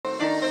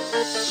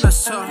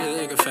Let's talk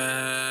bigger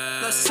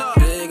facts. Let's talk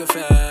bigger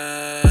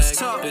facts. Let's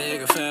talk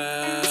bigger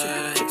facts.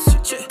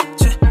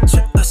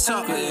 Let's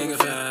talk bigger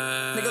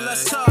facts. Nigga,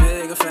 let's talk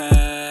bigger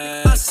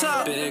facts. Let's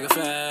talk bigger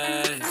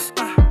facts.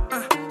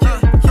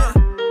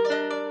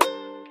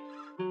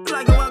 I'd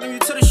like to welcome you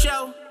to the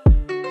show.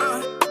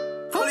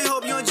 Really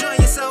hope you enjoy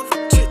yourself.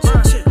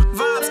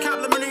 Vibes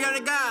complimenting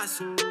other guys.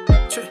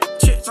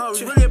 Oh,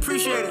 we really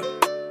appreciate it.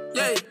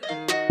 Yeah.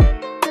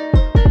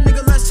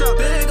 Nigga, let's talk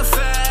bigger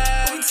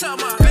facts. We talk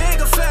about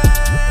bigger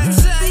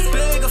facts.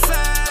 Bigger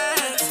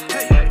facts.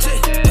 Hey,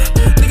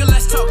 nigga,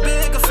 let's talk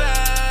bigger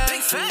facts.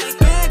 Big facts.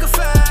 Bigger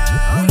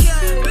facts.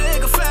 Okay.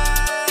 Bigger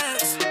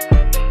facts.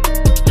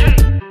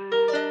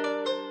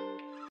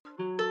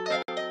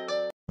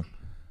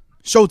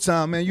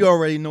 Showtime, man. You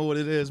already know what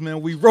it is,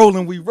 man. We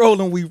rolling.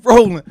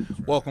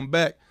 Welcome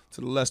back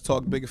to the Let's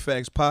Talk Bigger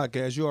Facts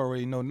podcast. You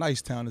already know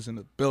Nicetown is in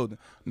the building.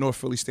 North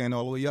Philly stand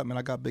all the way up, man.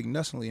 I got Big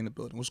Nestle in the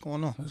building. What's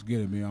going on? Let's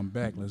get it, man. I'm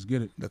back. Let's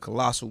get it. The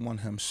colossal one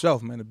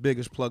himself, man. The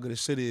biggest plug of the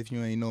city, if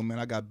you ain't know, man.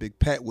 I got Big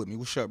Pat with me.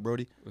 What's up,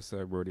 Brody? What's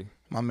up, Brody?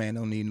 My man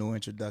don't need no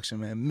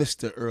introduction, man.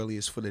 Mr.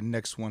 Earliest for the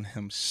next one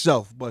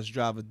himself. Bus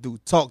driver,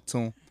 dude. Talk to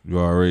him. You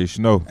already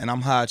know. And I'm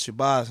Hod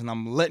Shabazz, and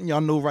I'm letting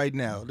y'all know right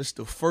now, this is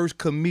the first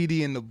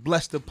comedian to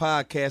bless the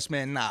podcast,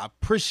 man. Nah, I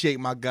appreciate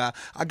my guy.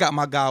 I got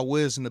my guy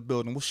Wiz in the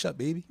building. What's up,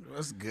 baby?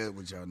 What's good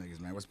with y'all niggas,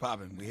 man? What's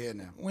poppin'? We here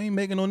now. We ain't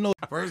making no noise.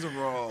 First of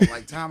all,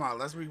 like, time out.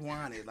 Let's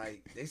rewind it.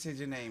 Like, they said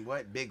your name,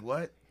 what? Big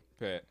what?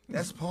 Pat.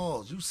 That's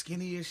Paul's. You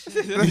skinny as shit.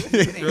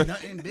 It ain't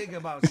nothing big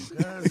about you,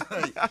 cuz.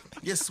 Like,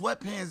 your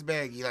sweatpants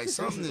baggy. Like,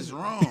 something is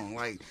wrong.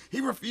 Like,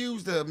 he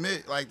refused to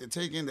admit, like, to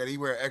take in that he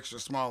wear extra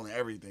small and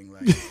everything.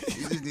 Like, you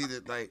just need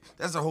to, like,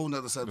 that's a whole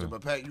nother subject.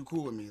 But, Pat, you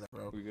cool with me, like,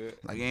 bro. We good?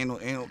 Like, ain't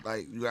no,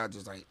 like, you gotta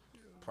just, like,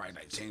 probably,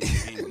 like, change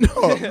your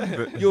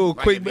name. Yo, Like,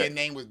 quick if your back.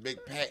 name was Big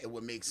Pat, it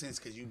would make sense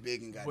because you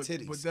big and got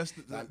titties. But that's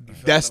the Like, you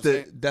feel That's what I'm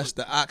the saying? that's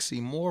the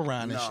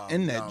oxymoron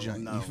in that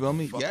joint. You feel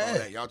me? Fuck all Yeah.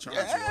 that. Y'all trying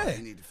Yeah. to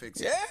you need to fix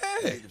it.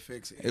 Yeah. You need to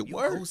fix it. It You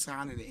worked.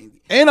 co-signing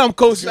it. And I'm It's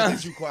good co-signing.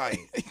 that you quiet.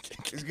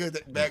 It's good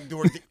that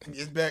backdoor.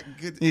 It's back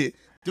good. Yeah.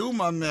 Dude,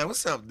 my man,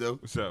 what's up,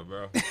 dude? What's up,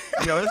 bro?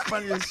 Yo, it's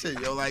funny as shit.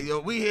 Yo, like, yo,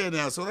 we here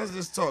now, so let's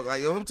just talk.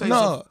 Like, yo, let me tell you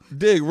No, something.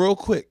 dig real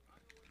quick.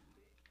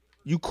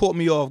 You caught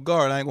me off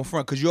guard. I ain't gonna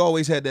front because you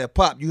always had that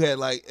pop. You had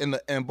like in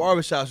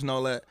barbershops and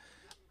all that.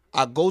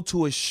 I go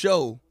to a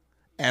show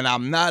and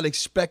I'm not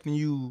expecting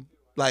you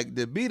like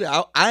to be there.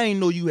 I ain't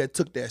know you had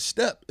took that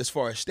step as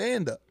far as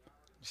stand up.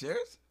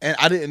 Serious? And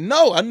I didn't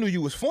know. I knew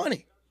you was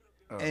funny.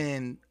 Oh.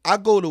 And I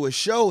go to a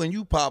show and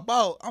you pop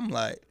out. I'm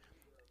like,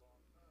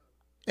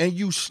 and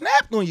you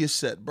snapped on your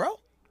set, bro.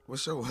 What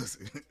show was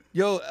it?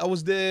 Yo, I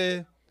was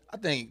there. I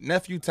think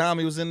nephew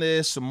Tommy was in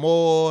there. Some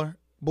more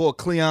boy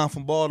Cleon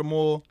from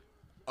Baltimore.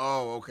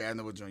 Oh, okay. I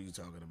know what joint you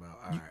talking about.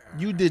 All right.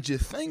 You did your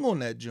thing on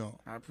that joint.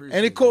 I appreciate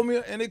And it.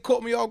 it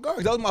caught me off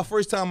guard. That was my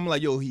first time. I'm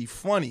like, yo, he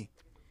funny.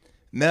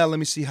 Now let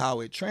me see how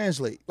it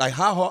translates. Like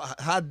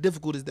how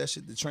difficult is that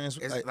shit to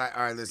translate? It's like,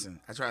 all right, listen.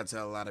 I try to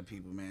tell a lot of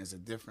people, man, it's a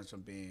difference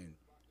from being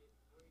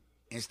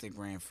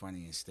Instagram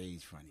funny and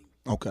stage funny.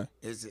 Okay.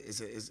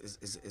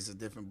 It's a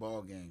different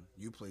ball game.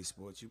 You play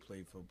sports, you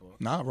play football.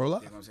 Nah, roll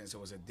up. You know what I'm saying?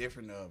 So it's a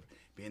different of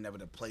being able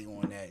to play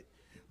on that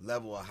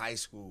level of high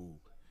school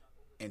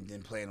and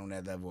then playing on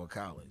that level of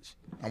college.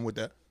 I'm with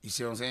that. You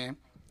see what I'm saying?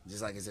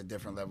 Just like it's a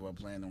different level of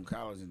playing on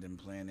college and then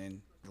playing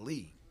in the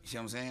league. You see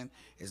what I'm saying?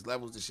 It's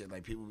levels to shit.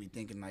 Like, people be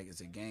thinking like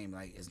it's a game.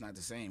 Like, it's not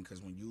the same because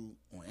when you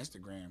on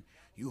Instagram,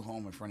 you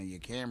home in front of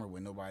your camera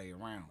with nobody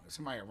around. If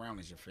somebody around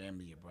is your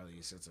family, your brother,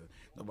 your sister,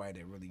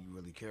 nobody that you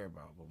really care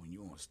about. But when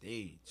you on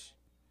stage,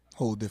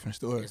 Whole different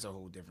story. it's a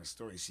whole different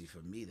story. See, for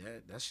me,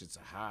 that shit's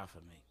a high for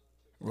me.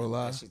 Roll That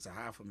up. shit's a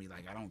high for me.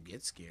 Like, I don't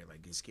get scared.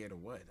 Like, get scared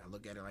of what? I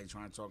look at it like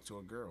trying to talk to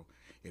a girl.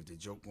 If the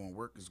joke gonna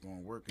work, it's gonna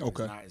work. If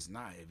Okay. it's not, it's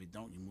not. If it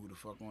don't, you move the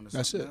fuck on to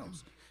That's something it.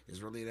 else. It's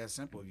really that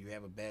simple. If you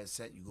have a bad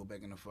set, you go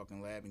back in the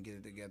fucking lab and get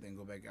it together and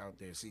go back out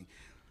there. See,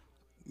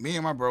 me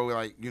and my bro,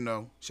 like, you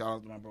know, shout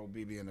out to my bro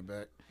BB in the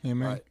back. Yeah,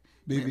 man. Like,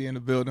 BB in the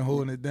building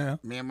holding it down.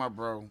 me and my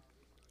bro,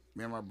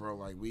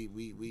 like,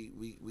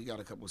 we got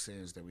a couple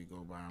sayings that we go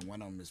by, and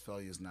one of them is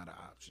failure's not an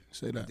option.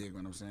 Say You that. dig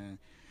what I'm saying?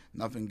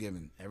 Nothing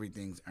given,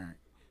 everything's earned.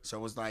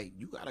 So it's like,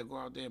 you gotta go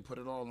out there and put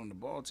it all on the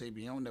ball table.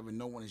 You don't never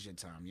know when it's your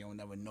time. You don't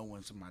never know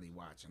when somebody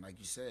watching. Like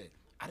you said,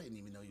 I didn't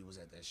even know you was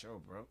at that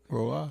show, bro.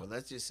 Roll up. But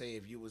let's just say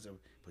if you was a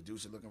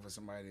producer looking for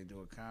somebody to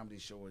do a comedy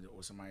show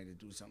or somebody to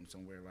do something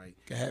somewhere, like,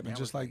 Can happen man, I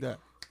just was like that.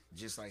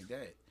 Just like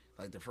that.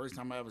 Like, the first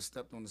time I ever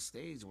stepped on the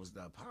stage was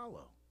the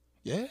Apollo.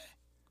 Yeah.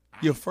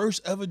 Your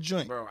first ever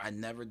joint. Bro, I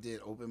never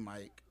did open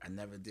mic. I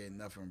never did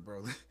nothing,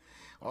 bro.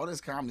 All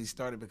this comedy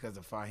started because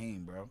of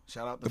Fahim, bro.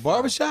 Shout out to The Five.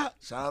 barbershop?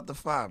 Shout out to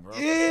Five, bro.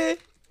 Yeah.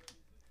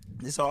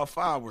 This all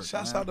fireworks.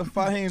 Shouts man. out to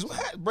Fahim's.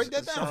 Break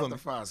that Shout down out for to me.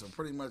 Five. So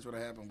pretty much what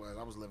happened was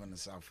I was living in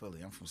South Philly.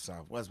 I'm from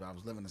Southwest, but I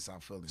was living in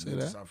South Philly. Say Moved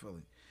to that. South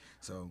Philly.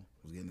 So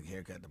I was getting a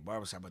haircut at the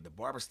barbershop, but the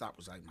barbershop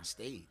was like my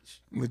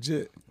stage.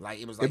 Legit. Like,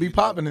 it was They like, be you know,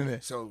 popping in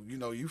there. So, you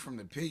know, you from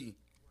the P,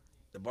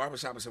 the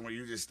barbershop is somewhere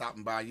you just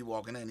stopping by, you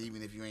walking in,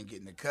 even if you ain't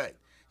getting the cut.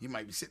 You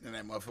might be sitting in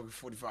that motherfucker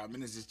 45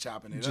 minutes just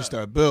chopping it Just up.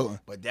 start building.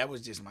 But that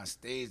was just my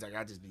stage. Like,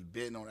 I just be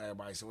bidding on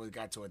everybody. So it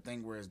got to a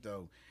thing where as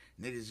though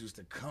niggas used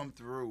to come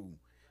through,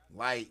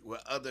 like, with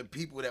other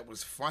people that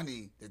was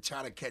funny to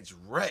try to catch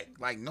wreck.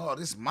 Like, no,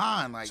 this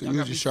mine. Like, So y'all you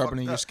got was me just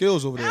sharpening fucked your up.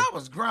 skills over Man, there. I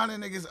was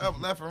grinding niggas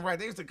up left and right.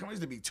 They used to come. It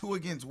used to be 2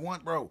 against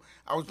 1, bro.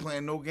 I was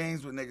playing no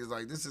games with niggas.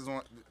 Like, this is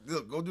on.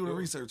 Look, go do the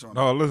research on it.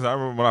 No, listen, I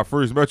remember when I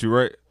first met you,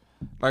 right?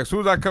 Like, as soon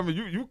as I come in,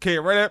 you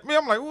came right at me.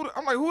 I'm like,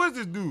 who is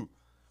this dude?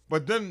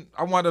 But then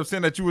I wound up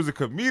saying that you was a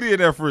comedian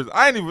at first.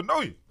 I didn't even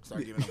know you.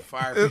 Start giving them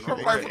fire.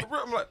 I'm like,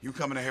 I'm like, You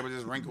coming in here with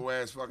this wrinkle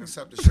ass fucking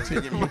septic shit.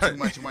 They giving you too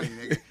much money,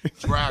 nigga.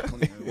 Dry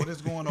cleaning. What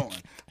is going on?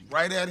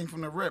 Right at him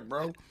from the rip,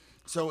 bro.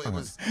 So it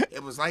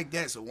was like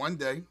that. So one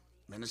day,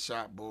 in the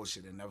shop,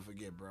 bullshit, and never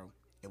forget, bro.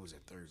 It was a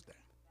Thursday.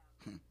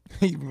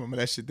 You remember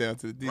that shit down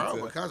to the detail.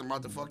 Bro, because I'm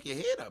about to fuck your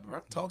head up, bro.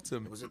 Talk to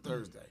me. It was a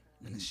Thursday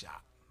in the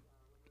shop.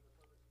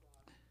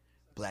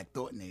 Black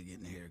Thought nigga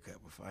getting a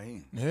haircut before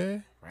him. Yeah.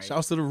 Right.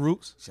 Shouts to the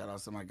Roots. Shout out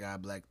to my guy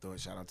Black Thought.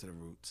 Shout out to the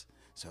Roots.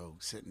 So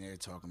sitting there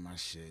talking my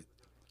shit,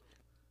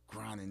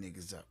 grinding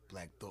niggas up.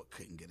 Black Thought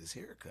couldn't get his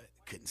haircut.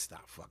 Couldn't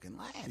stop fucking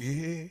laughing.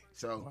 Yeah.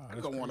 So I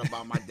go on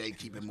about my day,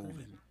 keep it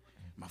moving.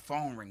 My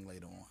phone ring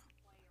later on.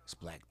 It's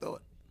Black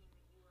Thought.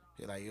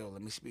 He like, yo,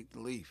 let me speak to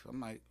Leaf. I'm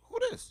like, who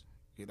this?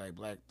 He like,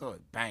 Black Thought.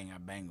 Bang, I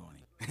bang on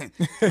him.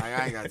 Like,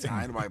 I ain't got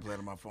time. Ain't nobody playing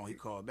on my phone. He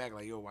called back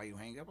like, yo, why you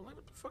hang up? I'm like,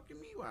 what the fuck you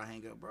mean why I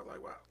hang up, bro?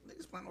 Like, why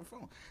niggas playing on the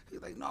phone? He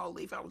like, no,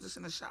 Leaf, I was just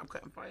in the shop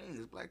cutting fire.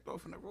 It's Black Thought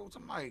from the Roots.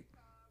 I'm like,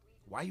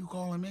 why you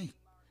calling me?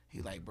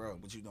 He like, bro,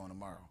 what you doing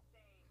tomorrow?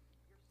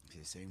 He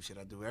said, same shit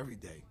I do every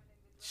day.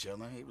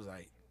 Chilling. He was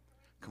like,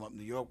 come up to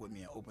New York with me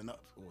and open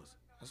up for us.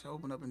 I said,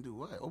 open up and do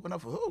what? Open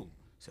up for who? He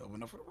said,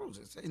 open up for the Roots.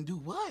 I said, and do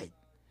what? He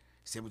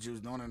said, what you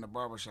was doing in the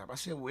barbershop. I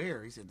said,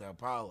 where? He said, the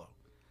Apollo.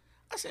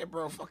 I said,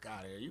 bro, fuck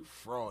out of here. You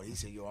fraud. He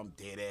said, yo, I'm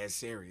dead ass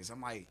serious. I'm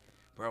like,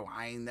 bro,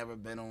 I ain't never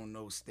been on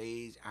no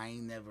stage. I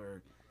ain't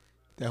never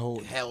That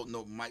whole held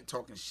no mic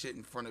talking shit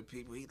in front of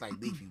people. He's like,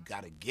 Leaf, you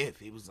got a gift.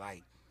 He was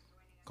like,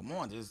 come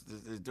on, this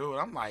dude.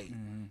 I'm like,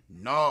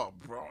 no,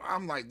 bro.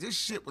 I'm like, this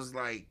shit was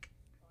like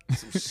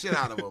some shit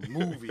out of a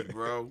movie,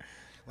 bro.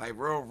 Like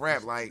real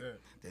rap. Like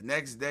the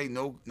next day,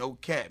 no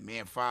cap. Me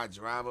and Fi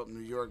drive up New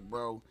York,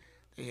 bro.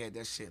 They had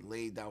that shit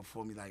laid out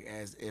for me like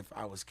as if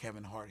I was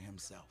Kevin Hart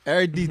himself.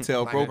 every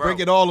detail, Like, bro. Break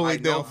it all the way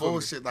like, down. no for me.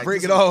 bullshit. Like,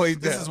 Break this it all the way is-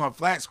 This down. is when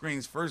Flat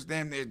Screen's first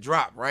damn near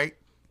drop, right?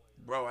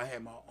 Bro, I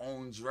had my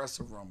own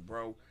dressing room,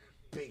 bro.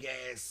 Big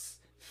ass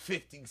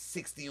 50,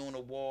 60 on the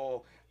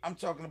wall. I'm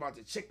talking about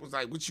the chick was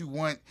like, what you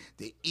want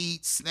to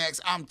eat, snacks?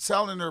 I'm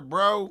telling her,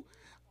 bro.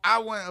 I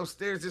went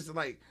upstairs just to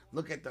like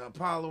look at the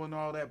Apollo and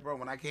all that, bro.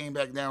 When I came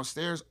back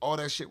downstairs, all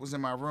that shit was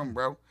in my room,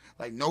 bro.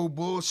 Like no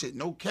bullshit,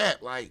 no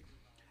cap. Like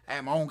I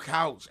had my own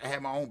couch. I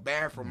had my own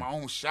bathroom, my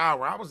own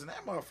shower. I was in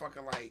that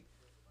motherfucker like,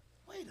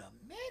 wait a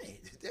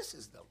minute. This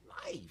is the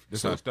life.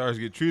 this how stars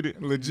get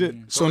treated. Legit.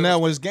 So So it now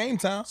was- when it's game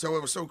time, So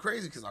it was so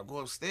crazy because I go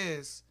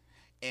upstairs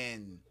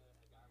and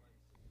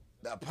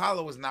the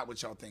Apollo is not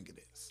what y'all think it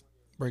is.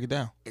 break it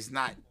down. It's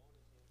not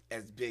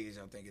as big as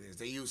y'all think it is.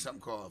 They use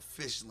something called a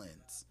fish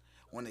lens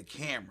on the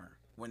camera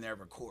when they're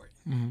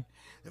recording.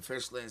 The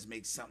fish lens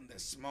makes something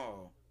that's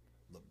small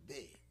look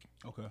big.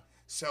 Okay.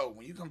 So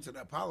when you come to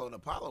the Apollo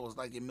was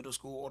like your middle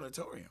school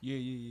auditorium.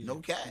 Yeah. No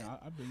cap. Yeah,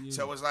 I've been, yeah.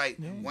 So it's like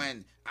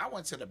when I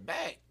went to the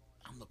back,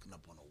 I'm looking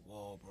up on the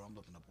wall, bro. I'm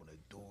looking up on the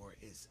door.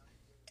 It's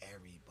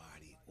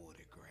everybody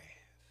autograph.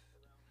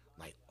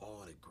 Like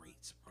all the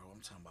greats, bro.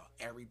 I'm talking about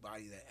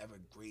everybody that ever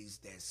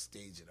graced that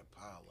stage at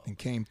Apollo. And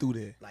came through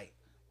there. Like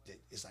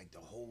it's like the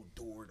whole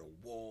door, the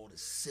wall, the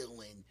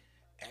ceiling.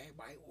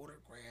 Everybody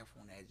autograph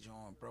on that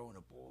joint, bro. And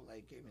the boy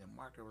like gave me the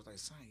marker. Was like,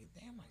 sign your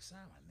damn, like sign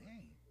my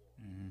name.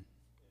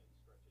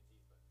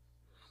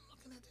 I'm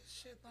looking at this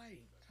shit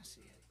like I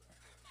see it.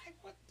 I'm like,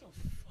 what the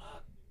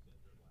fuck?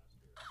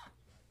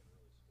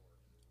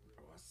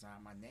 Bro, I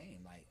signed my name.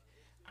 Like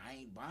I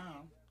ain't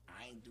bomb.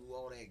 I ain't do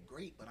all that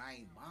great, but I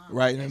ain't bomb.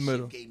 Right in That the shit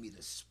middle. gave me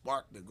the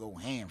spark to go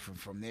ham.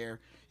 From there,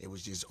 it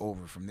was just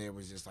over. From there, it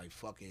was just like,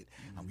 fuck it.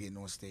 I'm getting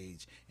on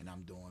stage and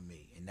I'm doing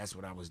me. And that's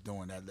what I was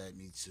doing. That led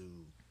me to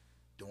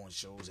doing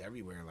shows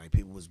everywhere. Like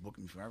people was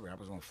booking me from everywhere. I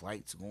was on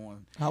flights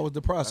going. How was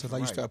the process? Left Like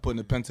you and right. start putting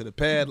the pen to the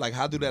pad. Like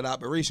how do that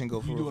operation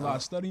go? Do For you do a real? lot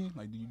of studying?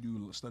 Like, do you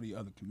do study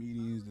other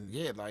comedians?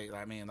 Yeah, like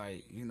I mean,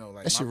 like you know,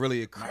 like That shit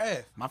really a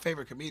craft. My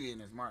favorite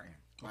comedian is Martin.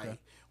 Like Okay.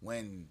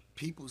 when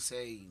people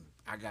say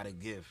I got a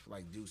gift,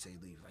 like do say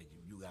Leaf, like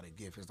you got a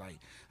gift. It's like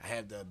I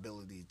have the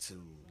ability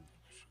to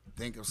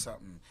think of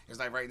something. It's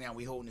like right now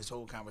we holding this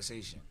whole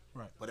conversation,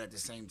 Right. But at the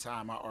same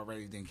time, I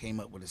already then came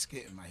up with a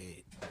skit in my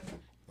head.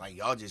 Like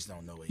y'all just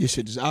don't know it. You yet.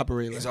 should just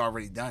operate. It's Like,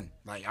 already done.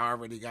 Like I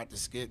already got the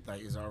skit.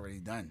 Like it's already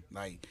done.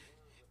 Like,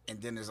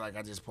 and then it's like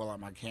I just pull out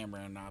my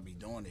camera and I'll be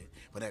doing it.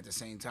 But at the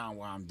same time,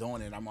 while I'm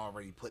doing it, I'm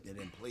already putting it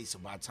in place. So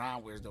by the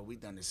time whereas though we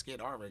done the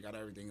skit, I already got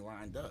everything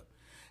lined up.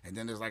 And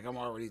then it's like I'm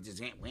already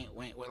just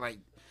went. Like,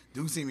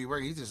 dude see me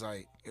work. He's just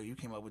like, yo, you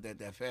came up with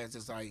that fast.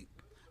 It's like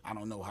I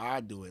don't know how I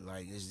do it.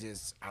 Like it's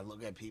just I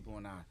look at people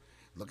and I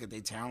look at their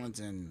talents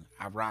and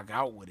I rock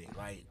out with it.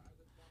 Like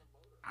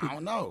I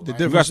don't know. The Like,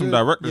 You got some difference is-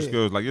 director yeah.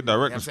 skills, like your you know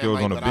what director I'm saying? skills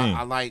Like, on the but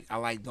beam. I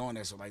like doing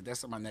that. So like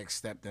that's my next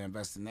step to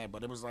invest in that.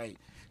 But it was like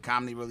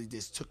comedy really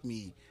just took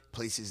me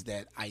places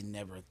that I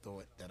never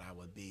thought that I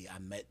would be. I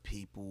met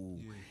people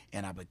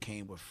and I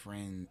became with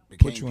friends.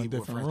 Put you in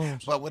different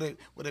rooms. But what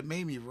it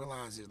made me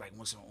realize is like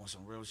on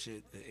some real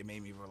shit, it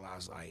made me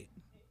realize like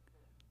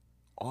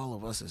all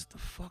of us is the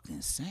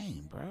fucking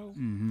same, bro.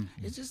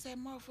 It's just that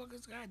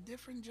motherfuckers got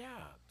different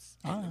jobs.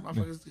 And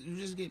motherfuckers, you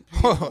just get paid.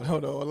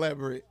 Hold on,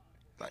 elaborate.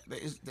 Like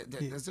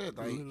that's it.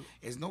 Like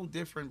it's no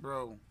different,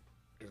 bro.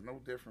 It's no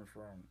different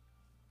from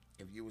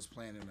if you was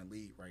playing in the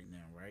league right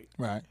now, right?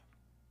 Right.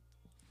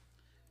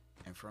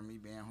 And from me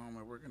being home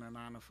and working a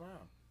 9 to 5,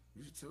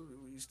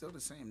 you still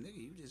the same nigga.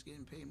 You just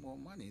getting paid more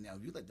money. Now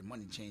if you let the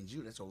money change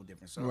you, that's a whole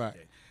different subject.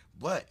 Right.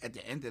 But at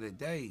the end of the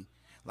day,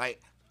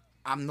 like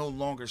I'm no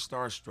longer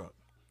starstruck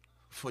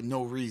for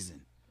no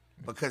reason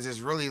because it's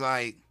really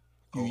like,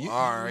 all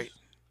right.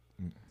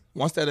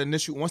 Once that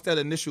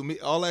initial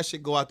meet, all that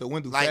shit go out the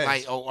window.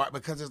 Fast.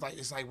 Because it's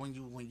like when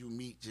you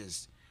meet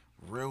just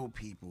real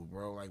people,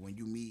 bro. Like when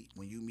you meet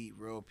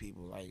real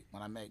people. Like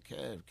when I met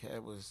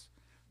Kev was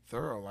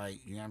thorough.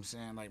 Like you know what I'm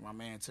saying. Like my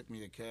man took me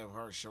to Kev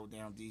Hart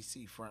Showdown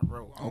DC front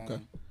row. Okay.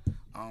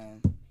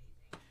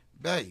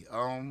 Bay.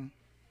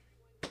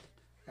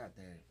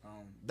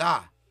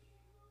 Da.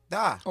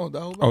 Oh,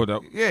 dog. Oh,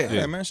 that,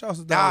 Yeah, man. Shout out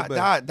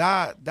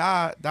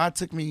to Da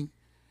took me.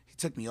 He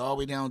took me all the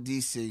way down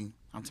DC.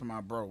 I'm talking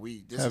about, bro.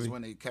 This is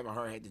when Kevin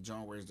Hart had the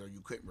joint where though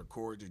you couldn't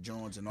record the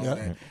joints and all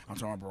that. I'm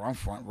talking about, bro. I'm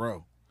front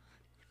row.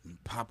 You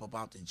pop up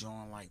out the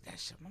joint like that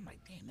shit. I'm like,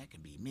 damn, that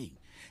could be me.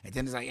 And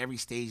then it's like every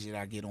stage that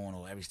I get on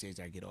or every stage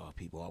that I get off,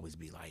 people always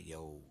be like,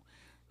 yo,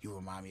 you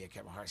remind me of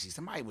Kevin Hart. See,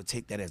 somebody would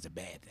take that as a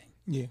bad thing.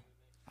 Yeah.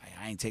 Like,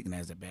 I ain't taking that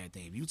as a bad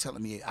thing. If you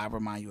telling me I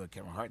remind you of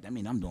Kevin Hart, that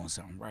mean I'm doing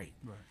something right.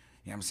 Right.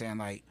 You know what I'm saying?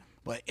 Like,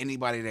 but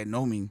anybody that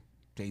know me,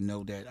 they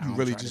know that I don't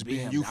really try just to be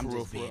being him. you I'm for real,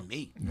 just for being real.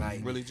 me.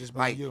 Like, Really just being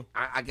like, you.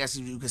 I guess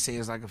you could say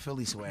it's like a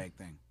Philly swag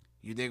thing.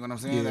 You dig what I'm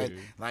saying? Yeah.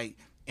 Like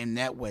in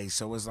that way.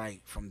 So it's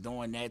like from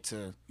doing that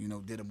to,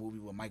 did a movie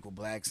with Michael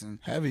Blackson.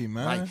 Heavy,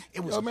 man. Like, it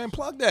was- Yo, man,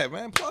 plug that,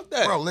 man. Plug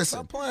that. Bro, listen.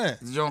 Stop playing.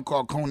 The joint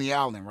called Coney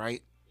Island,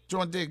 right?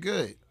 Joint did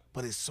good.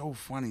 But it's so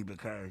funny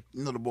because,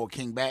 the boy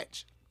King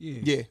Batch?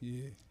 Yeah.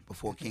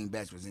 Before King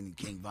Batch was any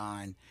King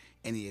Vine,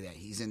 any of that.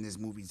 He's in this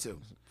movie too.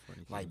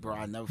 Like, bro,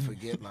 I never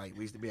forget, like,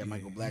 we used to be at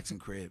Michael Blackson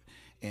crib,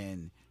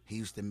 and he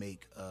used to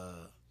make,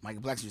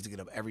 Michael Blackson used to get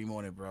up every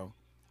morning, bro,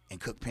 and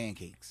cook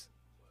pancakes.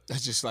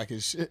 That's just like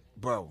his shit.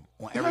 Bro,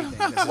 on everything.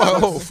 That's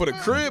Whoa, for the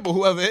crib or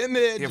whoever in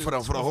there. Yeah, for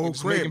the whole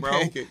just crib, making bro.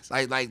 pancakes.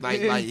 Like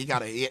he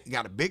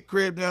got a big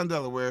crib down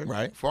Delaware.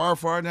 Right.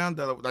 Far down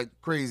Delaware, like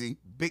crazy.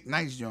 Big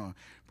nice John.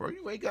 Bro,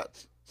 you wake up,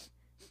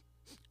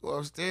 go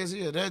upstairs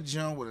here, that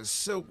John with a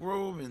silk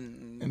robe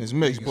and And it's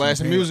mixed,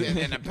 blasting music.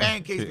 And the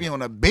pancakes be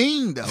on a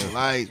bean though.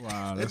 Like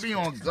they be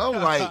on go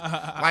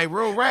like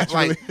real rap.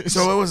 Like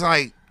so it was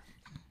like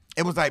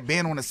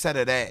being on the set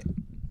of that.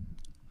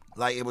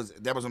 Like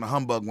that was on a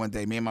humbug one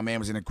day. Me and my man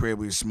was in the crib,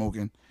 we was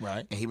smoking.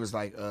 Right. And he was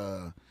like,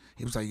 yo,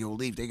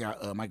 Leaf, they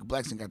got Michael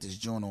Blackson got this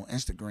joint on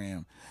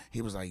Instagram.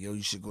 He was like, yo,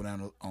 you should go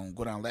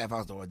down Laugh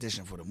House to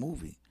audition for the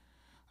movie.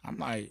 I'm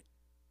like,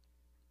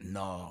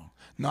 no,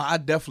 I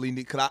definitely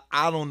need, because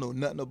I don't know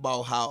nothing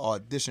about how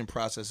audition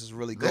processes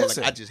really go.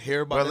 Listen, like, I just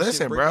hear about bro, that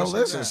listen, shit, break bro, that shit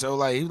listen.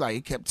 down. So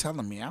he kept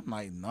telling me, I'm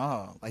like,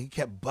 no. Like he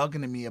kept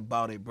bugging me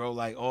about it, bro,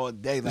 like all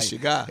day. Like This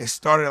your guy. it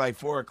started at like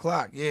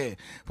 4:00. Yeah.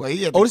 Well,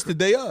 he had Oh, this the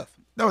day of.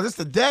 No, this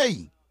the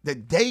day. The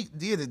day,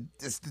 yeah,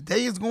 the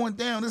day is going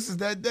down. This is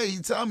that day. He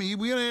tell me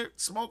we in there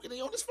smoking.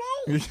 He on his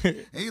phone.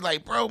 And he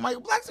like, bro,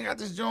 Michael Blackson got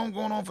this joint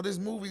going on for this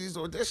movie, these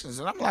auditions.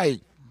 And I'm like,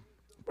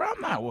 bro,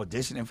 I'm not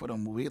auditioning for the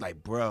movie. He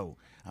like, bro,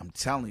 I'm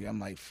telling you. I'm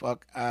like,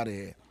 fuck out of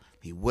here.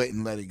 He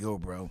wouldn't let it go,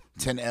 bro.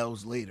 10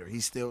 L's later,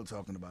 he's still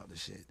talking about the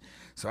shit.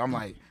 So I'm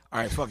like, all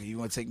right, fuck it. You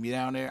want to take me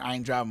down there? I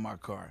ain't driving my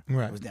car.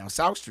 Right. It was down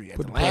South Street at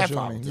Put the the Laugh pressure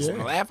on House. him, This is when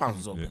yeah. the Laugh House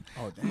was open.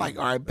 I'm like,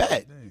 all right,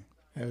 bet.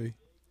 Heavy.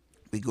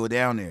 We go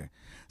down there.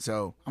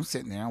 So I'm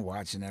sitting there, I'm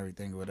watching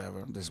everything or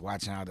whatever. I'm just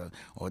watching how the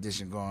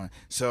audition going.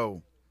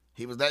 So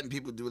he was letting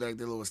people do like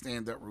their little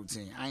stand-up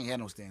routine. I ain't had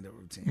no stand-up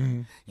routine. You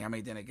know what I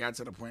mean? Then it got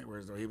to the point where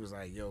he was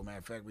like, yo, matter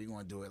of fact, we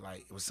going to do it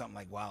like, it was something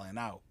like Wildin'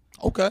 Out.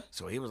 Okay.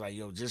 So he was like,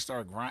 yo, just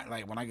start grinding.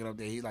 Like when I get up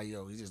there, he's like,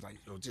 yo,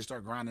 just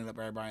start grinding up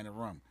everybody in the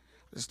room.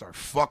 Just start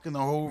fucking the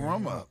whole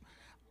room up.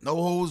 No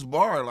holds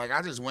barred. Like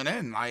I just went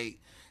in. Like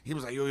he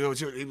was like, yo,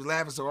 chill. He was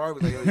laughing so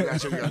hard. He was like, yo, you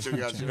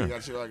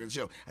got chill. I can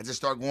chill. I just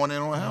start going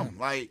in on him.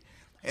 Like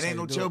it ain't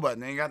no chill button.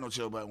 They ain't got no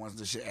chill button once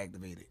the shit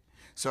activated.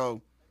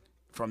 So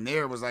from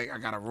there, it was like I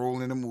got a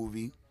role in the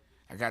movie.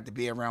 I got to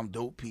be around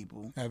dope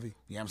people. Heavy.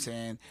 You know what I'm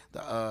saying?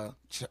 The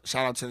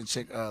shout out to the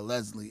chick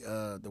Leslie,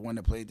 the one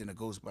that played in the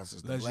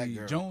Ghostbusters, the black Leslie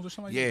girl. Jones or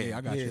something like Yeah, that? Yeah,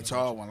 I got you. the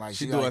tall one. Like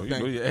She she do like, her You know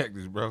thing. you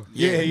actors, bro.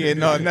 Yeah.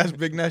 No, that's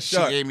big, that's she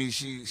sharp. gave me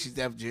she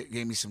definitely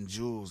gave me some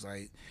jewels.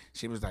 Like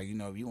she was like,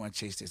 if you want to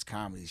chase this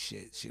comedy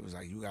shit, she was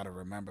like, you got to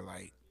remember,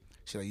 like,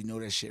 she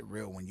like, that shit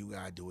real when you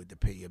gotta do it to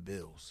pay your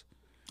bills.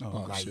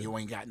 Oh, Like shit. you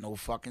ain't got no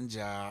fucking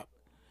job.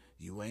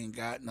 You ain't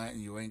got nothing.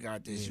 You ain't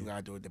got this. You got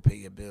to do it to pay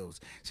your bills.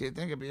 See, the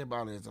thing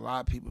about it is a lot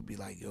of people be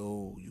like,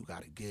 yo, you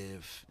got to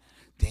give.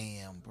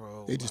 Damn,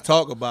 bro. They just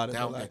talk about it.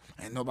 That, Like,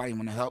 and nobody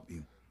want to help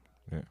you.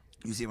 Yeah.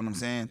 You see what I'm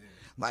saying?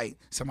 Like,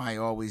 somebody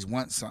always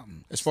wants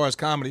something. as far as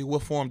comedy,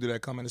 what form do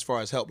that come in? As far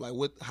as help, like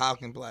how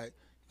can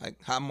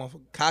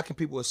how can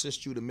people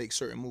assist you to make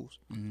certain moves?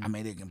 I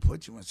mean, they can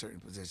put you in certain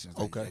positions.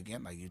 Like, Okay.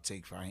 Again, like you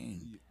take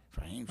Fahim.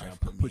 Fahim tried to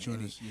put me in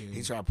any. yeah,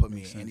 He tried to put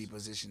me in any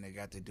position that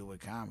got to do with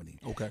comedy.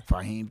 Okay.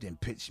 Fahim then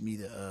pitched me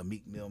to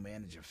Meek Mill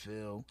manager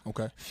Phil.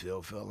 Okay.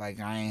 Phil felt like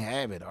I ain't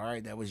have it. All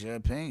right, that was your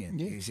opinion.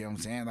 Yeah. You see what I'm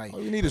saying? Like,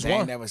 All you need is they ain't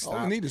one. Never All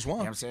stopped. you need is one. You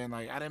know what I'm saying?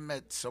 Like, I done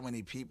met so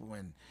many people,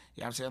 and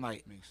you know what I'm saying?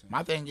 Like,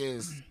 my thing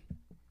is,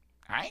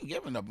 I ain't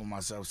giving up on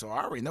myself, so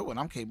I already know what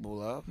I'm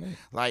capable of. Yeah.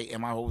 Like,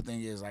 and my whole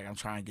thing is, like, I'm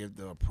trying to give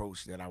the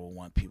approach that I would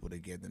want people to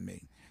give to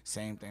me.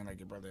 Same thing like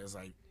your brother. It's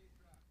like,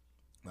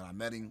 when I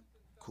met him,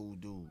 cool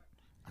dude.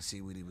 I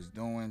see what he was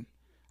doing.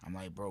 I'm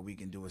like, bro, we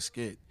can do a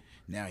skit.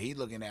 Now, he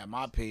looking at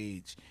my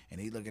page, and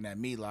he looking at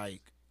me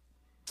like,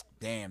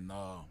 damn,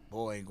 no,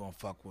 boy ain't gonna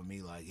fuck with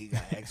me. Like, he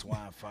got X,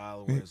 Y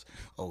followers.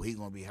 Oh, he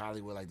gonna be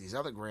Hollywood like these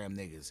other Graham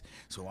niggas.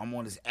 So I'm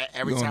on his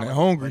every You on time. that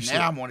hungry but shit.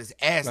 now I'm on his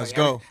ass. Let's like,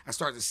 go. I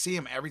start to see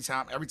him every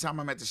time. Every time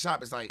I'm at the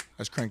shop, it's like,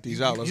 Let's crank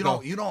these out. Let's you go.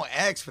 don't you don't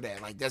ask for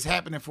that. Like, that's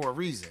happening for a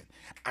reason.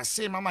 I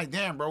see him. I'm like,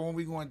 damn, bro, when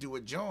we going to do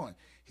a joint?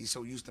 He's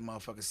so used to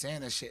motherfuckers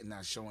saying that shit and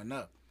not showing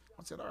up.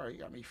 I said, all right, you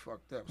got me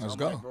fucked up. So Let's I'm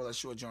go. like, bro, let's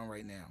shoot a joint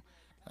right now.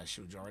 Let's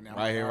shoot a joint right now. I'm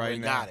Right like, here, I right already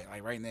now. got it,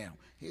 like right now.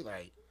 He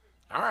like,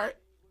 all right.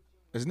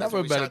 There's That's never when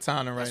a we better shot-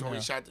 time than right that's when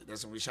now.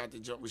 That's when we shot the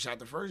joint. We shot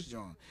the first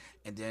joint,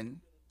 and then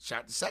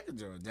shot the second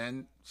joint,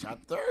 then shot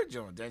the third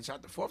joint, then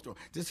shot the fourth joint.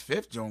 This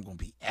fifth joint gonna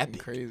be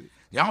epic. Crazy.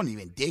 Y'all don't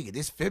even dig it.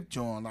 This fifth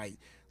joint,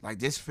 like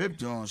this fifth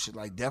joint should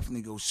like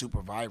definitely go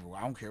super viral.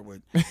 I don't care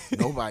what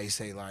nobody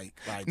say. Like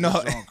No.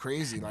 this joint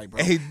crazy. Like,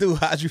 bro, Hey, dude,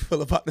 how'd you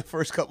feel about the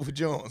first couple of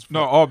Jones?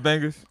 No, all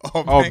bangers.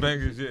 All All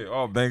bangers. bangers, yeah.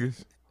 All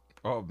bangers.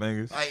 All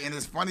bangers. like, and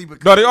it's funny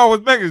because No, they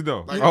always bangers,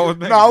 though. Like, Always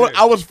No, bangers,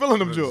 I was feeling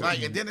them, Joe.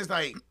 like, and then it's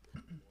like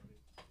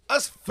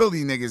us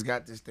Philly niggas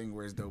got this thing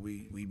where as though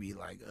we be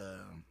like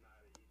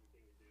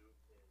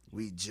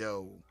we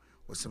Joe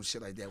or some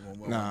shit like that when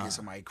we Nah, get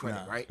somebody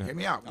credit, nah. right? Hear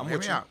me out. I'm Hear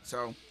with me you. out.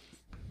 So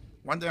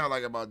one thing I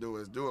like about Dua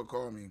is Dua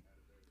call me.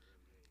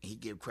 He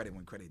give credit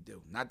when credit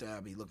due. Not that I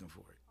be looking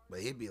for it, but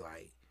he'd be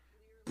like,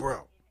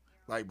 bro,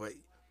 like, but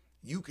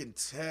you can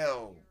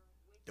tell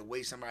the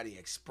way somebody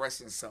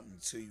expressing something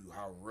to you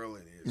how real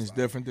it is. It's Like,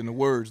 different than the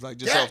words, like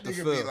just that off the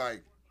nigga feel. be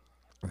like,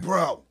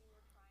 bro,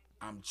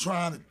 I'm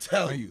trying to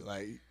tell you.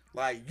 you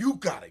Like, you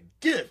gotta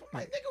give.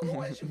 I'm like, nigga,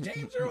 who is you,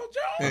 James Earl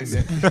Jones?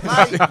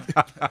 like,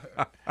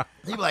 Like,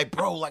 he be like,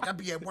 bro, like, I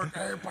be at work,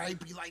 everybody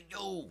be like,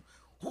 yo,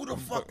 who the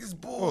fuck is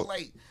Bull?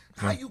 Like,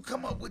 how you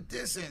come up with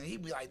this? And he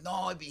be like,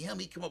 no, it be him.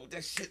 He come up with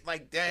that shit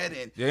like that.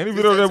 And Yeah, any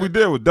video that we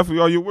did was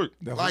definitely all your work.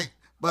 like, I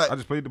but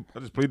just played the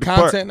content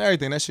part. and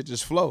everything, that shit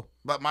just flow.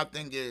 my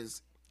thing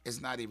is,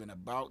 it's not even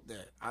about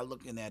that. I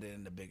looking at it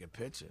in the bigger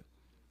picture.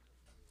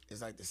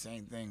 It's like the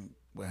same thing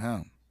with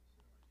him.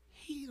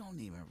 He don't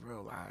even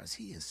realize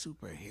he is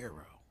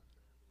superhero.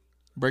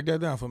 Break that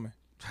down for me.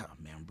 Oh,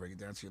 man, break it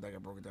down to you like I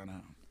broke it down to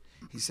him.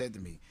 He said to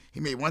me, he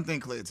made one thing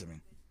clear to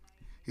me.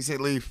 He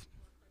said, Leaf,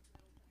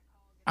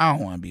 I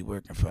don't want to be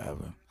working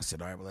forever. I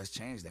said, all right, well, let's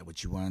change that.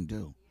 What you want to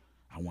do?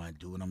 I want to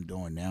do what I'm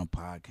doing now,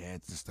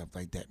 podcasts and stuff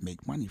like that,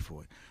 make money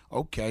for it.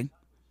 Okay.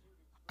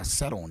 I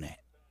settled on that.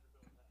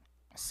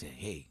 I said,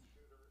 hey,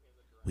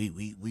 we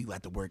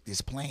got to work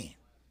this plan.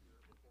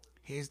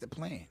 Here's the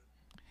plan.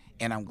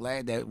 And I'm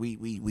glad that we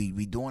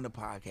doing the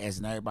podcast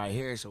and everybody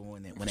here. So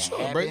when it Break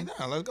happens, it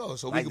down. Let's go.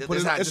 So we like, can put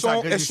it. this It's how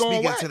on. good It's you on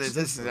speaking wax. to the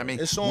listeners. I mean,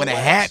 It's on when it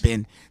wax.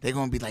 happened, they're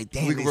gonna be like,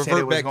 "Damn, We they can said it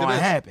revert was back to gonna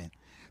this. happen."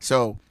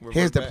 So Revert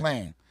here's the back.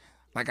 plan.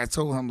 Like I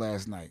told him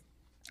last night,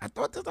 I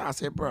thought this. I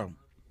said, "Bro,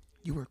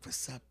 you work for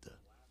SEPTA.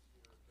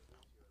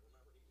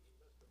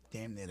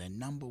 Damn, they're the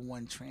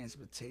 #1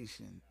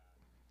 transportation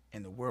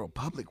in the world,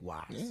 public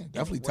wise. Yeah,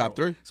 definitely top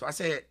 3. So I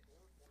said,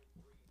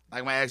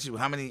 like when I asked you,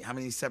 how many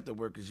SEPTA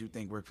workers you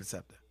think work for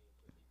SEPTA?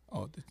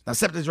 Oh, Now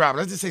SEPTA drivers.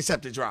 Let's just say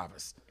SEPTA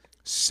drivers.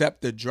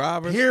 SEPTA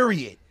drivers.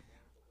 Period.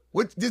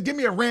 What? Just give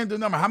me a random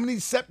number. How many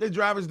SEPTA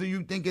drivers do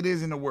you think it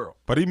is in the world?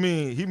 But he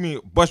mean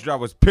bus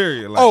drivers,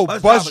 period. Like, Oh,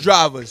 Bus bus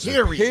drivers. drivers.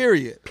 Period.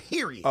 Period.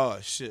 Period. Oh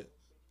shit.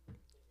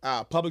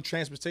 Public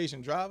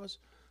transportation drivers.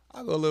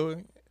 I'll go a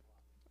little.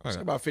 It's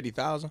about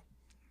 50,000.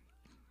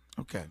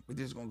 Okay, we're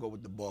just gonna go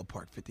with the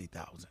ballpark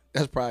 50,000.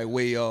 That's probably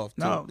way off.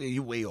 Too. No,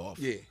 you way off.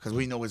 Yeah. because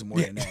we know it's more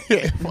than that.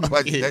 Yeah.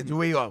 But Yeah. that's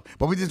way off.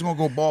 But we're just gonna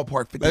go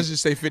ballpark 50. Let's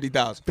just say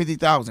 50,000.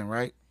 50,000,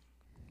 right?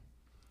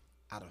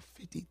 Out of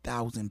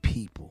 50,000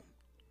 people,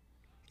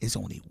 it's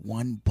only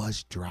one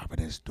bus driver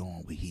that's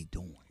doing what he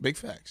doing. Big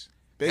facts.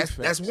 Big facts.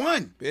 That's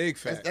one. Big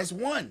facts. That's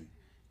one.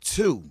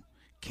 Two,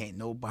 can't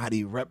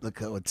nobody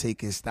replica or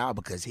take his style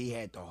because he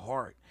had the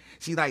heart.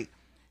 See, like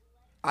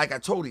I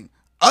told him,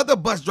 other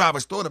bus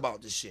drivers thought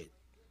about this shit,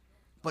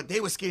 but they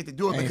were scared to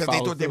do it Ain't because they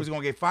follow thought they through. was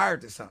gonna get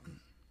fired or something.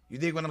 You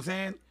dig what I'm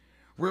saying?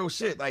 Real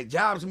shit. Like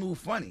jobs move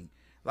funny.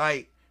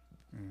 Like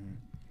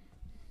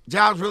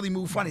Jobs really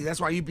move funny.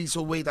 That's why you be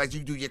so way like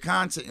you do your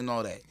content and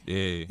all that.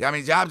 Yeah. I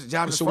mean, Jobs It's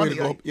is a way funny.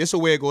 to go. Like, It's a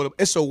way to go.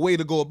 It's a way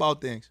to go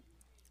about things.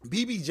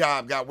 BB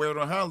Job got weird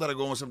on her, let her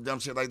go on some dumb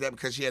shit like that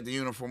because she had the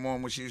uniform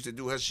on when she used to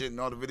do her shit and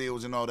all the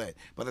videos and all that.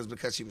 But it's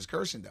because she was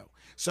cursing though.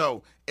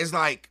 So it's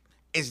like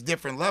it's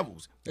different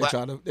levels. They But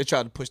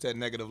try to push that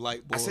negative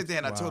light. I sit there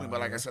and I told him,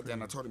 but like I sat there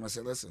and I told him, I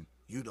said, listen,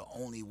 you the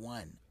only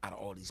one out of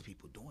all these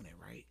people doing it,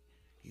 right?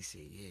 He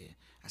said, yeah.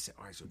 I said,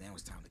 all right, so now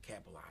it's time to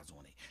capitalize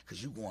on it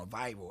because you going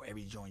viral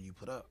every joint you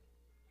put up.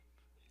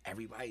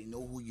 Everybody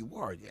know who you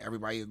are.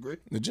 Everybody agree?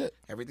 Legit.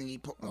 Everything he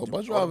put. Oh,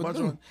 bus all the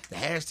driver do. the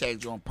hashtag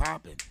joint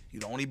popping. You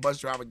the only bus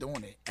driver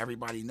doing it.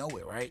 Everybody know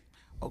it, right?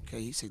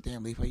 Okay, he said,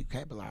 damn, Leaf, how you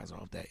capitalize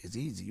off that? It's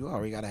easy. You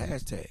already got a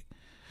hashtag.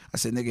 I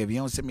said, nigga, if you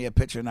don't send me a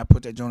picture and I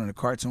put that joint in a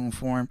cartoon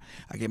form,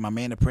 I get my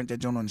man to print that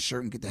joint on the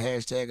shirt and get the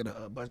hashtag of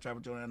the bus driver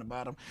joint on the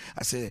bottom.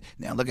 I said,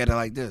 now look at it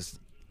like this.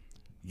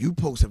 You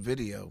post a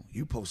video,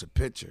 you post a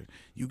picture,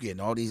 you getting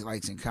all these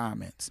likes and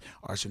comments.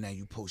 All right, so now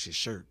you post your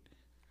shirt.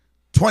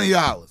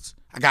 $20.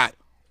 I got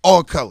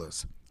all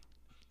colors.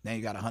 Now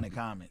you got 100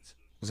 comments.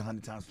 What's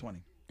 100 times 20?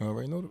 You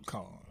already know the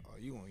call. Oh,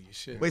 you on your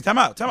shit. Wait, time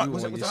out. You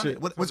What's on your 100?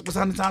 shit. What's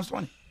 100 times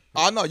 20?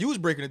 Oh no, you was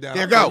breaking it down.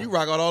 There I you go. thought You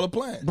rock out all the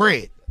plans.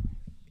 Bread.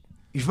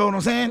 You feel what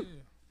I'm saying?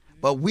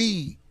 But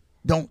we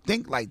don't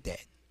think like that.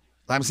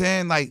 Like I'm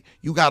saying, like,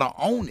 you got to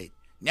own it.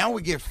 Now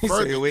we get He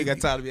further. said, we ain't got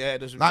time to be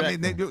had this. I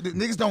mean,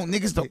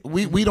 niggas don't,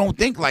 we don't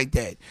think like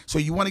that. So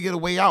you want to get a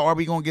way out, are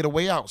we going to get a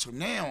way out? So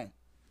now,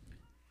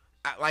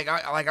 like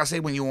I say,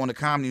 when you're on the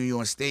comedy, when you're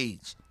on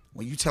stage,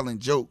 when you telling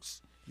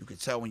jokes, you can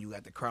tell when you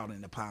got the crowd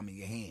in the palm of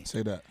your hand.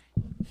 Say that.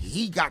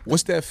 He got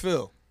What's that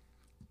feel?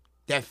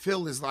 that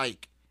feel is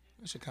like,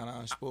 That shit kind of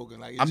unspoken.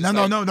 Like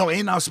no,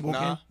 ain't outspoken.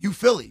 Nah. You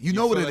feel it. You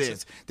know what feel it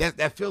that is.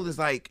 That feel is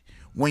like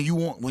when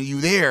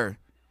you there,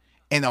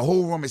 and the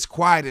whole room is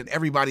quiet and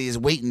everybody is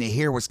waiting to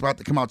hear what's about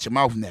to come out your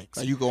mouth next.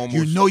 Like you go almost-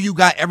 You know you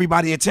got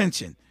everybody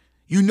attention.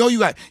 You know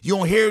you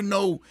don't hear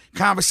no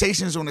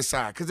conversations on the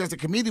side. Because as a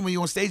comedian, when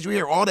you're on stage, you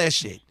hear all that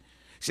shit.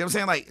 See what I'm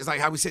saying? Like, it's like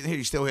how we sitting here,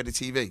 you still hear the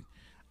TV.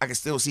 I can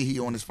still see he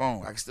on his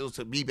phone. I can still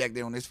be back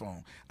there on his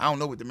phone. I don't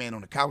know what the man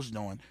on the couch is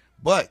doing.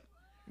 But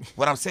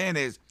what I'm saying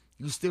is,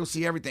 you still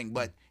see everything.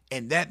 But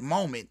in that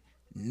moment,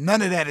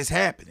 none of that is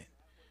happening.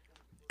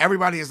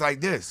 Everybody is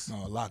like this.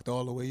 No, locked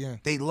all the way in.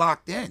 They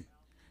locked in.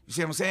 You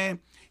see what I'm saying?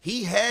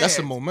 He has. That's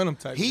a momentum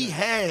type He thing.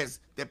 has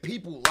the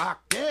people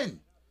locked in.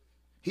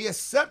 He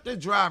accepted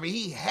driver.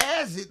 He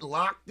has it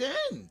locked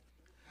in.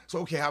 So,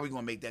 okay, how we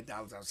going to make that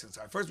dollars out?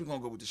 First, we're going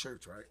to go with the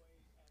shirts, right?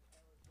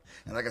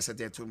 And like I said,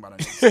 they're talking about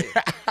the next skit.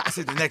 I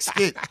said, the next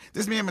skit.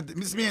 This me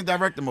in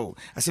director mode.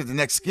 I said, the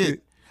next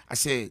skit. I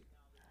said,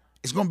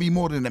 it's going to be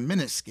more than a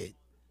minute skit.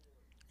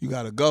 You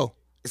gotta go.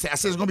 I said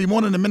it's going to be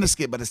more than a minute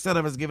skit, but instead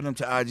of us giving them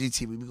to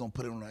IGTV, we're going to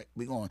put it on,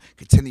 we're going to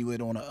continue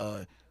it on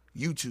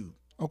YouTube.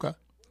 Okay.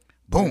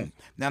 Boom.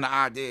 Now the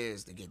idea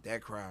is to get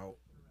that crowd.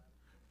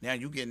 Now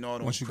you getting all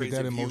them Once you get crazy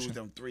that views, emotion.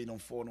 them 3, them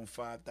 4, them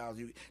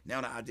 5,000.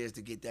 Now the idea is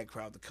to get that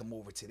crowd to come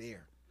over to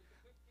there.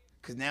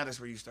 Because now that's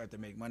where you start to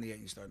make money at.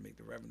 You start to make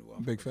the revenue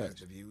off. Big because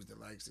facts. The views, the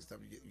likes, and stuff.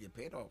 You get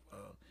paid off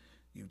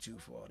YouTube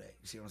for all that.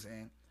 You see what I'm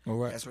saying? All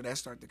right. That's where that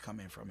start to come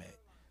in from at.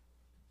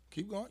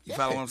 Keep going. You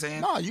follow what I'm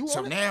saying? Nah, you want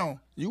so it. now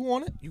You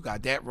want it? you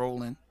got that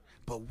rolling.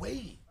 But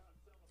wait,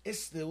 it's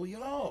still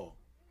y'all.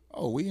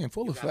 Oh, we in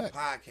full You got a effect.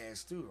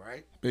 podcast too,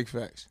 right? Big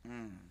facts.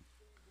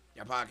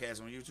 Your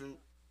podcast on YouTube?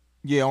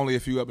 Yeah, only a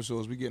few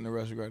episodes. We getting the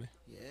rest ready.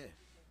 Yeah.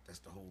 That's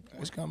the whole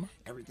point. It's coming.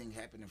 Everything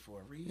happening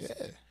for a reason.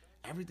 Yeah.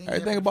 Everything Everything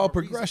happening about for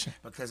a reason. progression.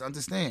 Because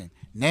understand,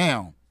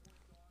 now,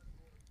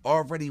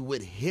 already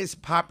with his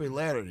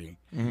popularity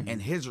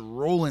and his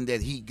rolling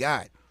that he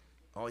got,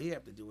 all he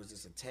have to do is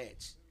just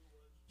attach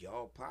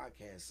y'all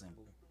podcast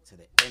symbol to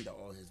the end of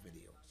all his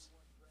videos.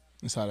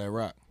 That's how that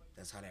rock.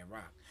 That's how that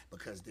rock.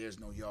 Because there's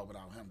no y'all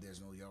without him. There's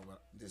no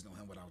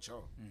him without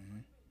y'all.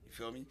 You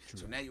feel me? True.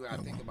 So now you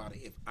gotta think about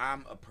it. If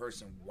I'm a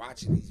person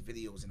watching these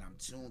videos and I'm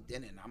tuned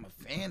in and I'm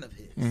a fan of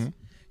his,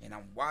 and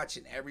I'm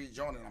watching every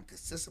joint and I'm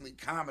consistently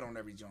commenting on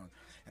every joint,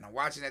 and I'm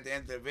watching at the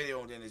end of the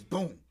video and then it's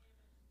boom,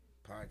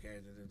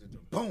 podcast,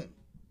 boom,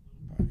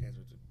 podcast.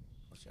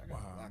 I got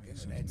to lock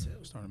into that too.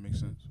 Starting to make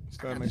sense.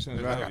 That makes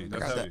sense. That's Right. heavy. I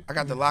That's got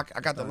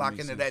heavy. to lock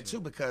into that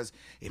too, because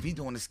if he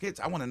doing the skits,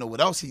 I want to know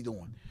what else he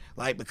doing.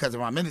 Like, because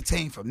if I'm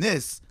entertained from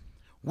this,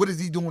 what is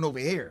he doing over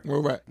here? We're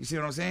right. You see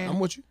what I'm saying? I'm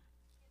with you.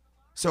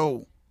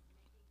 So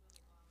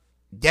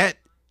that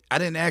I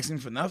didn't ask him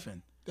for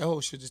nothing. That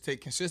whole shit just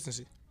take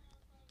consistency.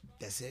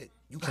 That's it.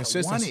 You gotta want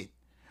Consistency. it.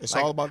 It's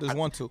Like, all about this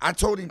 1-2. I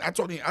told him, I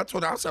said,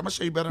 I'm gonna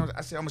show you better.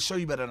 I said, I'm gonna show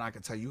you better than I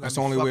can tell you. That's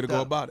the only way to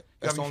go about it.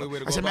 That's the only way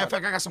to I go said, matter about of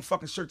fact, I got some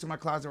fucking shirts in my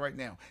closet right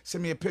now.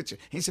 Send me a picture.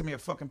 He ain't sent me a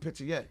fucking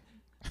picture yet.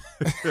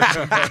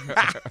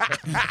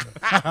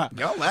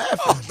 Y'all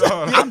laughing.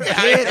 I'm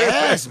dead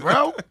ass,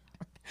 bro.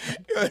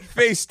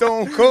 Face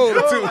stone cold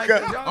too. Like,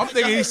 cuz. y'all- I'm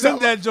thinking he sent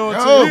that joint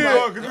Yo, too.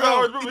 Yeah, because you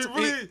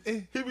always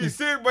he be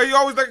serious, but he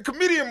always like a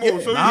comedian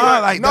mode. So Nah,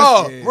 you like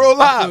No, that's,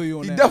 real I live. feel you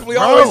on He that. definitely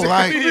bro, always a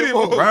like, comedian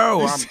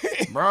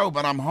mode. bro,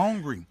 but I'm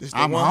hungry. the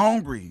I'm one.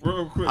 hungry.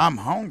 Real quick. I'm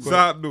hungry.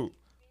 Side note.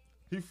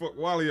 He fucked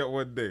Wally up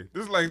one day.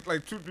 This is like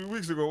 2-3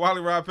 weeks ago. Wally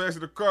ride past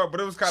in the car, but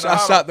it was kind of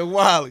Shout out to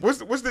Wally. What's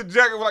the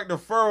jacket with like the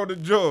fur on the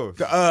jaws?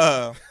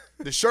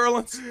 The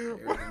Sherlins.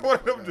 One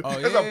of them. Oh,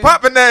 It's yeah. a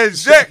popping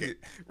ass jacket.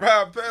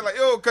 Ride past like,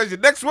 yo, cause your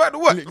neck sweat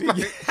or what? I'm like,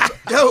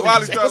 Yo,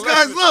 Wally started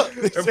guys,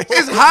 laughing. look,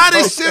 it's hot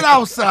as shit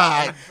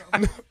outside.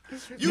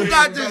 You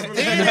got this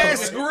dead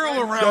ass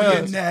squirrel around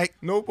your neck.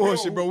 No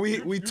bullshit, bro.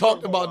 We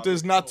talked about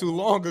this not too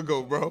long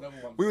ago, bro.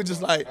 We were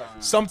just like,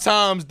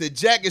 sometimes the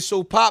jacket's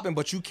so popping,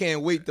 but you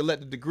can't wait to let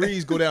the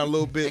degrees go down a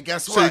little bit And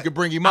guess what? so you can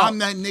bring him out. I'm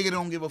that nigga that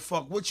don't give a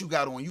fuck what you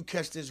got on. You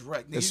catch this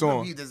wreck. Nigga, It's you gonna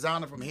on. be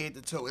designer from head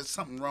to toe. It's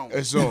something wrong with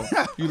It's you. on.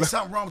 There's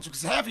something wrong with you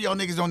because half of y'all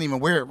niggas don't even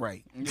wear it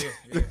right.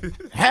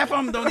 Half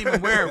of them don't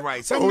even wear it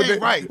right. Something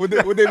ain't right. What they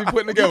be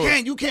putting together?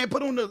 You can't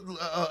put on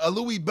a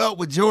Louis belt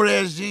with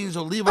Jordan jeans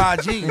or Levi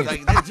jeans.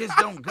 Like they just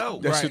don't go.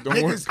 That shit don't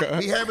Niggas work,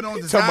 be having on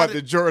Talking designer. about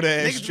the Jordan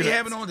Niggas be strips.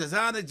 having on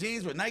designer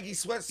jeans with Nike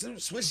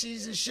sweatsuits,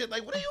 swishies and shit.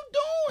 Like what are you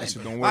doing? That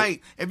shit don't work.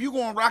 Like if you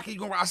going Rocky, you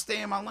going. I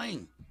stay in my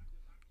lane.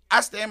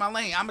 I stay in my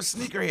lane. I'm a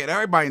sneakerhead.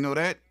 Everybody know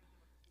that.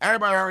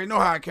 Everybody already know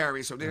how I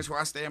carry, so that's why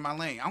I stay in my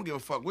lane. I don't give a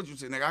fuck what you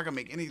say, nigga.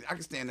 I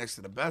can stand next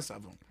to the best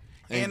of them,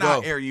 and go.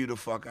 I'll air you the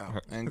fuck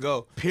out. And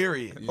go.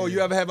 Period. Oh,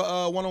 you ever have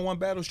a one-on-one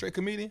battle straight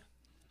comedian?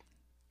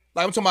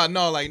 Like I'm talking about,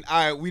 no, like,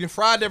 all right, we done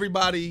fried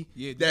everybody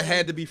that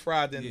had to be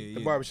fried in the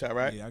barbershop,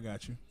 right? Yeah, I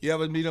got you. You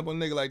ever meet up with a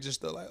nigga like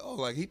just like, oh,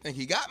 like he think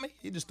he got me?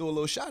 He just threw a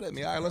little shot at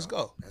me. All right, let's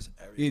go. That's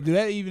everywhere. Yeah, do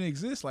that even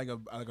exist? Like a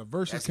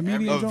versus That's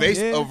comedian? A, joint?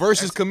 vase, Yeah. a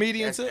versus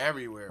comedian That's too?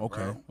 everywhere,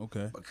 Okay, bro.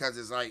 okay. Because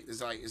it's like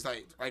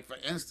for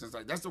instance,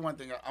 like that's the one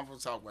thing I'm from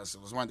Southwest. So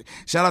it's one thing.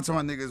 Shout out to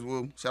my niggas,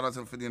 Woo. Shout out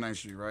to 59th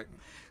Street, right?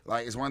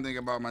 Like it's one thing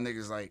about my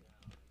niggas, like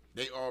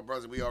they all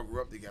brothers. We all grew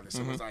up together,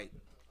 so it's like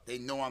they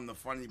know I'm the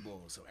funny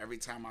bull. So every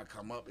time I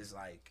come up, it's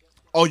like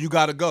Oh, you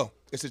gotta go.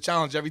 It's a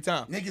challenge every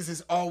time. niggas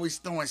is always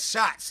throwing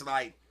shots,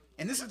 like,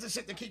 and this is the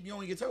shit that keep you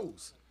on your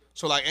toes.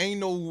 So like, ain't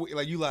no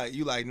like you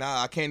like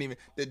nah, I can't even.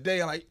 The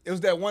day like it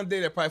was that one day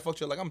that probably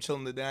fucked you up, like I'm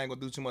chilling today, I ain't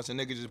gonna do too much, and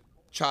nigga just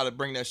try to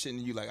bring that shit,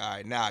 and you like, all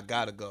right, now I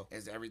gotta go.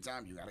 It's every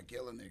time you gotta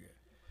kill a nigga.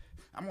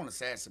 I'm on a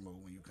assassin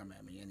mode when you come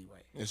at me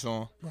anyway. It's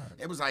on.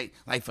 It was like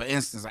for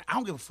instance, like I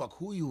don't give a fuck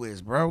who you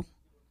is, bro.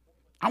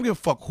 I don't give a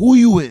fuck who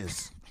you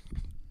is,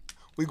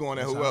 We going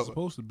at That's how it's whoever.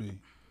 supposed to be.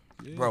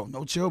 Yeah. bro.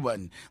 No chill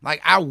button. Like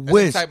I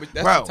wish, that's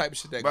the bro, type of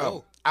shit that bro,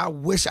 go. I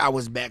wish I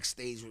was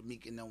backstage with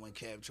Meek and No when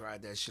Kev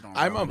tried that shit on.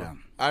 I Raw remember. Now.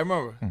 I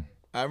remember.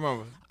 I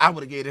remember. I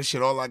would have gave that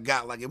shit all I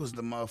got, like it was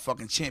the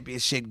motherfucking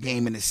championship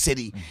game in the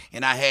city,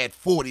 and I had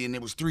 40, and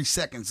there was 3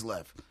 seconds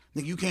left.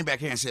 Nigga, you came back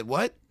here and said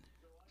what?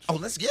 Oh,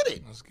 let's get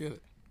it. Let's get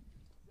it.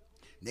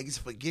 Niggas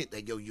forget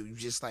that you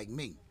just like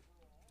me.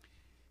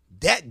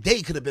 That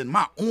day could have been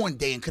my on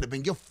day and could have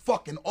been your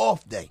fucking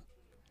off day.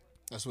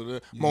 That's what it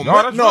is. No,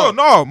 that's real.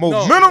 No,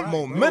 momentum.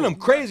 Momentum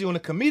crazy on the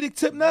comedic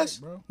tip,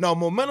 Ness. No,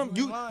 momentum.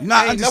 You You're not ain't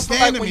nothing understanding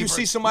like when me, you bro.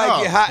 see somebody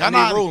No, get hot y'all and they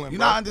not- rolling, You're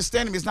bro. not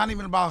understanding me. It's not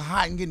even about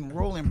hot and getting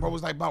rolling, bro.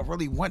 It's like about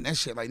really wanting that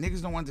shit. Like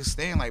niggas don't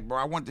understand. Like, bro,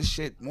 I want this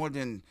shit more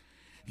than,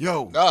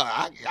 yo.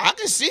 I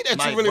can see that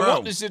Like, you really bro,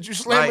 want this shit. You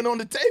slamming like, on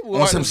the table.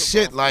 On some Right?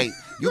 shit, like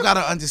you gotta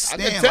I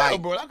understand. can tell,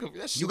 like, bro.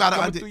 That shit you gotta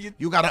coming through your-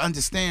 you gotta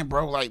understand,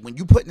 bro. Like when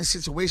you put in a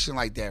situation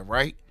like that,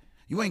 right?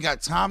 You ain't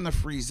got time to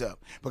freeze up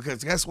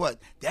because guess what?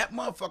 That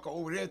motherfucker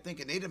over there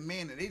thinking they the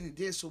man and they done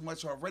did so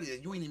much already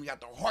that you ain't even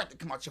got the heart to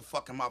come out your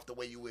fucking mouth the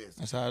way you is.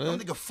 That's how it Yo,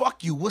 is. nigga,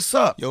 fuck you. What's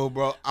up? Yo,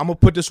 bro, I'm gonna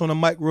put this on the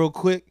mic real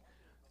quick.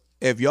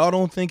 If y'all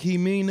don't think he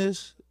mean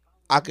this,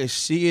 I can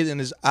see it in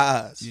his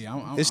eyes. Yeah,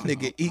 I'm- this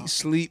nigga eat,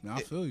 sleep.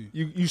 I feel you.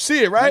 You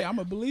see it, right? Yeah, I'm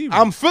a believer.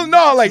 I'm feeling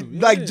no, like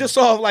Yeah. just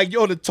off like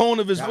yo, the tone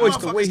of his Some voice,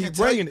 the way motherfuckers he can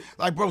tell bringing you- it.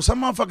 Like, bro,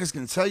 some motherfuckers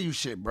can tell you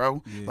shit,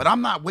 bro. But I'm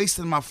not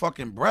wasting my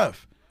fucking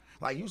breath.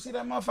 Like, you see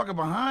that motherfucker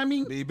behind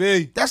me?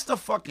 BB. That's the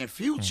fucking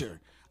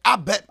future. I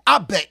bet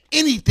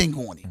anything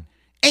on it.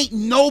 Ain't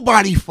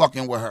nobody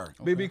fucking with her.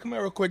 BB, come here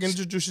real quick.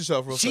 Introduce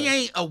yourself real She fast.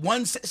 ain't a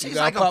one. She's You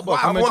like gotta a pop up.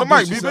 Come five. on the mic,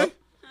 introduce BB. yourself.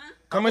 Come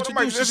Come on the mic,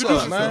 introduce introduce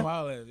yourself,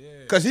 yourself. man.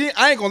 Yeah. Cause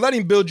I ain't gonna let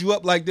him build you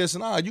up like this,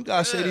 and you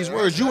gotta say these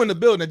words. You in the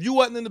building. If you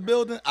wasn't in the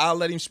building, I'll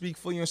let him speak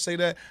for you and say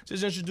that.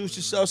 Just introduce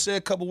yourself, say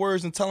a couple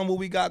words, and tell him what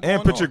we got going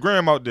And put on. your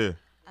gram out there.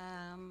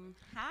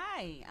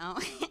 Hi.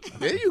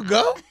 There you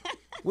go.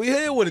 We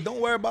here with it.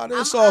 Don't worry about it.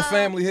 It's all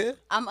family here.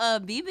 I'm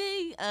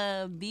BB,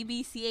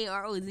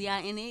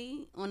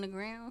 BBCAROZINA on the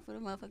ground for the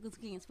motherfuckers who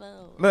can't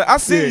spell. Look, I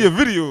seen Yeah. your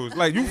videos.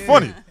 Like you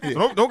funny.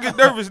 So don't get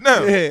nervous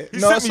now. Yeah, He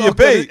no, sent it's me all your good.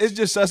 page. It's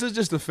just us. It's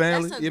just the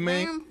family. That's a You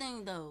mean? gram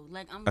thing though.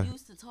 Like I'm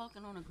used to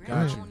talking on the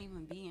ground. I don't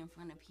even be in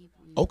front of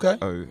people. You Okay. know?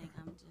 Oh, yeah. Like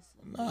I'm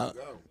just.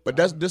 But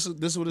this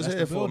is what it's That's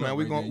here the for, build-up man.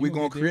 We right gon' there. we You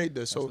gonna gonna get create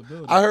there. this. That's So the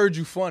build-up. I heard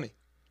you funny.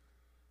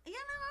 Yeah,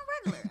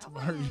 no,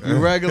 I'm regular. You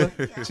regular?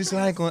 She said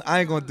I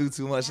ain't gonna do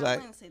too much. I Like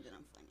wouldn't say that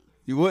I'm funny.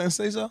 you wouldn't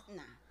say so?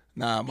 Nah.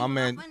 Nah, my If I'm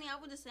man. funny, I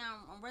would just say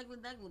I'm regular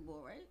boy,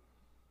 right?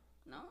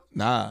 No.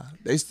 Nah,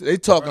 they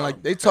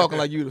talking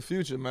like you the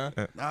future, man.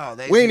 No,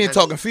 We ain't even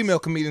talking female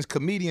comedians.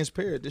 Comedians,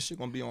 period. This shit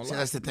gonna be on See, live.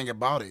 that's the thing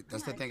about it.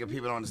 That's the thing that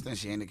people don't understand.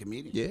 She ain't a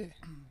comedian. Yeah,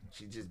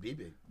 She just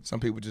BB. Some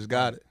people just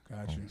got it.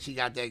 Got you. She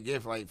got that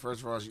gift. Like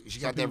first of all, she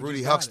got that people Rudy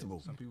just got it. Huxtable.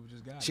 Some people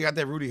just got She it. got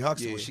that Rudy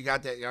Huxtable. Yeah. She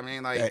got that. I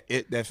mean, like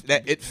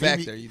That it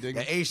factor. You dig?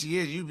 the age she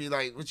is, you be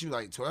like, what you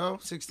like,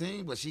 12,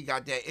 16? But she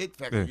got that it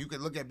factor. Yeah. You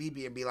could look at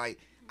BB and be like,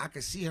 I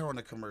could see her on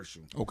the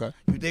commercial. Okay.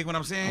 You dig what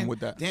I'm saying? I'm with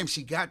that. Damn,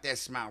 she got that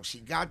smile. She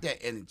got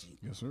that energy.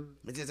 Yes, sir.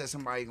 It's just that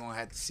somebody gonna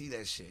have to see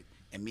that shit.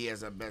 And me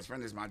as her best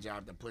friend, it's my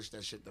job to push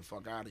that shit the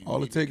fuck out of you.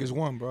 All it BB take can- is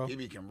one, bro.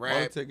 BB can All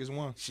rap. it take is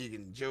one. She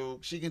can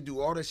joke. She can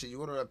do all that shit. You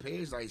go to her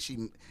page, like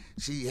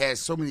she has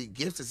so many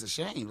gifts. It's a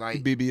shame.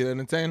 Like BB the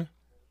entertainer.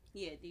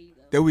 Yeah, there you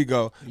go. There we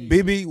go.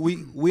 BB,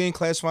 we ain't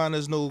classifying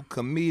as no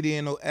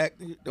comedian, no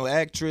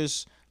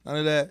actress, none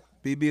of that.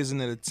 BB is an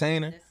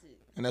entertainer, That's it.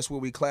 and that's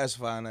what we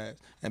classifying as.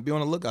 And be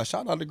on the lookout.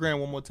 Shout out to Grant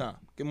one more time.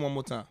 Give him one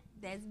more time.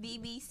 That's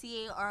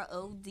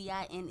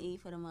BBCARODINE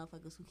for the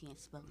motherfuckers who can't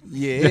spell it.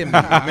 Yeah,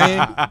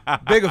 man.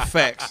 Bigger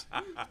facts.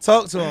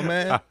 Talk to him,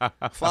 man.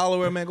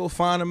 Follow her, man. Go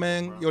find her,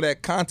 man. Yo,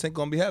 that content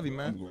gonna be heavy,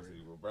 man.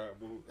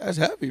 That's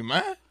heavy,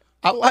 man.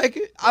 I like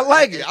it. I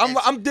like it.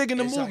 I'm digging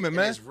the it's like- movement, and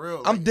man. it's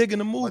real, I'm like- digging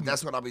the But movement.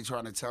 that's what I be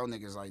trying to tell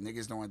niggas. Like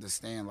niggas don't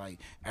understand. Like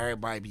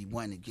everybody be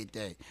wanting to get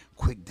that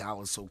quick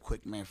dollar so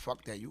quick, man.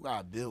 Fuck that. You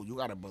gotta build. You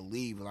gotta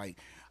believe. Like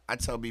I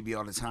tell BB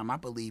all the time, I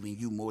believe in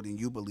you more than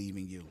you believe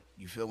in you.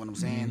 You feel what I'm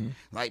saying?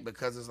 Mm-hmm. Like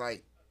because it's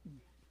like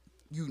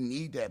you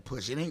need that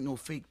push. It ain't no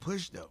fake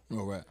push though.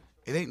 All right.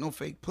 It ain't no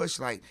fake push.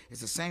 Like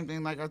it's the same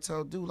thing. Like I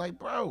tell dude, like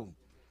bro,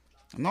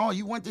 no,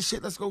 you want this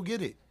shit? Let's go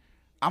get it.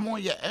 I'm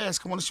on your ass.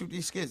 Come on to shoot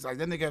these skits. Like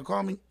that nigga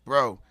call me,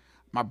 bro.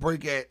 My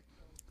break at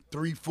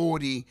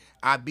 3:40.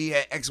 I be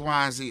at X,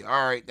 Y, and Z.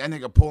 All right, that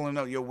nigga pulling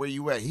up. Yo, where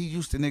you at? He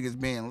used to niggas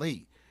being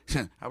late.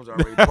 I was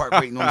already parked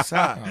waiting on the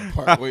side.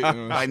 Park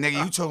waiting. Like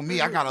nigga, you told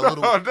me I got a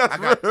little, That's I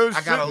got real a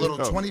shit, little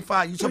though.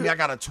 25. You told me I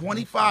got a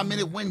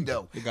 25-minute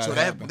window. gotta So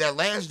happen. that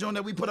last joint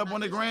that we put up on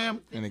the gram,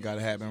 And it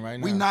gotta happen right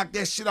now. we knocked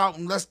that shit out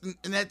in less than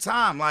in that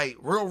time. Like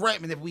real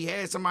rapping, if we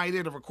had somebody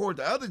there to record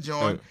the other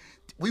joint,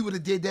 we would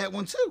have did that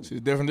one too. See,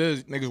 the difference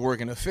is niggas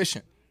working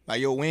efficient. Like,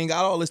 yo, we ain't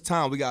got all this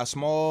time. We got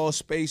small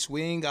space.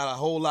 We ain't got a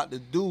whole lot to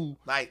do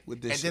Like,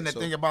 with this and then shit. the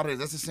thing about it is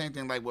that's the same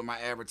thing like with my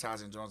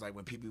advertising joints. Like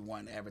when people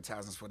want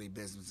advertisements for their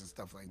business and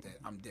stuff like that,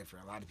 I'm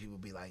different. A lot of people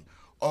be like,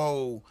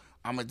 "Oh,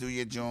 I'm gonna do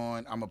your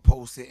joint, I'm gonna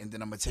post it, and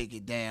then I'm gonna take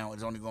it down.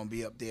 It's only gonna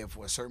be up there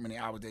for a certain many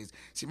hour days."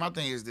 See, my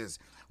thing is this: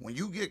 when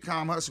you get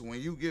Calm Hustle, when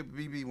you get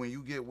BB, when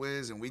you get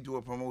Wiz, and we do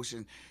a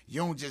promotion,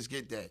 you don't just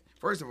get that.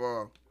 First of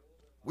all,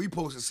 we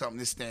posted something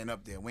that's staying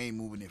up there. We ain't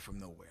moving it from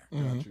nowhere.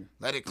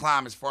 Let it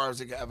climb as far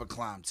as it can ever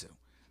climb to.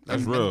 Let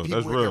That's as many real. people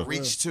That's it real. can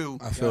reach to.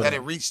 feel Let that.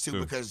 it reach to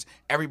True. because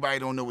everybody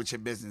don't know what your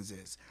business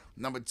is.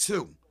 Number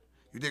two,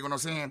 you dig what I'm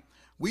saying?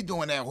 We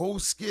doing that whole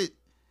skit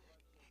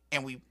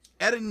and we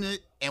editing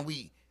it and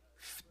we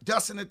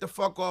dusting it the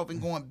fuck off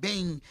and going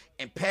bing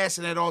and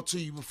passing it all to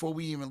you before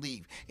we even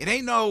leave. It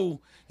ain't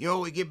no,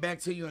 yo, it get back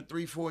to you in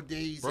 3-4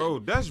 days. Bro,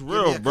 and that's give me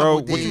real, a bro.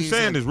 couple What you days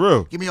saying and is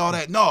real. Give me all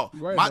that. No,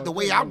 Right the about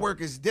way that, I bro.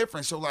 work is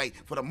different. So like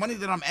for the money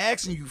that I'm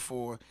asking you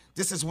for,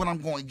 this is what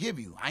I'm going to give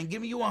you. I ain't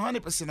giving you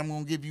 100%. I'm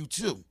going to give you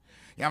 2. You know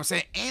what I'm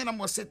saying? And I'm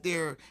going to sit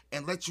there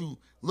and let you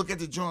look at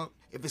the joint.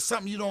 If it's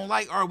something you don't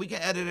like, all right, we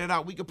can edit it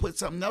out. We can put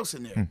something else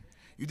in there.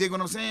 You dig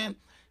what I'm saying?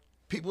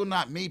 People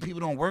not me. People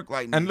don't work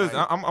like me. And listen,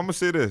 Like, I'm gonna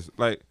say this.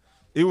 Like,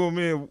 even when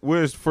me and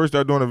Wiz first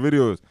started doing the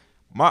videos,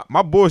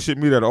 my bullshit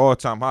meter at an all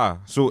time high.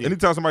 So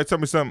anytime somebody tell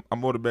me something,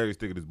 I'm automatically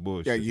thinking it's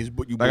bullshit. Yeah, you like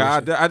bullshit.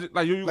 I just,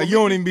 like you Like, you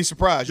don't even be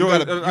surprised. You Yo,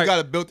 got a, like, you got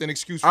a built-in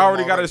excuse for I him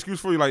already got an excuse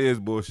for you. Like, yeah, it's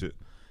bullshit.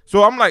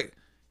 So I'm like,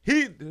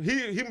 he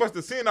must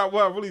have seen out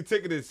what I really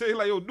taking it. Say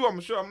like, yo, do I'm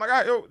sure. I'm like, all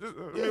right, yo, just,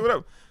 I mean,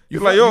 whatever. You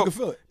He's like, feel- yo. you can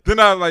feel it. Then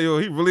I was like, yo,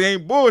 he really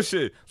ain't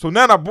bullshit. So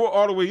now I brought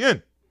all the way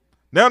in.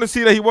 Now to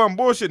see that he wasn't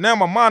bullshit, now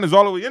my mind is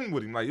all the way in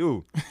with him. Like,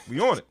 yo, we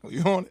on it.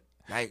 You on it?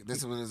 like this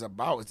is what it's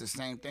about. It's the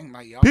same thing.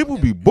 Like y'all People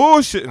look be at-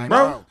 bullshitting, like,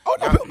 bro. Oh,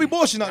 no, y'all- people be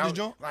bullshitting out y'all- this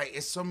joint. Like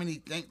it's so many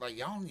things. Like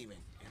y'all don't even,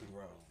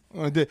 bro.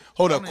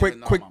 Hold I up, don't quick, even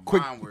know quick, how my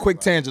quick, mind works, quick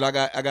bro. tangent. I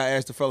got to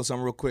ask the fella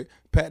something real quick.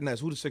 Pat Ness,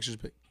 who the Sixers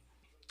pick?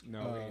 No,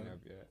 we ain't up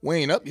yet. We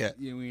ain't up yet.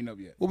 Yeah, we ain't up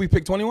yet. What we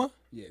pick 21?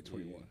 Yeah,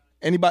 21.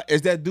 Anybody?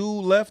 Is that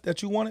dude left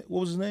that you wanted? What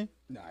was his name?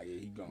 Nah, yeah,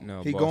 he gone.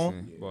 No, He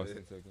Boston.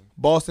 Boston took him.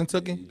 Boston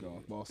took He him.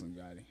 gone. Boston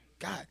got him.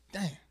 God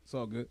damn. It's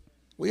all good.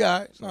 We all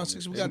right. No,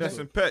 Sixers, we got Ness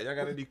that. and Pat, y'all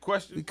got any We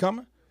questions?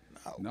 coming?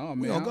 No,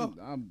 we man, gonna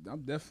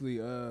I'm definitely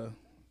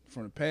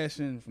from the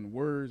passion, from the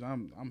words.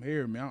 I'm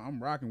here, man.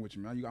 I'm rocking with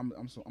you, man. I'm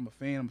a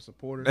fan. I'm a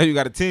supporter. Hey, you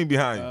got a team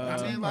behind you.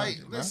 I mean, like,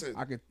 listen.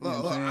 I could, you know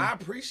Look, what I'm saying? I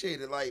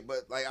appreciate it, like,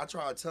 but like I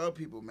try to tell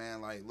people,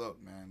 man, like,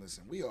 look, man,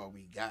 listen, we all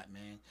we got,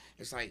 man.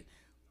 It's like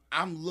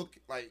I'm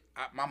looking, like,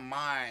 my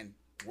mind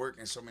work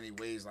in so many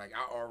ways. Like,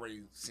 I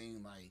already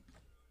seen like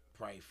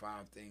probably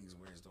 5 things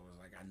where it's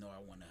like I know I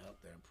want to help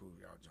to improve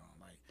y'all, John.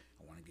 Like,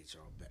 I want to get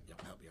y'all back,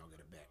 help y'all get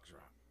a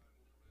backdrop.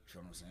 You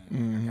feel what I'm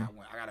saying?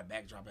 I got a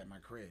backdrop at my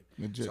crib,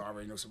 Legit. so I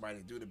already know somebody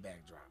to do the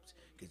backdrops.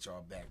 Get y'all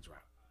a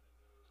backdrop.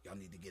 Y'all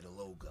need to get a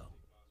logo.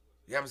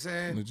 You know what I'm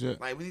saying?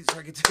 Legit. Like, we need to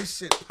try to get this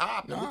shit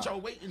popping. What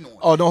y'all waiting on?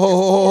 Oh, no,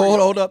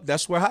 hold up.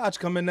 That's where Hodge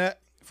come in at.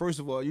 First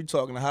of all, you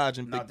talking to Hodge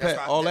and No, Big that's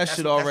Pat. not- all that that's-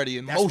 shit that's- already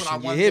in that's what I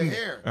motion. You wanted hear to me?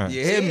 hear.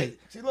 You hear me?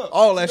 See, look,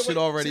 All see that the shit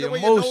way- already see the in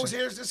way your motion. nose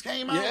hairs just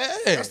came out? Yeah.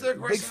 That's the Big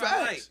aggression I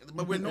like. facts.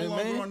 But we're no Yeah,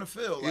 longer man. on the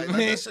field. You Like, know let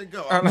what I that shit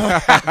go. I'm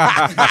not a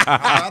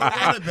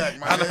running back,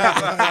 my man.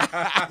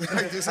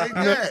 This ain't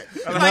that.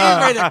 Like,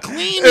 he's ready to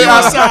clean me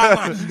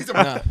outside. He's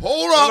like,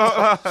 hold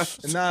up.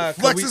 Nah,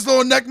 Flex his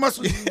little neck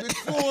muscles. Big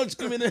Forge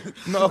coming in.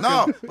 No,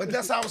 No, but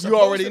that's how it's you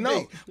supposed already to know.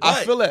 be. I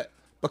Right. feel that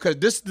because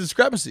this is the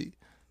discrepancy.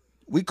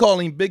 We call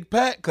him Big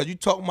Pat because you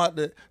talking about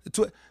the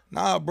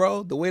Nah,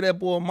 bro, the way that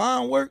boy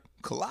mind work,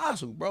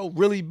 colossal, bro,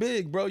 really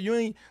big, bro. You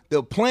ain't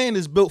the plan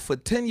is built for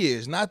 10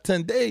 years, not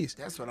 10 days.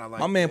 That's what I like.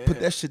 My man yeah. put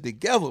that shit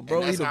together, bro.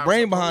 And He that's the how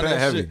brain it's behind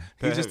supposed that to be. shit. Pat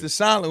He's just heavy. the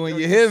silent when Yo,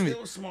 you hear me.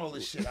 Still small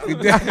as shit. I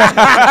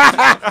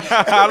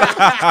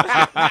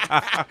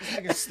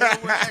can still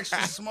wear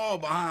extra small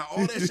behind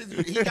all that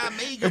shit. He got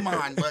mega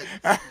mind, but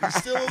he's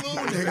still a little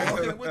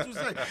nigga. What you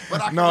say?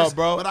 But I can No,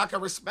 bro. But I can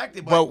respect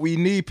it. But we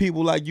need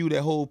people like you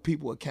that hold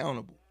people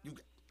accountable. You-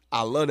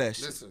 I love that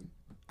shit. listen,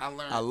 I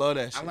learned. I love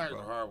that shit, I learned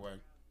bro. the hard way.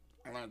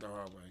 I learned the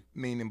hard way.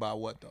 Meaning by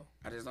what though?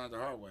 I just learned the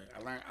hard way. I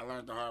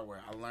learned the hard way.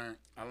 I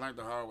learned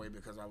the hard way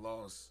because I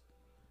lost.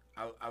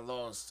 I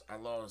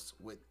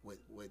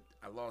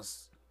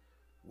lost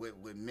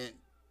what meant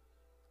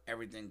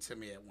everything to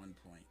me at one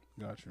point.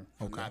 Got you.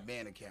 For not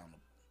being accountable.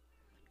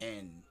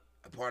 And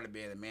a part of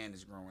being a man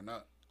is growing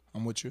up.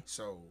 I'm with you.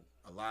 So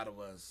a lot of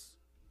us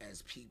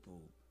as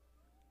people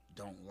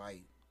don't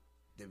like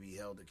to be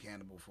held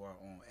accountable for our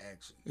own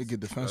actions. It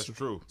get That's defensive.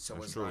 true. So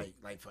That's it's true.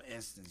 like for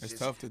instance, It's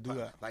just tough to do like,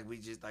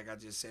 that. like I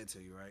just said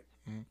to you, right?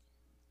 Mhm.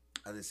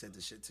 I just said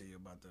the shit to you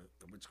about the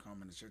witch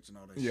come in the church and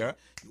all that Yeah. shit.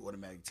 You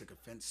automatically took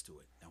offense to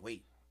it. Now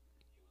wait.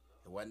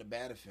 It wasn't a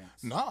bad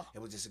offense. Nah. It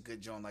was just a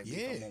good joint like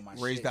Yeah. I'm on my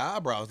Raise shit. the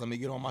eyebrows. Let me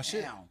get on my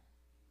shit. Now,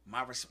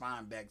 my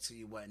response back to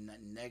you wasn't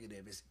nothing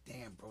negative. It's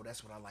damn, bro.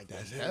 That's what I like to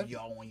That's hear. heavy.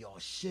 Y'all on y'all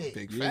shit.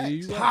 Big Yeah, facts.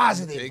 you right.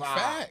 Positive Big vibe.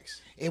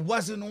 facts. It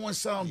wasn't on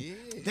some. Yeah.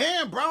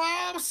 Damn, bro. All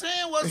I was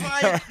saying was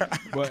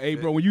like, But hey,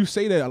 bro, when you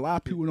say that, a lot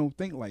of people don't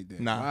think like that.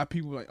 Nah. A lot of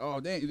people like, oh,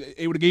 damn,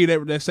 they would have gave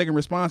you that second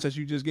response that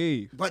you just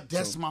gave. but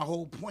that's my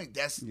whole point.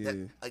 That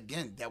Yeah.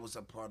 again, that was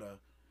a part of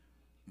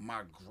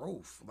my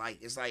growth.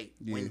 Like it's like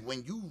Yeah.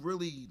 when you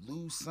really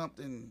lose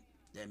something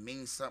that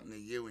means something to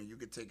you, and you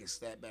could take a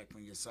step back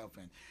from yourself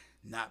and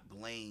not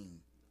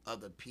blame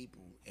other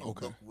people and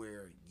Okay. look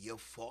where your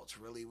faults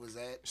really was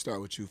at.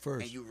 Start with you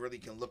first. And you really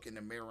can look in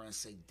the mirror and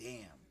say,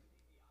 damn,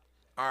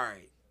 all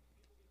right,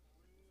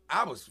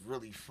 I was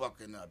really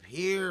fucking up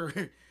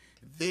here,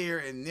 there,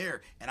 and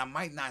there. And I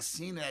might not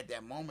seen it at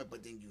that moment,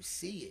 but then you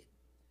see it.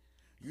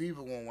 You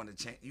either gonna want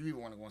to change, you either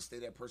want to stay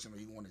that person, or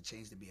you want to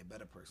change to be a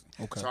better person.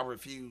 Okay. So I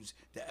refuse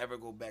to ever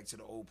go back to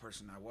the old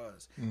person I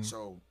was.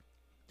 So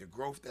the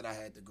growth that I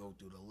had to go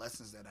through, the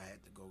lessons that I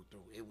had to go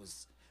through, it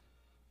was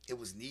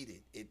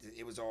needed.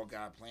 It was all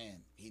God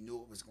planned. He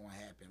knew it was going to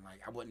happen.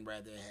 Like I wouldn't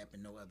rather it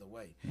happen no other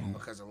way,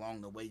 because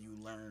along the way you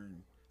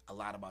learn a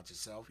lot about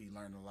yourself. You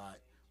learn a lot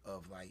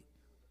of like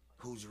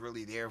who's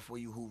really there for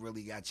you, who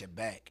really got your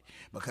back.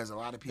 Because a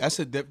lot of people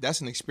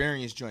That's an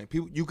experience joint.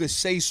 People, you could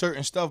say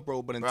certain stuff,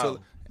 bro, but until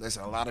bro,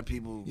 listen, a lot of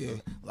people Yeah.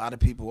 a lot of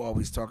people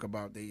always talk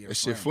about their that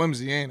shit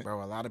flimsy, ain't it?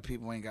 Bro, a lot of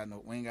people ain't got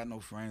no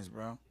friends,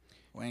 bro.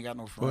 We ain't got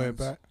no Go ahead,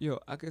 friends. Pat. Yo,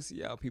 I can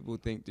see how people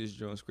think this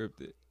joint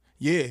scripted.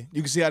 Yeah,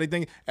 you can see how they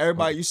think.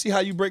 Everybody, you see how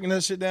you breaking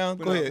that shit down?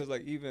 But Go no, ahead. 'cause,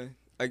 like even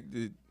like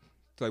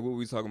like what we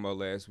was talking about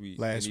last week,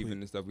 Last and even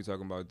week. the stuff we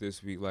talking about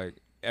this week, like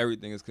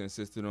everything is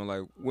consistent on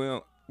like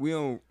we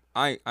don't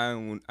I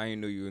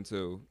ain't know you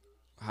until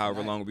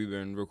however long we've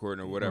been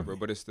recording or whatever,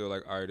 but it's still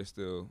like all right, it's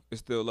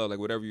still love. Like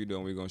whatever you're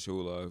doing, we're gonna show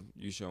love.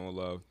 You showing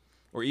love,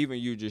 or even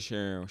you just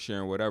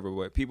sharing whatever.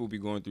 But people be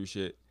going through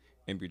shit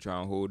and be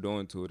trying to hold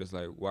on to it. It's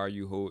like, why are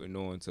you holding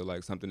on to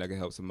like something that can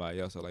help somebody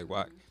else? Or like,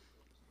 why?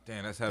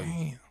 Damn, that's heavy.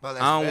 Damn. Bro,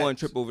 that's I don't want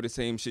facts. to trip over the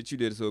same shit you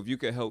did. So if you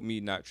could help me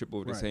not trip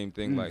over the Right. same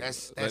thing, like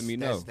let me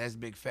know. That's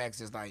big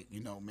facts. It's like, you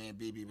know, me and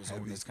BB was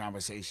having this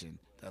conversation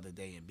the other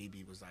day, and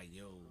BB was like,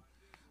 yo,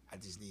 I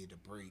just needed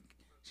a break.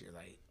 She was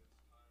like,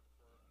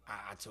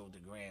 I told the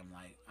Gram,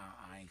 like,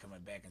 I ain't coming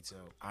back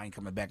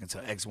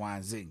until X, Y,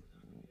 and Z.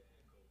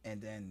 And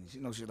then,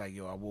 you know, she's like,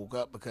 yo, I woke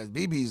up because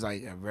BB's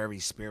like a very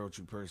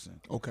spiritual person.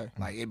 Okay.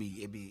 Like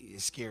it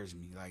scares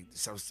me. Like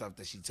some stuff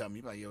that she tell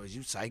me, like, yo, is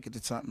you psychic or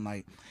something?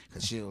 Like,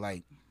 cause she'll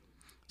like,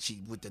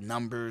 she with the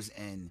numbers,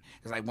 and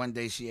it's like one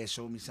day she had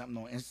showed me something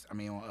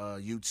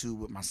on YouTube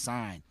with my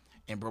sign,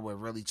 and bro, it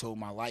really told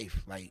my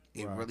life. Like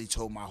it really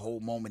told my whole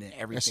moment and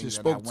everything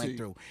shit that I spoke to went you.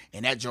 through,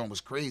 and that joint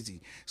was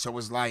crazy. So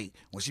it's like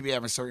when she be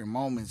having certain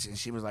moments, and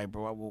she was like,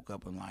 bro, I woke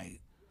up and like,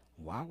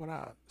 why would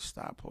I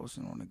stop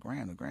posting on the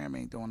gram? The gram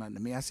ain't doing nothing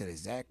to me. I said,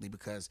 exactly,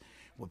 because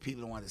what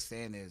people don't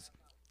understand is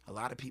a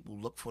lot of people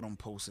look for them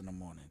posts in the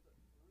morning.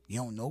 You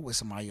don't know what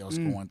somebody else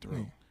going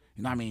through.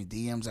 You know what I mean?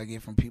 DMs I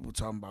get from people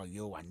talking about,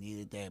 yo, I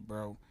needed that,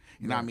 bro.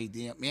 You know what I mean?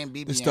 Me and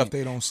BB The stuff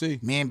they don't see.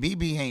 me and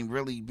BB ain't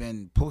really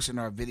been posting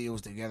our videos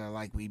together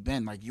like we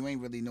been. Like, you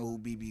ain't really know who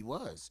BB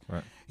was.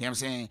 Right. You know what I'm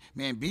saying?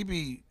 Man,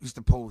 BB used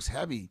to post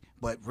heavy,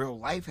 but real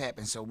life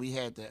happened, so we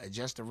had to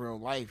adjust to real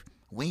life.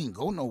 We ain't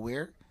go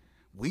nowhere.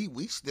 we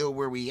still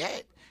where we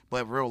at.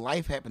 But real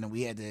life happened, and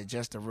we had to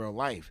adjust to real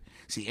life.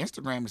 See,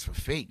 Instagram is for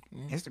fake.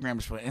 Instagram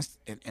is for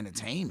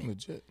entertainment.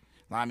 Legit.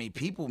 I mean,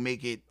 people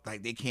make it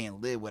like they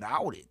can't live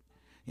without it. You know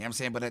what I'm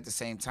saying? But at the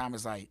same time,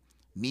 it's like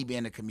me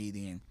being a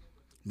comedian,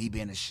 me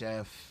being a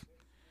chef,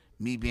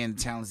 me being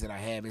the talents that I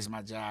have. It's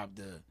my job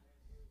to.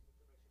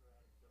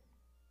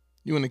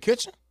 You in the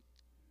kitchen?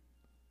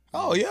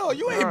 Oh, yo,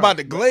 you ain't about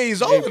to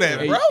glaze over that,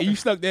 Hey, bro. you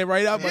stuck that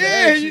right up on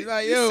Yeah, the action. you-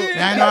 Like, you yo, see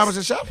Now I know I was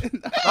a chef.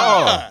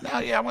 Oh, Nah,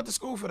 yeah, I went to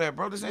school for that,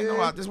 bro. This ain't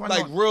no. This wasn't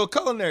Like no, real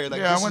culinary. Like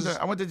yeah, this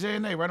I went to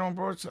JNA right on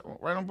Broad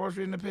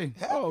Street in the P.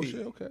 oh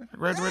shit, okay. I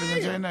graduated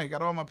in JNA.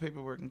 Got all my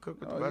paperwork and cooked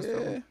with the Oh best of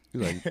yeah.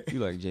 them. You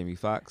like Jamie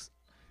Foxx?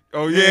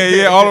 oh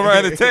yeah, all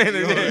around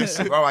entertaining.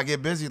 Yeah. Bro, I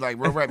get busy like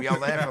real rap. Y'all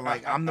laughing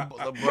like I'm the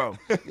bro.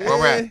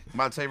 Real rap. I'm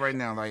about to tell you right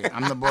now, like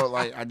I'm the bro.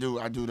 Like I do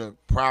the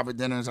private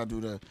dinners. I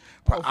do the.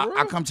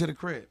 I come to the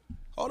crib.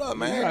 Hold up,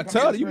 man. You gotta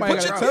tell it. You might Put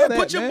gotta your, tell that,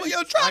 put your, man. yo,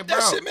 drop Like, that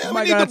bro, shit, man. you We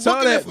might need gotta to tell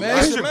book that, it for man.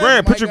 us, Put your man.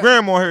 gram, put your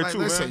gram on here Like, too,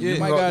 listen, man. Yeah, you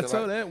might go- gotta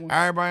tell that one.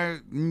 Everybody,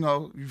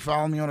 you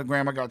follow me on the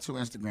gram. I got 2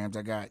 Instagrams.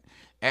 I got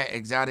at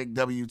Exotic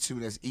W2.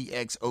 That's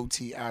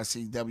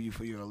EXOTICW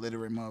for your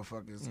illiterate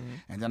motherfuckers.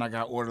 And then I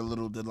got Order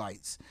Little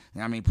Delights.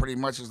 And I mean, pretty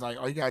much it's like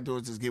all you gotta do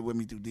is just get with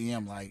me through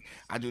DM. Like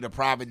I do the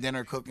private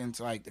dinner cooking,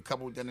 to like the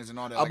couple dinners and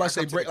all that. I'm about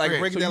to say, break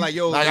it down like,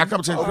 yo. Like I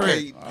come to the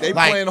okay, crib. they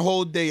Like- playing the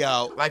whole day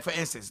out. Like for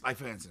instance,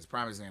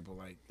 prime example,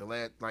 like the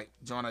last, like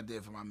John I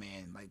did for my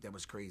man, like that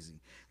was crazy.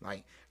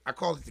 Like I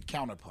call it the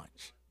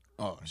counterpunch.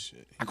 Oh,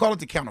 shit. I call it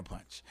the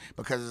counterpunch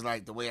because it's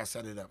like the way I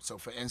set it up. So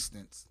for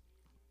instance,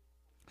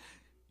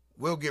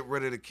 we'll get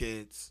rid of the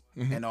kids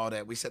and all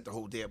that. We set the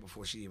whole day up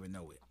before she even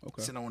know it.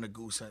 Okay. Sit on the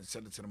goose,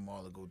 send it to the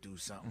mall or go do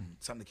something,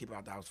 something to keep her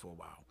out the house for a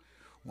while.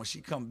 When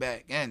she come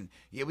back, and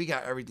yeah, we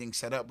got everything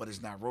set up, but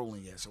it's not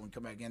rolling yet. So when we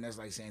come back in, that's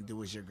like saying,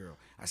 "Do as your girl."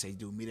 I say,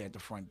 "Dude, meet her at the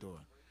front door."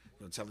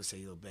 You'll tell her, say,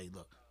 "Yo, babe,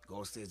 look, go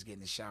upstairs, get in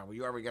the shower.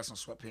 You already got some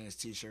sweatpants,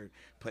 t-shirt,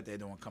 put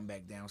that on, come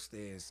back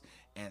downstairs,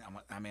 and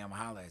I'm gonna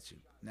holler at you."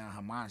 Now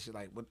her mind, she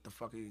like, "What the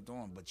fuck are you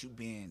doing?" But you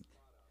being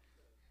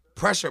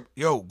pressure,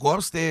 yo, go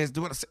upstairs,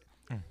 do what I say.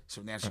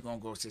 So now she gonna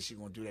go upstairs, she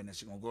gonna do that, and then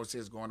she gonna go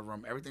upstairs, go in the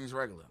room, everything's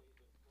regular.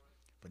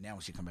 But now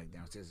when she come back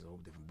downstairs, it's a whole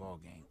different ball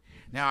game.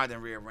 Now I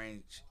done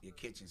rearrange your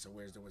kitchen. So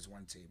there was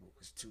 1 table,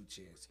 it's 2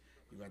 chairs.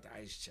 You got the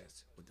ice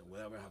chest with the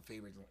whatever her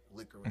favorite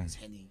liquor is,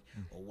 Henny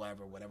or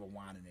whatever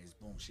wine it is.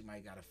 Boom, she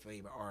might got a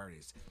favorite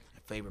artist, a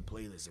favorite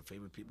playlist, a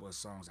favorite people's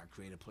songs. I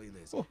create a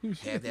playlist.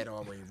 Have that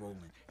already rolling.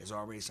 There's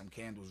already some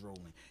candles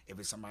rolling. If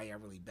it's somebody I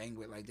really bang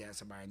with like that,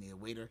 somebody I need a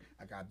waiter,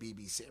 I got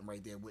BB sitting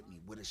right there with me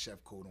with a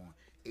chef coat on,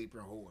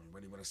 apron holding,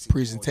 ready with a seat.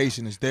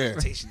 Presentation is there.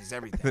 Presentation is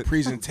everything.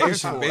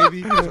 Presentation,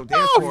 baby. So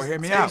therefore, hear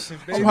me out.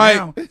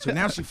 So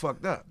now she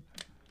fucked up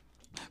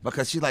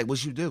because she like,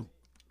 what you do?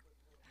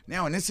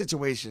 Now in this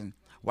situation,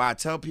 why I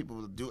tell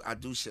people I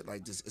do shit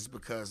like this is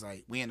because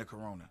like we in the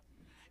corona,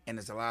 and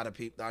there's a lot of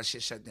people, our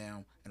shit shut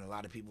down, and a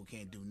lot of people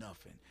can't do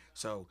nothing.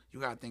 So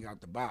you gotta think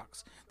out the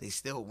box. They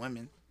still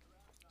women.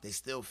 They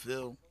still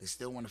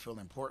want to feel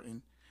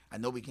important. I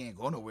know we can't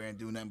go nowhere and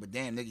do nothing, but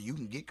damn nigga, you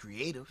can get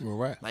creative. Well,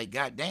 right. Like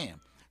goddamn.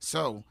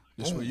 So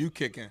That's boom. where you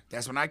kicking.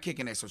 That's when I kick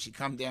in there. So she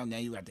come down, now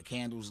you got the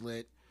candles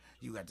lit,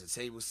 you got the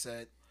table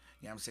set,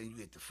 you know what I'm saying? You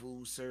get the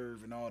food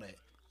served and all that.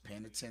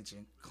 Paying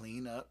attention,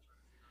 clean up,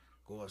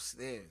 go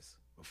upstairs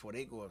before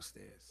they go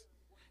upstairs.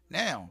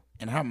 Now,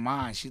 in her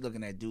mind, she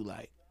looking at dude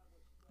like,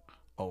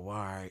 oh, all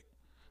right,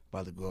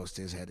 about to go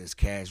upstairs, had this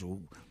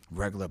casual,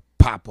 regular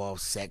pop-off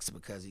sex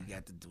because he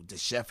got the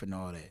chef and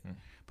all that.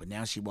 But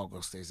now she walk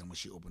upstairs, and when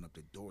she opened up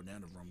the door, now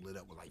the room lit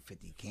up with like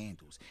 50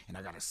 candles. And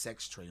I got a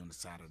sex tray on the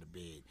side of the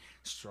bed.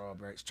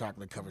 Strawberries,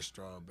 chocolate-covered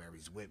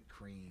strawberries, whipped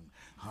cream,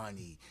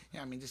 honey.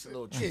 Yeah, I mean, just a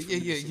little treat for you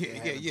to sit there and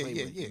have and play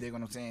with. You dig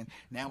what I'm saying?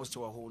 Now it's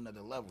to a whole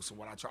nother level. So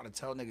what I try to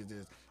tell niggas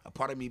is, a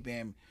part of me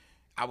being,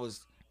 I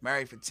was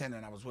married for 10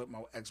 and I was with my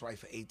ex-wife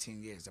for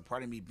 18 years. A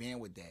part of me being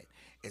with that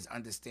is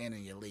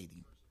understanding your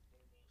lady.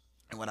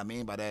 And what I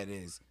mean by that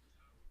is,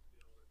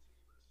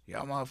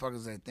 y'all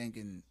motherfuckers are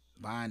thinking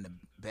buying the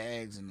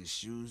bags and the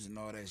shoes and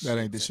all that shit. That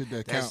ain't the shit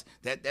that count.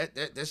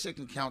 That shit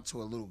can count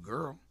to a little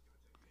girl.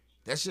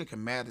 That shit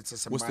can matter to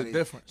somebody. What's the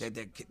difference?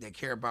 That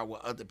care about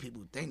what other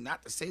people think.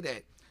 Not to say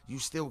that you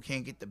still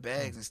can't get the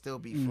bags and still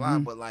be fly,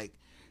 but like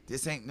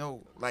this ain't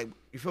no like,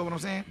 you feel what I'm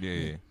saying?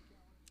 Yeah.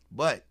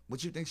 But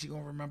what you think she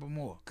gonna remember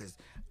more? Cause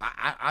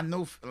I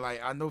know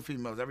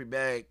females, every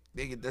bag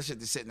they get that shit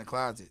to sit in the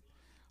closet.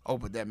 Oh,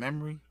 but that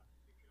memory.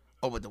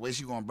 Oh, but the way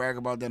she gonna brag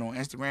about that on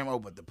Instagram. Oh,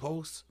 but the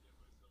post.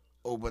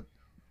 Oh, but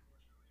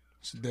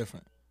It's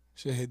different.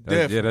 Shit hit That's,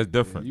 different. yeah, that's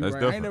different. You that's right. I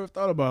different. ain't never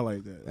thought about it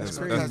like that. That's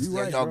crazy. because You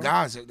right, y'all bro.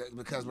 guys,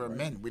 because we're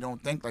men, we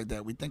don't think like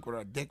that. We think with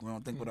our dick. We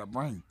don't think with our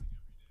brain.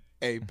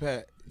 Hey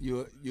Pat,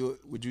 you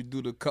would you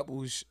do the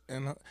couples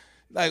and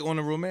like on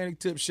the romantic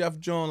tip, Chef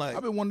John? Like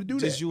I've been wanting to do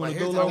just that. you But and the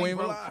here's Dolo the ain't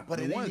thing, lie. bro. But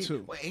I it want ain't,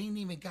 to. well, it ain't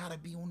even gotta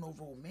be on no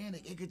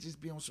romantic. It could just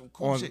be on some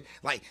cool On- shit.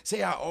 Like, say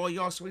how all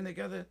y'all swing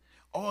together.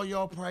 All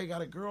y'all probably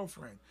got a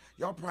girlfriend.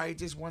 Y'all probably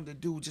just wanted to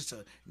do just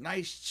a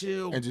nice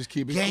chill And just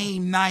keep it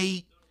game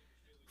night,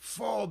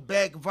 fall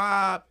back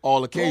vibe.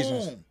 All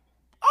occasions. Boom.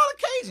 All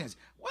occasions.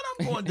 What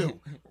I'm going to do?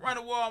 Run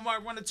to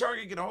Walmart, run to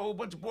Target, get a whole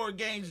bunch of board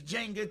games,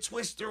 Jenga,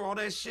 Twister, all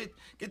that shit.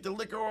 Get the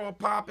liquor all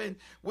popping.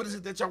 What is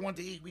it that y'all want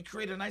to eat? We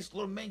create a nice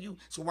little menu.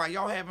 So while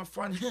y'all having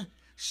fun,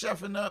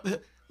 chefing up,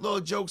 little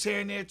jokes here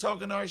and there,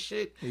 talking our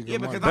shit. Yeah,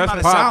 because I'm not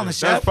a silent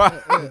chef. You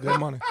know Good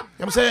money. what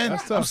I'm saying?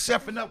 That's I'm tough.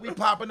 chefing up, we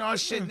popping our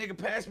shit. Nigga,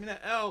 pass me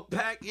the L,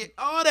 pack it,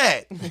 all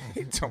that.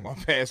 He talking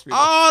about pass me.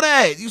 All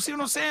that. You see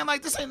what I'm saying?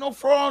 Like, this ain't no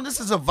fraud. This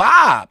is a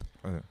vibe.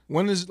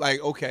 When is like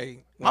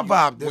okay? My when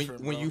vibe you,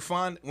 different, when bro.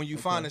 you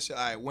find this shit.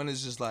 All right. When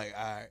is just like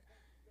all right?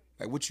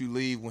 Like what you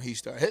leave when he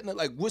start hitting it?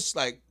 Like what's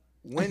like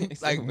when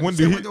like When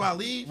So do when he? do I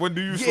leave? When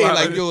do you yeah slide?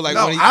 like with yo it? like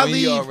No, when he, I when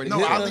he leave. already No,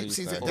 hitting I it?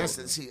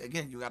 leave. See,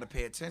 again, you got to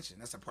pay attention.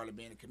 That's a part of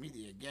being a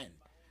comedian. Again,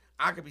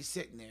 I could be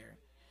sitting there,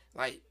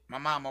 like my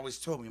mom always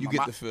told me. You my get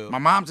mo- the feel. My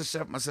mom's a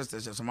chef. My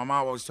sister's a chef. So my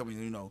mom always told me,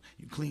 you know,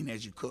 you clean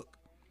as you cook.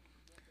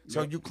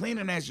 So you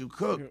cleaning as you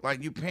cook,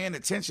 like you paying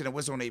attention to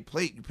what's on their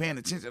plate. You paying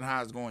attention to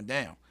how it's going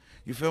down.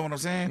 You feel what I'm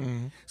saying?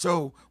 Mm-hmm.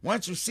 So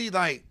once you see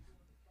like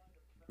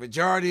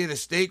majority of the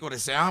steak or the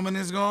salmon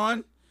is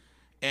gone,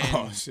 and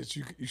Oh shit!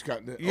 You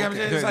got that? you know what I'm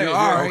saying? It's Okay. like,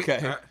 all right. Okay.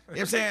 You know what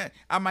I'm saying?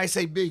 I might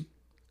say, B,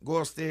 go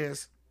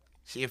upstairs.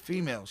 She a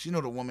female. She know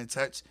the woman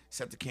touch,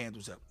 set the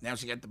candles up. Now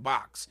she got the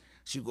box.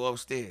 She go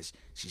upstairs.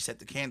 She set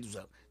the candles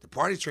up. The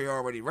party tray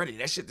already ready.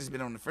 That shit that's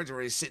been on the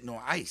refrigerator sitting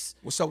on ice.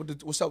 What's up with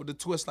the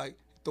twist? Like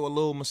throw a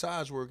little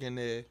massage work in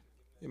there.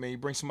 I mean, you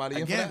bring somebody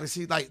in for Again, that. but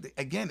see, like,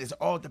 again, it's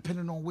all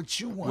depending on what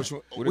you want. Which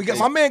one? What We if got they-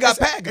 my man got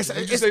it's- packaged. it's-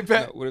 Did you say No,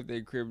 pack? what if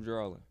they crib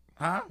drawing?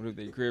 Huh? What if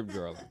they crib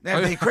drawing?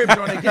 Now they crib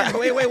drawing again.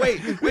 Wait,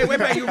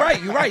 man, you're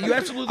right. You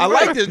absolutely I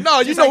right. like this. No,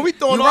 you Just know we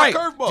throwing you're all right.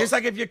 curveballs. Just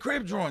like if you're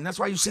crib drawing, that's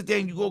why you sit there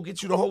and you go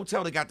get you the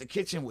hotel that got the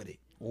kitchen with it.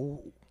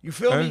 You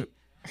feel me?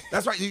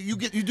 That's why you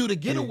do the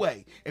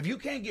getaway. If you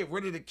can't get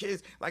rid of the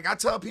kids, like I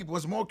tell people,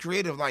 it's more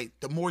creative. Like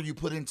the more you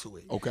put into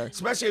it. Okay.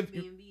 Especially if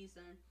you, B&B,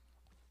 son.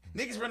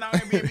 niggas rent out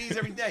Airbnbs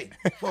every day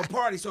for a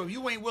party. So if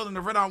you ain't willing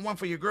to rent out one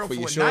for your girl For for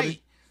your a shorty?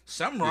 night,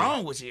 something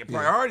wrong with you. Your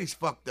priorities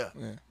fucked up.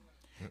 Yeah.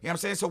 You know what I'm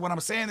saying? So what I'm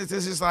saying is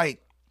this is like,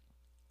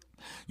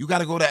 you got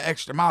to go that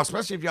extra mile,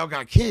 especially if y'all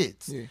got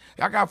kids. Yeah.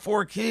 Y'all got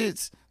 4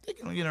 kids. They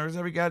can get nervous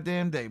every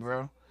goddamn day,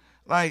 bro.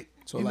 Like,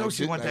 So, you know like,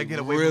 she want like, that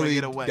getaway. really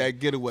Getaway. that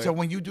getaway. So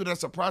when you do that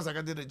surprise, like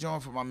I did a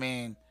joint for my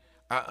man,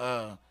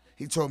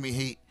 he told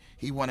me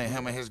he wanted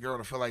him and his girl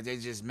to feel like they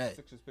just met.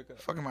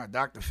 Fucking my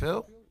Dr.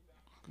 Phil.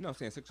 No, I'm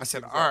saying 6 I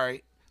said, all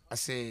right. I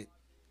said,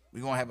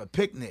 we're going to have a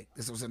picnic.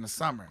 This was in the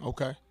summer.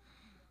 Okay.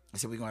 I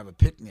said, we're going to have a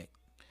picnic.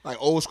 Like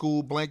old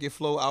school blanket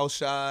flow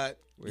outside.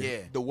 Yeah.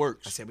 The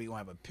works. I said, we're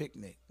going to have a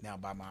picnic now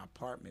by my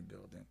apartment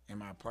building. In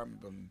my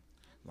apartment building,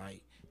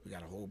 like, we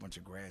got a whole bunch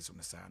of grass on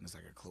the side, and it's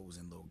like a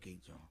closing little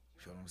gate, John.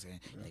 You feel what I'm saying?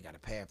 And they got a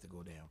path to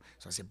go down.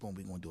 So I said, boom,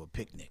 we're going to do a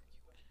picnic.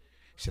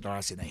 She said, all right.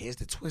 I said, now here's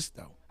the twist,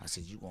 though. I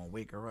said, you going to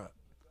wake her up.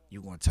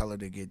 You going to tell her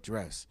to get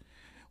dressed.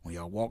 When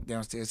y'all walk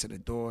downstairs to the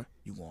door,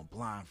 you going to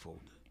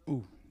blindfold her.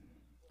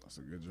 That's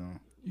a good job.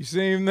 You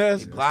see him,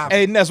 Ness? blind-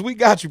 Hey, Ness, we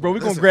got you, bro. We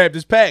gonna Listen. grab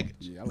this package.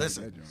 Yeah, I like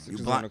Listen. that job. You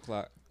 6 blind-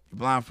 o'clock. You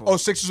blindfold. Oh,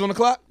 6 is on the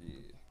clock?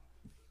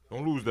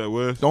 Don't lose that,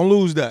 Wes. Don't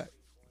lose that.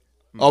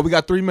 Oh, we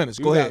got 3 minutes.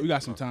 Go ahead. We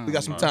got some time. We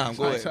got some time.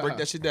 Go All ahead. right. Break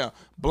that shit down.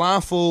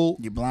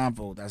 Blindfold. You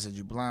blindfold. I said,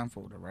 you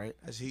blindfold her, right?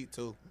 That's heat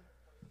too.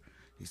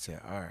 He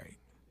said, all right.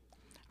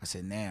 I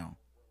said, now,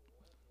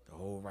 the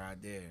whole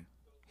ride there,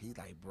 he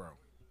like, bro,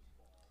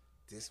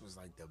 this was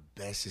like the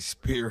best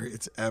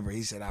experience ever.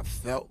 He said, I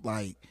felt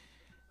like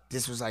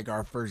this was like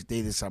our first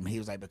date or something. He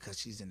was like, because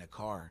she's in the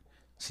car.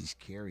 She's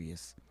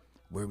curious.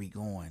 Where we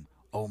going?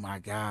 Oh my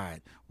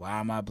God. Why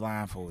am I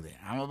blindfolded?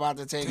 I'm about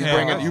to take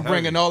her. You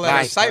bringing all that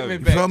Like, excitement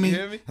you back. feel me? You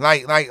hear me?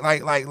 Like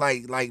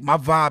my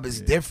vibe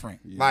is different.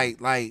 Like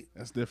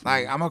That's different.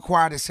 like I'm a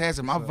quiet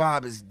assassin. My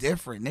vibe is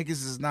different. Niggas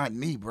is not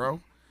me,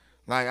 bro.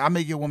 Like I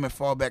make your woman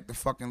fall back to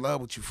fucking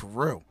love with you for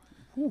real.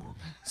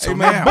 So Hey,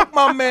 man, now, book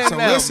my man so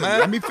now, listen, man.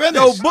 let me finish.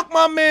 Yo, book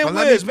my man But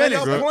let me Wiz, man.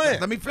 finish. Y'all playing.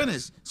 Let me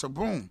finish. So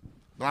boom,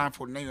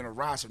 blindfolded. Now you're on a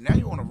ride. So now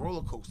you're on a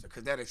roller coaster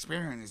because that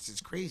experience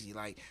is crazy.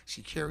 Like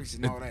she curious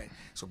and all that.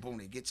 So boom,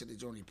 they get to the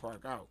joint, they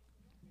park out.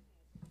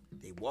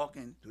 They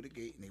walking through the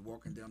gate and they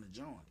walking down the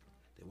joint.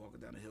 They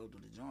walking down the hill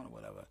through the joint or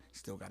whatever.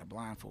 Still got it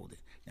blindfolded.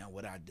 Now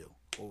what I do?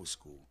 Old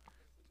school.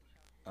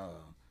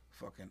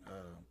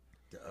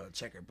 The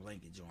checkered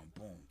blanket joint.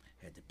 Boom.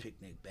 Had the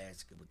picnic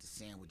basket with the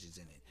sandwiches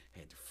in it.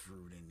 Had the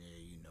fruit in there,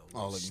 you know,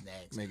 All the the-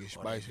 snacks, make it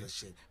all that spicy. good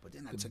shit. But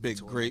then I The took big it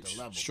to grapes,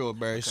 another level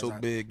strawberries so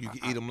because big you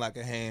can eat them like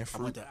a hand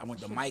I went fruit.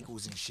 to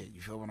Michael's and shit.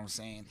 You feel what I'm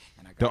saying?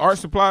 And I got The art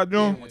supply Yeah, I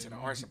joint. went to the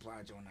art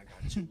supply joint. I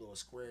got 2 little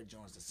square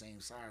joints, the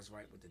same size,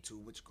 right? With the 2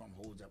 which come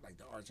holds up like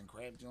the arts and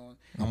craft joint.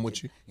 I'm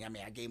with you. Yeah, I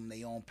mean, I gave them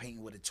their own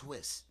painting with a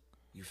twist.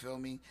 You feel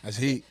me? That's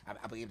heat. I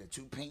gave the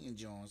 2 painting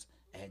joints.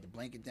 I had the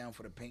blanket down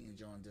for the painting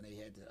joint. Then they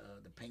had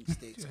the paint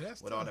sticks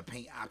with all the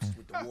paint options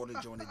with the water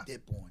joint to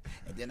dip on.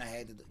 And then I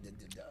had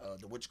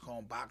the what you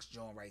call box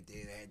joint right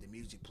there. That had the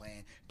music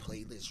playing,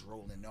 playlist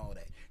rolling, and all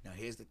that. Now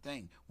here's the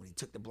thing: when he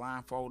took the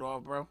blindfold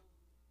off, bro,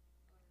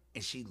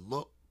 and she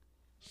looked,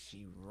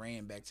 she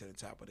ran back to the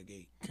top of the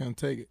gate. Can't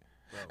take it.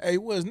 Hey,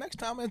 Wiz, next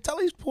time, man, tell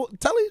these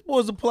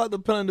boys to pull out the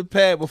pen and the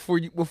pad before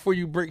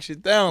you break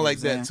shit down like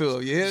that to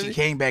them. You hear She me?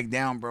 came back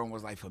down, bro, and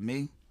was like, for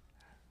me?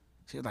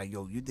 She was like,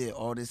 yo, you did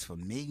all this for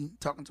me?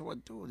 Talking to her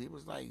dude. He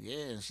was like,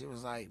 yeah. And she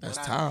was like, That's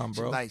but time, she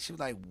bro. was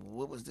like,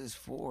 what was this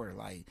for?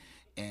 Like,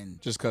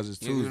 and Just because it's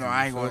Tuesday. you know,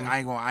 I ain't feel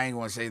me?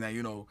 gonna say that.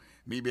 You know,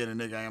 me being a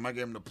nigga, I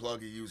gave him the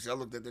plug he used. I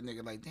looked at the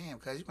nigga like, damn,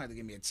 cuz you might have to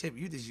give me a tip.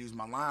 You just used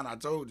my line. I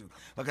told you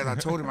because I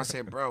told him. I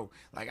said, bro,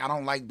 like I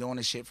don't like doing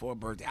this shit for a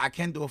birthday. I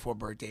can do it for a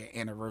birthday,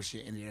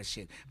 anniversary, any of that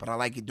shit, but I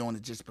like you doing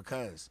it just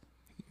because.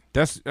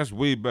 That's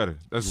way better.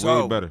 That's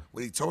way better.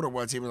 What he told her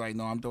was, he was like,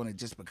 no, I'm doing it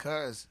just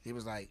because. He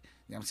was like,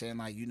 you know what I'm saying?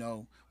 Like, you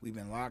know, we've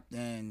been locked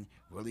in,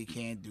 really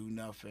can't do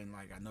nothing.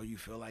 Like, I know you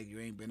feel like you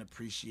ain't been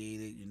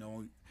appreciated. You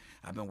know,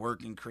 I've been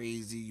working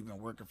crazy. You've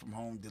been working from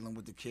home, dealing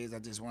with the kids. I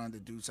just wanted to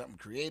do something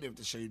creative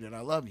to show you that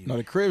I love you. No,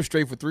 the crib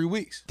straight for 3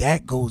 weeks.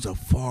 That goes a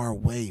far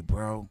way,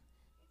 bro.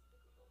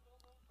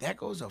 That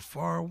goes a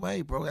far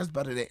way, bro. That's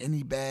better than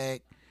any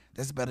bag.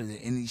 That's better than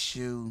any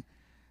shoe.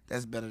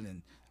 That's better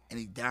than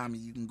any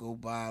diamond you can go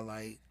buy.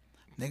 Like,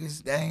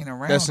 niggas, that ain't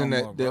around That's no in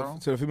that. more, bro.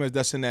 To the females,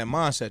 that's in that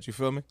mindset. You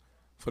feel me?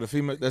 For the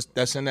female,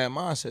 that's in that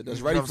mindset. That's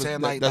You ready know what for.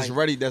 I'm saying? That's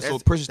ready. That's so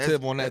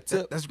appreciative on that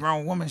tip. That's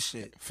grown woman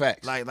shit.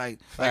 Facts. Like a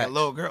Facts.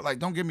 little girl. Like,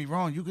 don't get me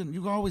wrong. You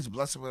can always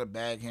bless her with a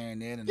bag here and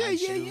there and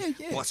nice shoes.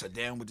 yeah. Bust her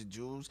down with the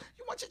jewels.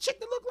 You want your chick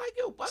to look like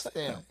you? Bust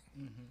down.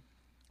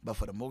 But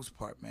for the most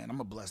part, man, I'm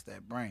gonna bless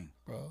that brain.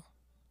 Bro,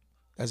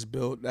 that's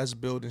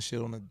building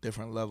shit on a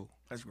different level.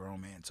 That's grown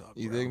man talk.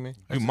 You bro. dig me?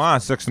 You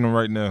mind sexing them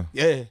right now.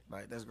 Yeah.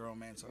 Like, that's grown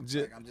man talk.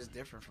 J- Like, I'm just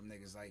different from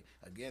niggas. Like,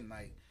 again,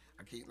 like,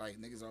 I keep, like,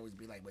 niggas always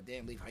be like, but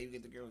damn, Leaf, how you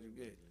get the girls you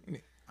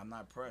get? I'm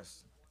not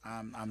pressed.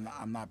 I'm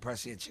not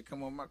pressed. Yeah, chick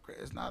come on my crib.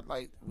 It's not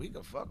like we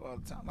can fuck all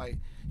the time. Like,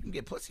 you can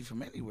get pussy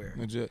from anywhere.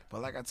 Legit.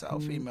 But like I tell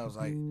females,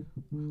 like,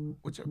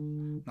 what your,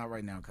 not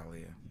right now,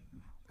 Kalia.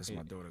 That's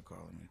my daughter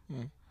calling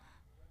me.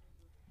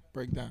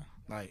 Break down.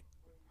 Like,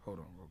 hold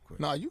on real quick.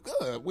 Nah, you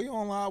good. We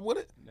on live with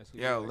it.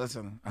 Yo,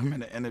 listen, I'm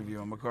in an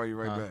interview. I'm gonna call you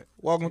right back.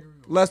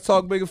 Welcome. Let's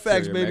talk bigger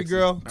facts, your baby Maxie.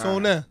 girl.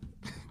 Tune in.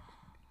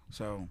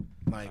 So,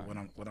 like,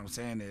 what I'm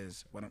saying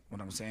is,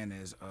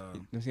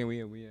 Let's see,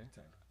 we at.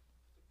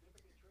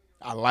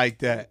 I like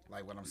that.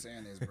 like what I'm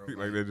saying is, bro.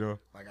 Like that, Joe.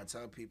 Like I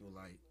tell people,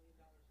 like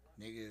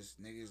niggas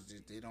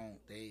just they don't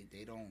think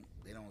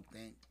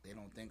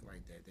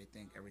like that. They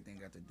think everything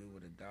got to do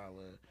with a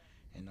dollar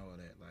and all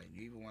that. Like,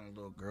 you either want a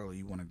little girl or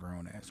you want a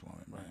grown ass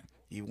woman, right?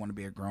 You want to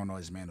be a grown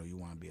ass man or you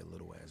want to be a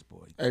little ass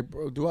boy. Hey,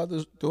 bro, throughout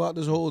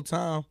this whole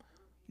time,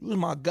 you was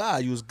my guy.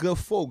 You was good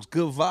folks,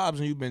 good vibes,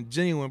 and you've been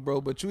genuine,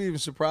 bro. But you even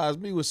surprised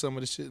me with some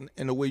of the shit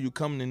and the way you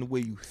coming and the way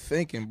you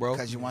thinking, bro.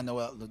 Because you want to know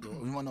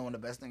what the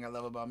best thing I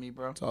love about me,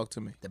 bro? Talk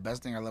to me. The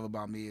best thing I love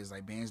about me is,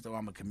 like, being as though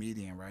I'm a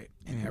comedian, right?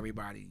 And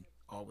everybody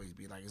always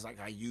be like, it's like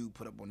how you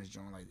put up on this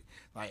joint,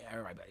 like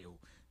everybody be like, yo,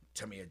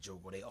 tell me a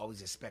joke, or they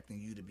always expecting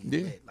you to be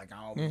lit, like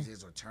I always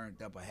is, or turned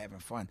up, or having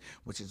fun,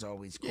 which is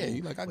always cool. Yeah,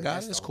 you like, I But got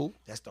that's it, it's the- cool.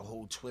 That's the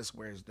whole twist,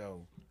 whereas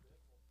though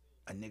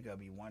a nigga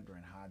be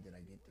wondering, how did I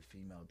get the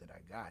female that I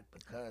got?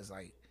 Because,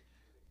 like,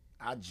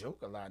 I joke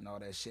a lot and all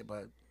that shit,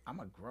 but I'm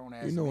a grown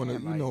ass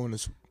man.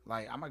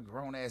 Like, I'm a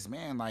grown ass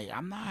man. Like,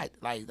 I'm not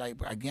like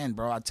again,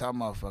 bro. I tell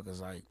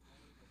motherfuckers, like,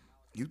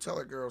 you tell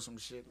a girl some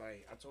shit.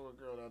 Like, I told a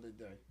girl the other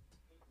day.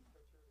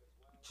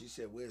 She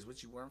said, "Wiz,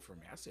 what you want from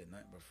me?" I said,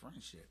 "Nothing but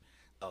friendship."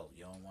 Oh,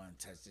 you don't want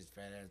to touch this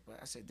fat ass? But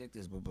I said, "Dick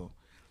this, boo boo.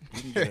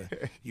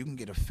 You can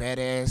get a fat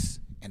ass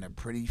and a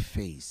pretty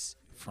face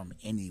from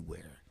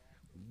anywhere.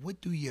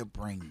 What do your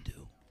brain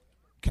do?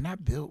 Can I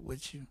build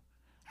with you?"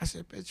 I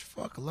said, "Bitch,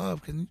 fuck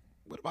love.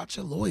 What about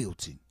your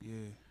loyalty?"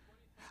 Yeah.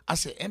 I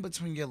said, "In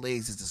between your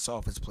legs is the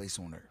softest place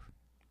on earth.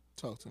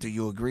 Talk to Do me.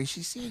 you agree?"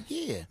 She said,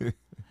 "Yeah."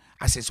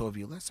 I said, "So if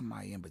you let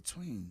somebody in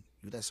between,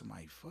 you let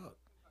somebody fuck,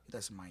 you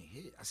let somebody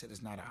hit." I said,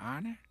 "It's not an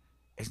honor.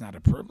 It's not a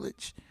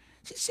privilege."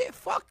 She said,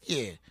 "Fuck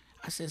yeah."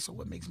 I said, "So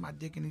what makes my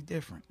dick any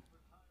different?"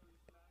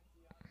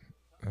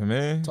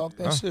 Man. Talk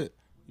that shit.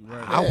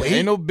 I wait.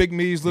 Ain't no big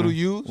me's, little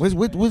U's.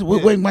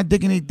 What make my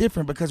dick any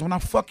different? Because when I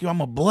fuck you,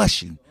 I'ma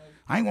bless you.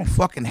 I ain't gonna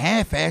fucking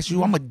half-ass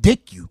you. I'ma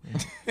dick you.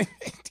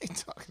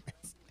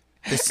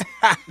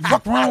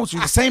 Fuck wrong with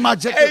you? The same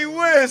object. Hey,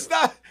 Wiz,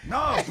 stop.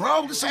 No,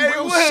 bro, this some Hey,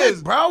 real Wiz,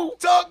 shit, bro.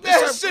 talk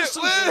that This shit,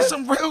 some, Wiz. this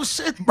some real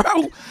shit,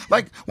 bro.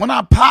 Like, when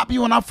I pop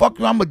you and I fuck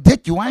you, I'ma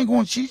dick you. I ain't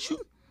gonna cheat you.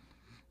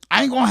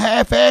 I ain't gonna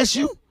half-ass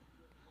you.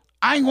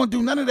 I ain't gonna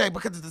do none of that,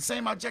 because it's the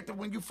same objective.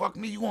 When you fuck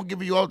me, you gonna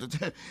give you all the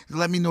to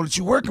let me know that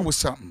you working with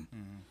something.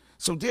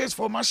 So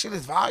therefore, my shit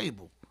is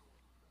valuable.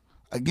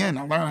 Again,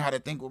 I learned how to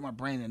think with my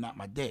brain and not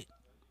my dick.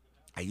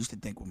 I used to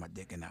think with my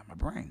dick and not my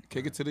brain.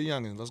 Kick it to the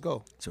youngins. Let's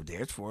go. So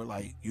therefore,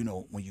 like, you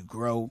know, when you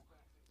grow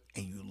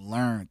and you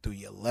learn through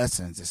your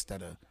lessons,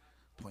 instead of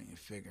pointing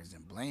fingers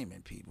and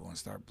blaming people, and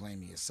start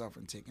blaming yourself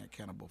and taking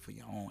accountable for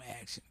your own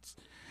actions,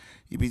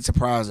 you'd be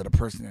surprised at the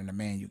person and the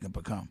man you can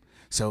become.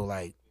 So,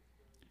 like,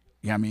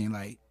 you know what I mean?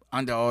 Like,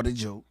 under all the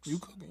jokes, You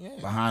cooking, yeah.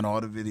 behind all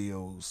the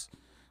videos,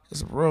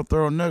 it's a real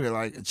thorough nugget,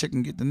 like a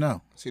chicken get to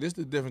know. See, this is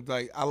the difference.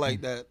 Like, I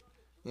like that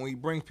when we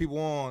bring people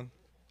on,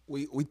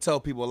 we tell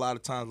people a lot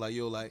of times, like,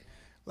 yo, like,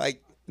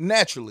 like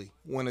naturally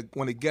when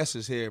a guest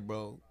is here,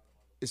 bro,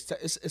 it's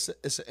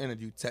an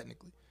interview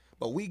technically.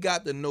 But we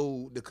got to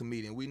know the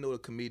comedian. We know the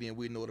comedian.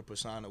 We know the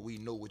persona. We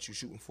know what you're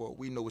shooting for.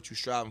 We know what you're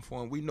striving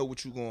for, and we know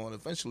what you're going to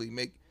eventually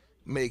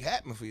make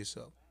happen for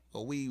yourself.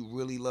 But we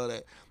really love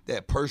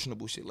that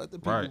personable shit. Let the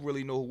people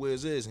really know who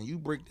Wiz is, and you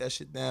break that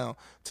shit down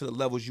to the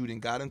levels you done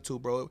got into,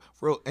 bro.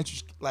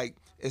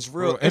 It's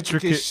real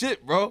intricate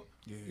shit, bro.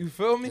 Yeah. You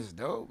feel me? It's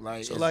dope.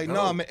 Like, so like, dope.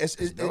 No, man,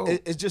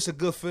 it's just a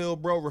good feel,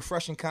 bro.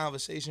 Refreshing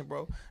conversation,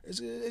 bro. It's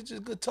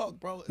just good talk,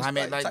 bro. It's I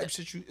mean, like type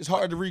shit it's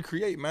hard to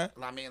recreate, man.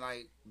 I mean,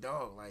 like,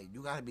 dog, like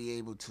you gotta be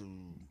able to.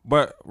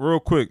 But real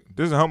quick,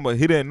 this is humble.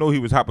 He didn't know he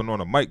was hopping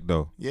on a mic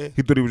though. Yeah.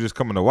 He thought he was just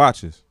coming to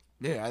watch us.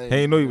 Yeah, he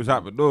didn't know he was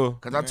hopping door.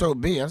 Cause I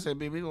told B, I said,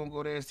 B, we gonna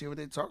go there and see what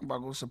they talking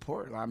about. Go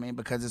support. I mean,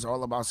 because it's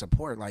all about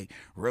support. Like,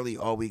 really,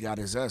 all we got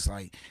is us.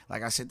 Like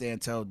I sit there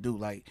and tell dude,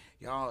 like,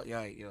 y'all,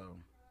 yo,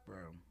 bro,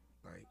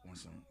 like,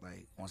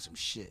 want some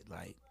shit,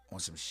 like,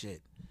 want some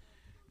shit.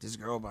 This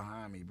girl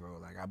behind me, bro,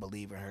 like, I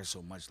believe in her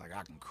so much, like,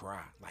 I can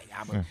cry.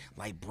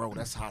 Like, bro,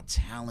 that's how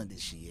talented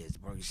she is,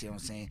 bro. You see what I'm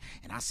saying?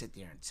 And I sit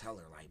there and tell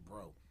her, like,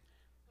 bro,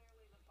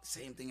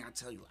 same thing I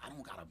tell you, I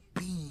don't gotta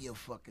be in your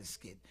fucking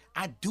skit.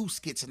 I do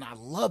skits and I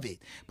love it,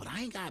 but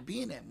I ain't gotta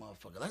be in that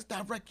motherfucker. Let's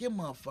direct your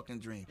motherfucking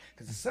dream.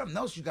 Cause there's something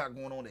else you got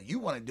going on that you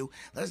wanna do.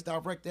 Let's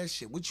direct that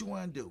shit. What you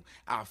wanna do?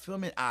 I'll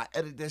film it, I'll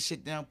edit that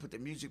shit down, put the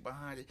music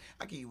behind it.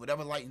 I give you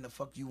whatever lighting the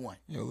fuck you want.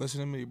 Yo, listen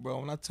to me, bro.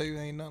 When I tell you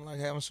ain't nothing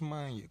like having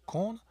somebody in your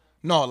corner.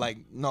 No, like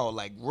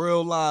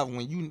real live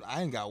when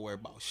I ain't gotta worry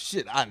about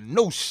shit. I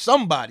know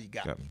somebody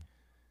got me.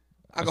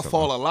 I can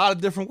fall a lot of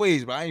different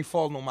ways, but I ain't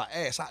falling on my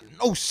ass. I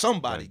know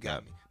somebody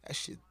got me. That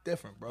shit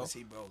different, bro. But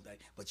see, bro,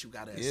 but you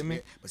gotta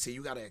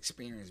you gotta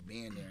experience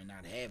being there and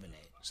not having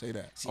that. Say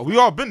that. See, we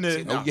all been there.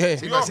 Yeah.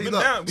 We all been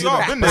there. We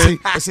all been there.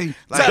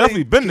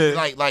 Definitely been there.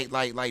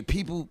 Like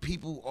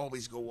people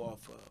always go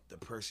off of the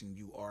person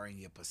you are and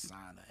your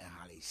persona and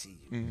how they see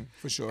you. Mm-hmm,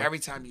 for sure. Every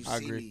time you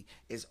see me,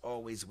 it's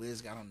always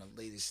Wiz got on the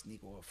latest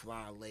sneaker or a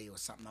fly lay or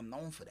something. I'm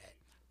known for that.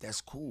 That's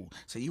cool.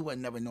 So you would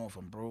never know if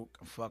I'm broke,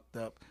 I'm fucked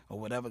up, or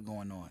whatever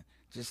going on.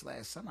 Just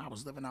last summer, I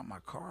was living out my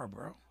car,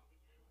 bro.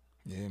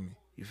 You hear me?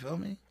 You feel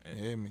me?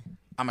 You hear me?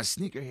 I'm a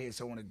sneakerhead,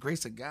 so when the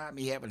grace of God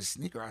me having a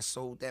sneaker, I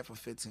sold that for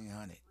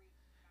 $1,500.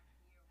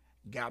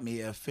 Got me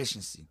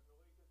efficiency.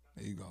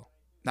 There you go.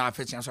 Not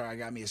efficiency. I'm sorry. I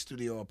got me a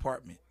studio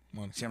apartment.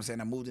 Money. See what I'm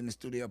saying? I moved in the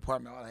studio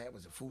apartment. All I had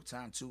was a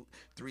futon,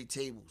 3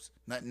 tables,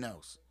 nothing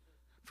else.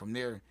 From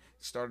there,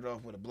 started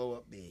off with a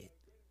blow-up bed.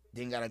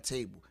 Then got a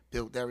table,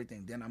 built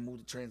everything. Then I moved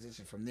to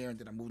transition from there, and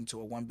then I moved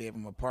into a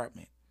 1-bedroom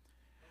apartment.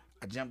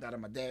 I jumped out of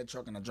my dad's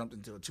truck, and I jumped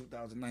into a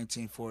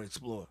 2019 Ford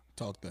Explorer.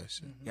 Talk that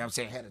shit. You know what I'm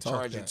saying? Had a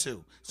Charger,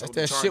 too. So that's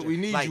that Charger, shit we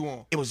need you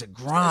on. It was a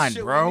grind,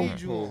 bro.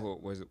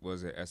 Was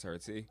it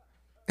SRT?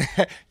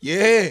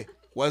 Yeah.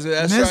 Was it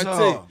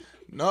SRT?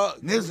 No,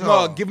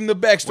 give him the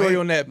backstory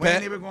on that, Pat. We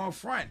ain't even going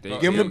front.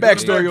 Give him the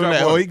backstory on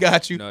that. Oh, he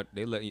got you. No,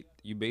 they let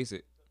you base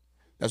it.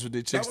 That's what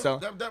the chicks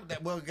tell.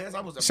 Well, I guess I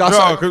was a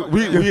no, cause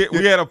we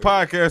had a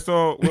podcast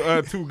on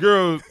with 2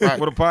 girls with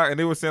a pod, and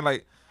they were saying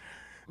like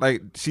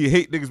she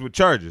hate niggas with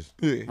charges.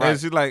 Yeah. And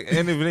she's like,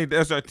 and if it ain't the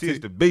SRT, it's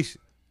the basic.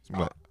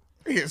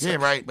 Yeah,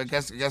 right. But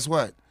guess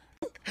what?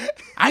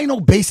 I ain't no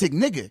basic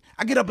nigga.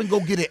 I get up and go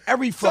get it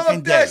every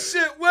fucking day. Talk that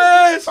shit, Wiz.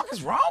 What the fuck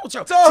is wrong with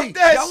y'all? Talk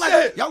that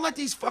shit. Y'all let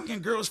these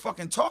fucking girls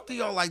fucking talk to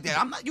y'all like that.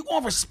 I'm not. You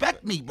gonna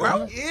respect me,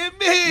 bro? Yeah,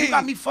 me. You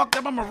got me fucked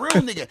up. I'm a real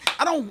nigga.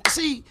 I don't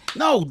see.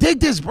 No, dig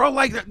this, bro.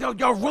 Like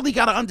y'all really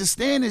gotta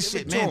understand this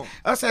shit, man.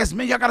 Us as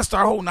men, y'all gotta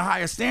start holding a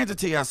higher standard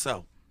to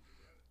yourself.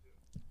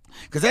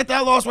 Cause after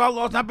I lost what I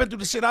lost, and I've been through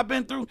the shit I've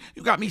been through,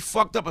 you got me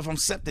fucked up if I'm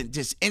accepting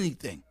just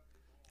anything.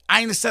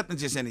 I ain't accepting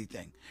just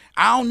anything.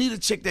 I don't need a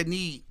chick that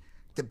need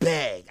the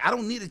bag. I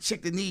don't need a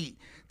chick that need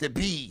to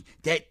be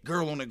that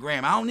girl on the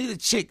gram. I don't need a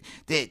chick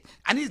that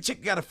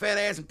got a fat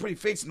ass and pretty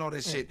face and all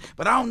that shit.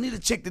 But I don't need a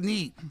chick that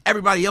need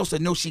everybody else to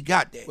know she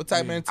got that. What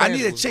type of intangibles, I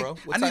need a chick. Bro?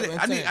 I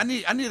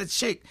need a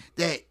chick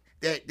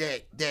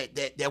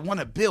that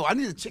want to build. I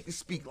need a chick to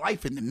speak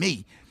life into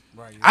me.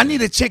 Right, yeah. I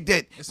need a chick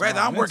that rather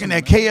I'm working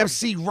at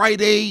KFC,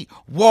 Rite Aid,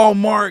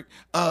 Walmart,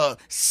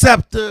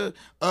 Scepter,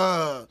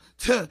 I'm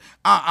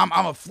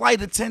a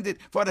flight attendant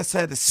for the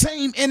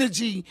same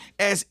energy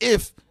as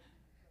if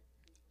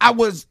I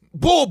was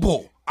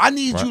Bull. I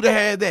need you to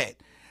have that.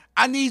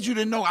 I need you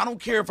to know I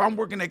don't care if I'm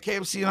working at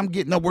KFC and I'm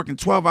getting up working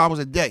 12 hours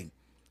a day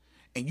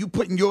and you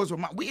putting yours with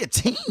mine. We a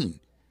team.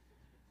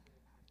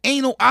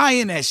 Ain't no I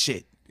in that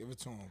shit. Give it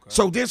to him, okay?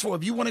 So therefore,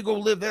 if you want to go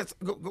live that,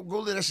 go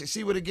live that shit.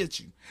 See what it gets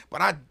you. But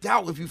I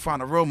doubt if you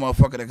find a real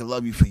motherfucker that can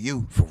love you for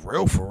you, for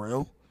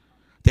real,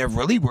 that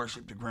really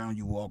worship the ground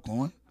you walk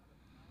on.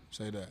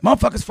 Say that.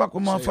 Motherfuckers fuck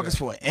with motherfuckers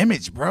for an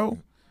image, bro.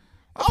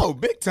 Oh,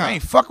 big time. I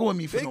ain't fucking with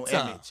me for big no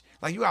time. image.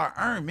 Like you gotta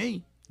earn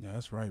me. Yeah,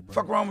 that's right, bro.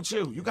 Fuck wrong with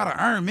you? You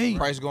gotta earn me.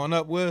 Price going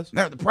up, Wiz?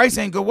 Now, the price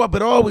ain't go up,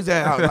 but always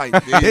at like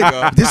there you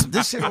go.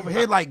 this shit over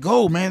here like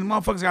gold, man.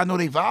 Motherfuckers gotta know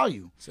their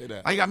value. Say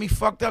that. Like you got me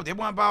fucked up. They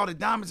want to buy all the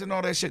diamonds and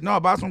all that shit. No,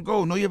 buy some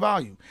gold. Know your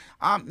value.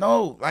 I'm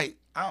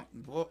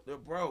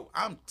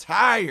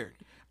tired.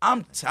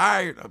 I'm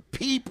tired of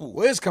people.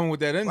 Wiz coming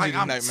with that energy Like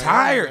I'm tonight, man.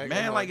 tired, Like,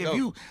 man. Like if dope.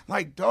 you,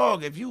 like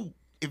dog, if you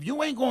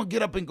ain't gonna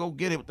get up and go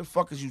get it, what the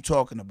fuck is you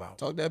talking about?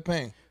 talk that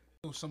pain.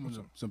 Some of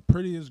some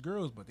prettiest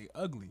girls, but they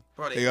ugly.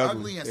 Bro, They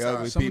ugly. They inside.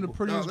 ugly. Some people. of the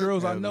prettiest No,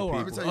 girls I ugly know people.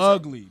 are I'ma tell you something.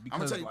 ugly I'ma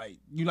because, tell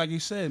you- like you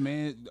said,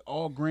 man,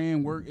 all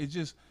grand work. It's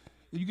just,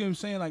 you get what I'm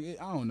saying? Like,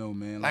 I don't know,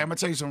 man. Like I'm gonna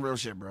tell you some real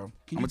shit, bro.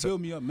 can I'ma you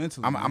build me up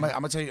mentally? I'm man?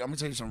 gonna tell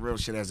you some real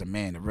shit as a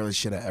man. The realest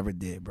shit I ever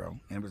did, bro.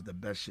 And it was the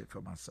best shit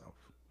for myself.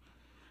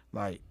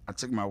 Like I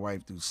took my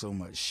wife through so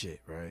much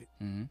shit, right?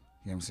 Mhm.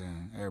 You know what I'm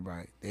saying?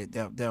 Everybody, they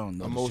don't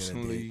know the shit I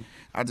did. Emotionally,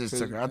 I just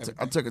took her.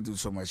 I took her through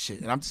so much shit,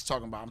 and I'm just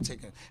talking about.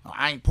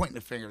 I ain't pointing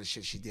the finger at the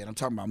shit she did. I'm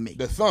talking about me.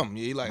 The thumb.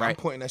 Yeah, like I'm Right.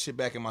 pointing that shit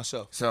back at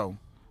myself. So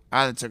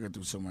I done took her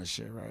through so much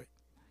shit, right?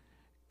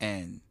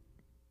 And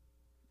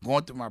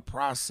going through my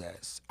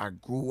process, I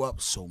grew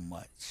up so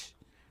much.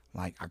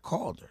 Like I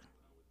called her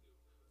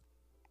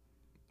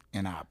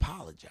and I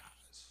apologized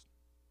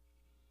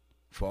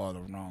for all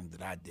the wrong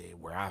that I did,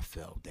 where I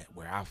felt that,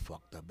 where I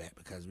fucked up at,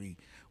 because we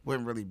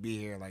wouldn't really be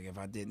here like if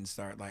I didn't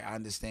start. Like I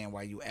understand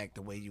why you act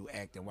the way you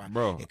act and why.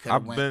 Bro, it coulda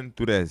I've went- been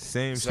through that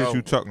same So- shit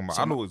you talking about.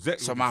 so I know my-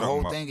 exactly So what my you're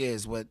whole talking thing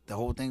is what the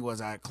whole thing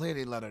was. I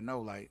clearly let her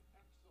know like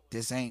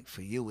this ain't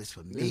for you. It's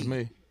for me. It's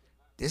me.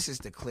 This is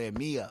to clear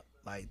me up,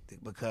 like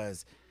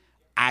because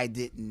I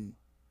didn't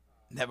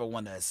never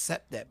want to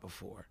accept that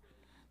before.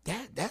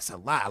 That's a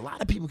lot. A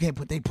lot of people can't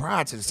put their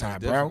pride to the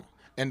side, bro. Different.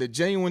 And the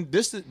genuine,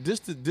 this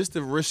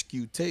the risk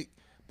you take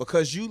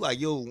because you like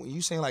yo, when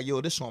you saying like yo,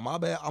 this on my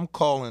bad. I'm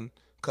calling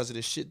because of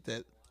the shit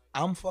that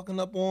I'm fucking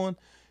up on.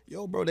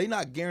 Yo, bro, they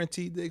not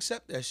guaranteed to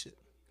accept that shit.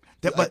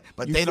 But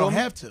You they feel don't me?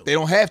 have to. They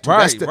don't have to.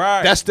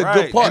 Right, That's the right.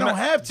 good part. They don't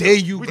have to. There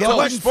you We go. just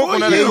wasn't for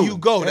There you. you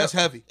go. That's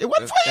heavy. It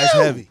wasn't for That's you.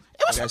 heavy.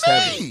 It was That's for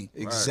heavy. me.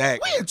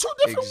 Exactly. We in two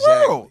different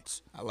Exactly.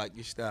 worlds. I like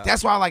your style.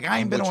 That's why, like, I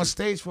ain't I'm been with on you.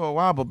 stage for a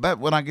while, but bet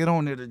when I get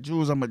on there, the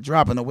jewels I'm gonna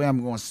drop and the way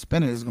I'm gonna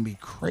spin it is gonna be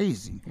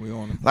crazy. We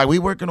on it. Like we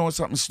working on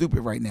something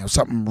stupid right now,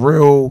 something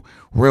real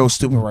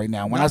stupid right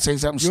now. When I say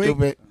something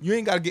stupid, You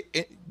ain't gotta get.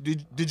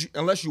 Did you?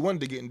 Unless you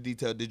wanted to get in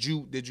detail. Did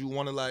you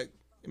want to like?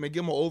 I mean,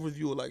 give them an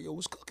overview of like, yo,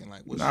 what's cooking?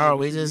 Like, what's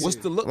what's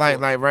the look? like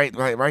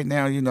for? right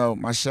now, you know,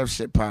 my chef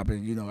shit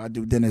popping. You know, I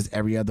do dinners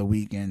every other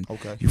week, and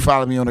Okay. you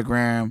follow me on the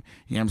gram.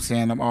 You know what I'm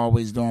saying? I'm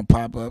always doing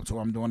pop ups, or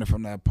I'm doing it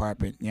from the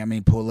apartment. You know what I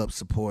mean? Pull up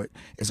support.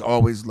 It's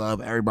always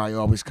love. Everybody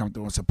always come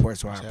through and support,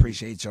 so I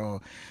appreciate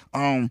y'all.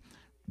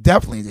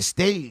 Definitely the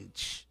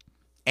stage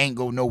ain't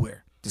go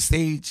nowhere. The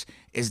stage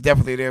is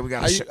definitely there. We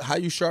got How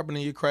you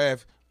sharpening your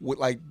craft with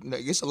like?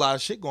 It's a lot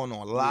of shit going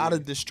on. A lot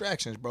of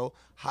distractions, bro.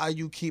 How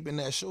you keeping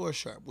that sword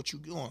sharp? What you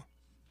doing?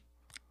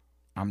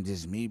 I'm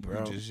just me,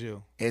 bro. Just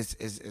you.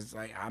 It's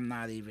like I'm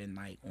not even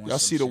like on Y'all some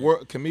see the shit.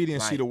 world.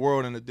 Comedians see Like- the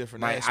world in a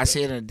different Like aspect. I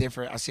see it in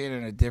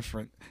a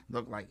different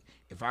look. Like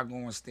if I go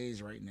on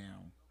stage right now,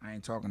 I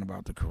ain't talking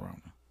about the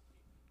corona.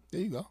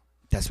 There you go.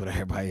 That's what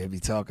everybody be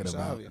talking It's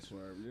about. obvious.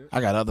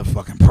 I got other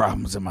fucking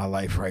problems in my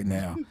life right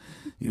now.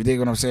 You dig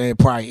what I'm saying?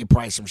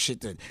 Probably some shit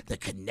that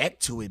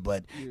connect to it,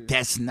 but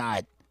that's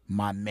not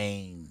my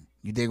main.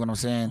 You dig what I'm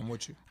saying? I'm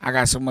with you. I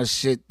got so much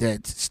shit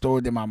that's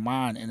stored in my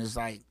mind, and it's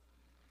like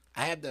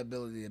I have the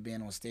ability of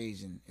being on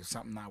stage, and if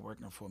something not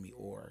working for me,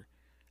 or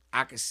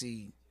I could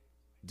see,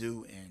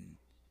 and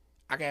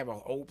I could have an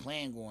old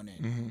plan going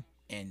in,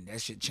 and that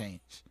shit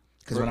change.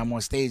 Because when I'm on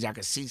stage, I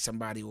could see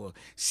somebody or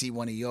see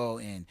one of y'all,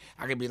 and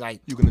I could be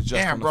like, You can adjust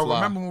damn, on the bro, fly."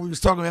 remember when we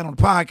was talking about it on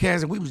the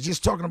podcast, and we was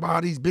just talking about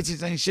how these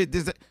bitches ain't shit,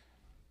 this, that.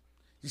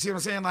 You see what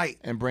I'm saying? Like,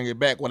 And bring it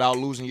back without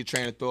losing your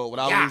train of thought,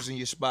 without Yeah. losing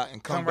your spot,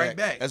 and come right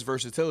back. That's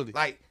versatility.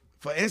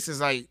 for instance,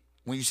 like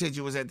when you said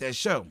you was at that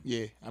show,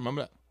 Yeah, I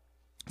remember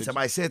that.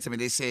 somebody said to me,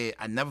 they said,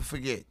 I never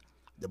forget.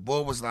 The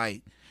boy was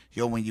like,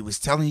 yo, when you was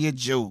telling your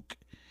joke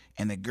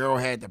and the girl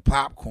had the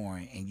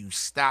popcorn and you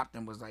stopped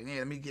and was like, yeah,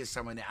 let me get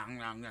some of that.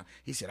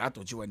 He said, I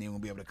thought you wasn't even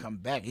going to be able to come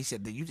back. He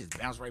said, you just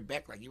bounce right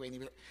back like you ain't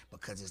even,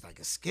 because it's like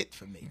a skit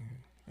for me.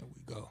 There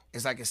we go.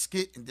 It's like a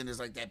skit, and then there's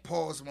like that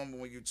pause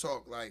moment when you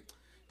talk like,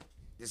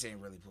 this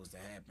ain't really supposed to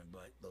happen,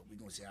 but look, we're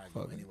going to see how it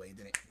go anyway.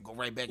 Then it go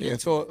right back Yeah,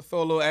 into it. throw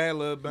a little ad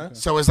lib, man.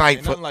 So it's like,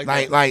 Ain't nothing like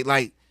like,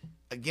 that.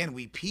 again,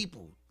 we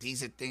people.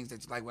 These are things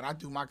that, like, when I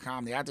do my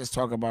comedy, I just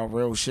talk about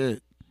real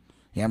shit.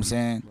 You know what I'm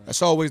saying?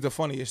 That's always the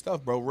funniest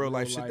stuff, bro. Real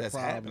life shit life that's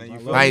problems. happening. I You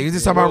love feel Like, me? you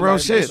just talk about real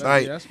life shit. shit.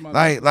 Like, that's my-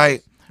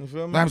 like, You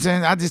feel me? what I'm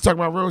saying? I just talk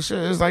about real shit.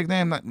 It's like,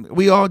 damn, like,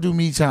 we all do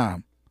me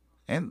time.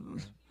 And, you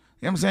know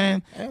what I'm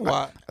saying? And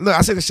why? Look,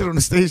 I say the shit on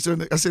the stage.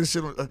 I say the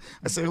shit on,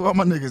 I say, well,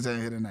 my niggas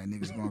ain't here tonight.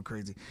 Niggas going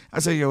crazy. I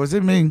say, yo, is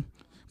it me?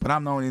 But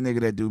I'm the only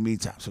nigga that do me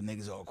time. So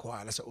niggas all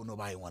quiet. I said, oh,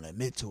 nobody want to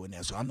admit to it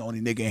now. So I'm the only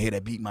nigga in here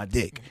that beat my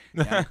dick.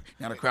 Now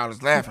the crowd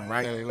is laughing,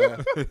 right? Yeah, they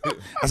laugh.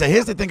 I said,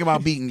 here's the thing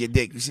about beating your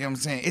dick. You see what I'm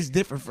saying? It's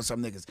different for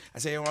some niggas. I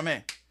say, yo, my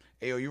man,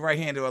 hey, yo, you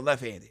right-handed or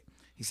left-handed?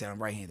 He said,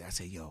 I'm right-handed. I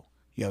said, yo,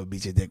 you ever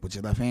beat your dick with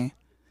your left hand?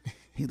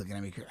 He looking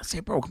at me. I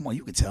said, bro, come on,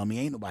 you can tell me.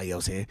 Ain't nobody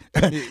else here.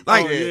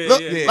 Like, yeah,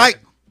 look, yeah. like,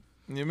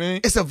 You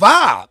mean? it's a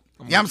vibe.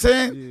 You know what I'm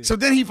saying? So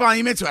then he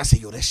finally meant to. I said,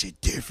 yo, that shit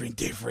different,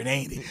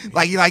 ain't it?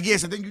 Like, you're like, yeah.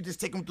 So then you just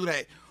take him through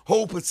that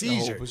whole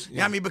procedure. You know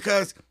what I mean?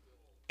 Because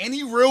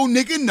Any real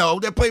nigga know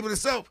that play with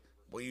himself.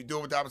 When you do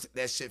it with the opposite,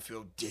 that shit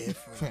feel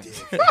different.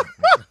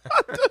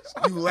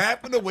 You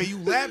laughing the way you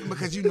laughing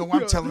because you know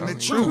I'm telling the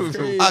truth.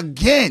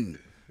 Again,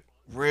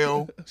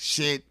 real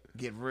shit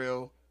get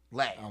real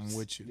laughs. I'm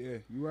with you. Yeah,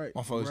 you right.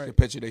 My folks right. can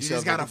picture You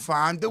themselves. just gotta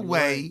find a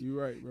way You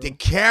right, bro. to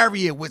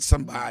carry it with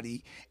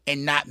somebody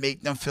and not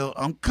make them feel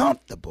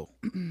uncomfortable.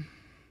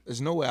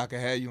 There's no way I can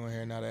have you in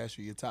here and not ask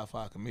you your top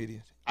 5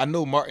 comedians. I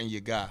know Martin,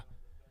 your guy.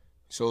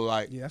 So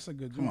like, Yeah, that's a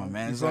good. Come on, joint.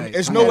 man. You It's feel me? like-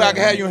 it's Come no on, way I can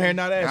man. have you in here and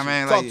not ask I you.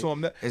 mean, Talk like, to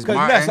him. it's Because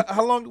Martin. Ness,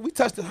 how long we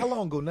touched it? How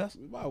long ago, Ness?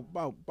 About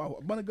a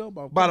month ago.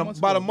 About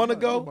a month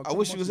ago? About I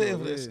wish you was months here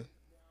ago, for this. yeah.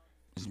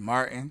 It's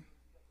Martin.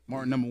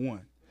 Martin number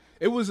 1.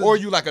 It was. Or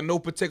you like a no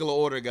particular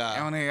order I guy?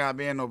 don't think I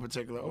be in no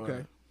particular order.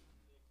 Okay.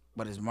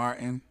 But it's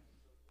Martin.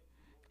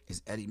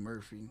 It's Eddie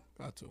Murphy.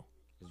 Got to.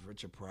 It's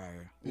Richard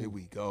Pryor. Here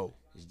we go.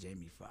 It's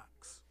Jamie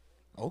Foxx.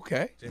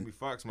 Okay. Jamie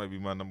Foxx might be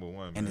my number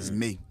 1. And man. it's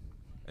me.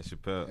 And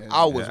Chappelle.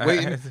 I was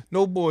waiting.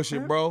 No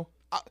bullshit, bro.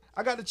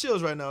 I got the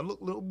chills right now. Look,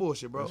 little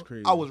bullshit, bro. That's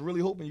crazy. I was really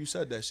hoping you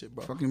said that shit,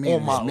 bro. Fucking mean,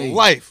 On my it's me.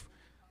 life.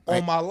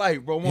 Like, On my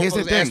life, bro. Here's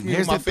the Motherfuckers ask thing. me who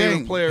Here's my the favorite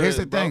thing. player Here's is,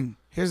 the bro. thing.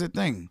 Here's the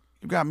thing.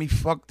 You got me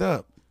fucked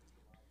up.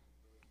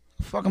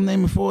 Fuck, I'm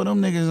naming 4 of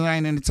them niggas that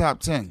ain't in the top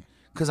 10.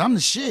 Because I'm the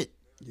shit.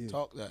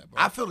 Talk that,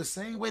 bro. I feel the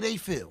same way they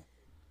feel.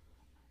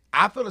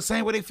 I feel the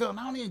same way they feel. And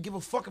I don't even give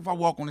a fuck if I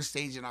walk on the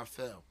stage and I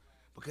fail.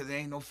 Because there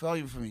ain't no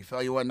failure for me.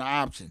 Failure wasn't an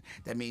option.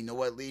 That means, you know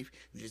what, Leaf?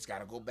 You just got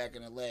to go back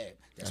in the lab.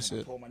 That's when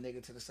I it. pull my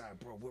nigga to the side.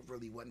 Bro, what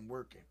really wasn't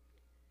working?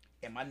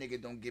 And my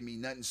nigga don't give me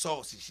nothing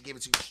saucy. She give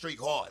it to you straight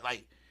hard.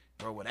 Like,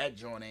 bro, well, that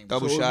joint ain't...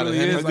 Double So shot it of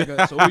really Henny. is like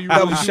a. So what you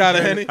Double really do, shot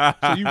of strategy- Henny.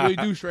 So you really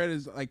do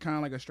strategy, like kind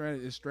of like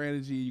a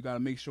strategy. You got to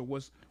make sure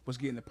what's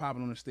getting the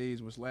popping on the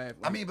stage, what's laughing.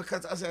 I mean,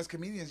 because us as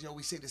comedians, yo,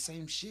 we say the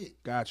same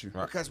shit. got you,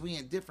 Because we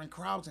in different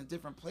crowds and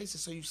different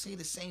places, so you see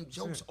the same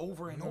jokes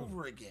over and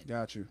over again.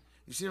 got you.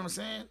 You see what I'm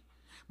saying?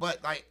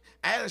 But, like,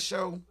 I had a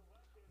show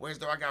where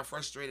I got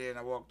frustrated and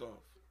I walked off.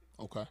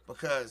 Okay.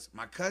 Because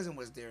my cousin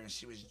was there and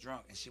she was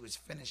drunk and she was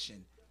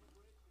finishing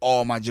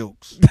all my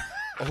jokes.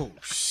 Oh,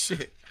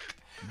 shit.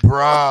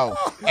 Bro.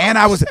 And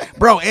I was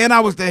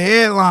the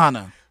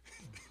headliner.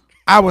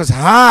 I was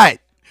hot.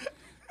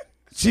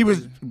 She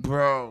was,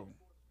 bro.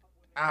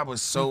 I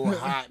was so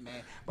hot,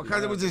 man.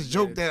 Because it was this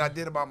joke that I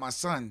did about my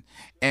son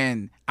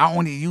and I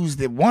only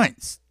used it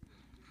once.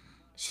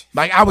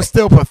 Like, I was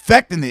still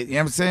perfecting it, you know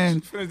what I'm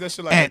saying? Finish that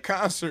shit like And- a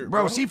concert,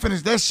 Bro, she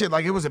finished that shit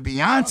like it was a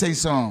Beyonce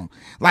song.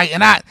 Like,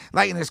 and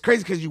it's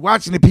crazy because you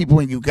watching the people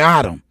and you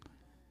got them.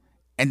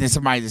 And then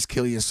somebody just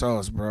kill your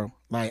sauce, bro.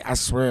 Like, I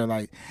swear,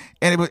 like,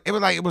 and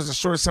it was a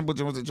short, simple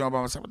joke. It was a joke.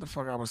 I was like, what the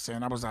fuck I was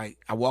saying? I was like,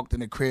 I walked in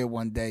the crib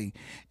one day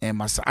and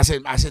my son, I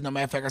said, no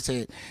matter of fact, I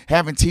said,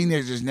 having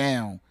teenagers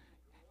now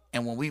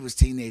and when we was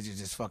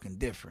teenagers is fucking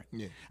different.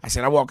 Yeah. I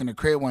said, I walk in the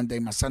crib one day,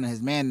 my son and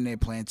his man in there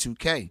playing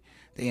 2K.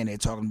 They in there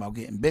talking about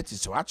getting bitches.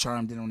 So I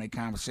chimed in on their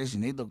conversation.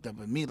 They looked up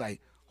at me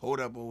like, hold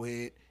up, old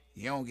head.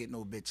 You don't get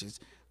no bitches.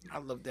 I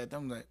looked at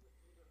them like,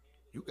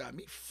 you got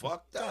me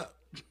fucked up.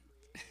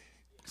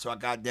 So I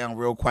got down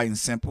real quiet and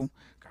simple,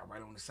 got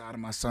right on the side of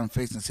my son's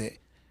face and said,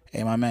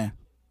 hey, my man,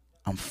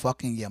 I'm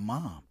fucking your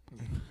mom.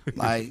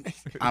 Like,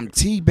 I'm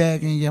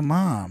teabagging your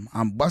mom.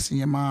 I'm busting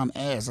your mom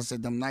ass. I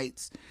said, them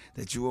nights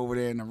that you over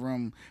there in the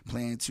room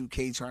playing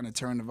 2K trying to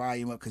turn the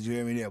volume up because you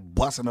over there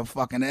busting her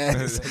fucking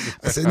ass.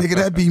 I said, nigga,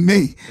 that be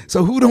me.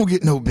 So who don't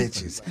get no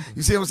bitches?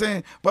 You see what I'm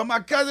saying? But my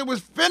cousin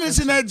was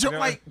finishing that joke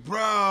like,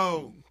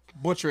 bro,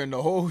 Butchering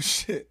the whole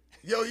shit.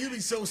 yo, you be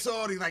so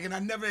salty. Like, and I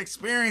never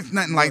experienced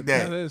nothing like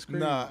that. That is crazy.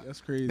 Nah.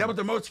 That's crazy. That was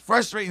the most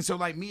frustrating. So,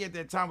 like, me at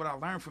that time, what I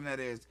learned from that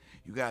is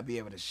you got to be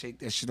able to shake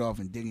that shit off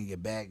and dig in your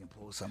bag and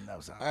pull something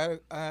else out.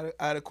 I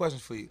had a question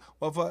for you.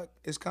 Well, fuck,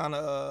 it's kind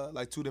of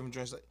like two different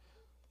drinks. Like,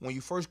 when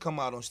you first come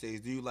out on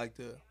stage, do you like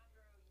to?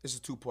 This is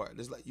two-part.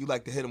 It's like you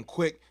like to hit them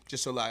quick,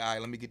 just so like, all right,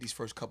 let me get these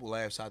first couple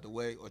laughs out the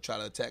way, or try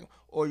to attack them,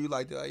 or you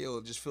like to, like, yo,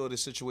 just fill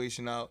this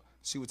situation out,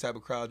 see what type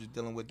of crowd you're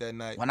dealing with that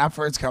night. When I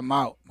first come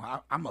out,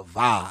 I'm a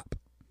vibe.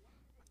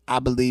 I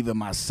believe in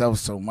myself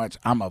so much.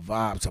 I'm a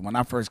vibe. So when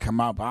I first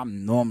come out,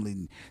 I'm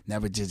normally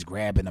never just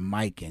grabbing a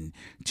mic and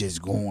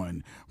just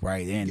going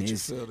right in. Get your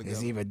It's, feel it's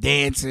together. either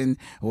dancing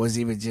or it's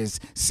either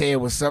just saying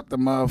what's up to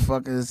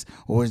motherfuckers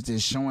or it's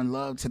just showing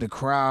love to the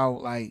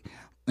crowd. Like, you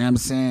know what I'm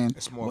saying?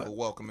 It's more of a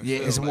welcoming Yeah,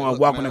 feel. it's Like, more look,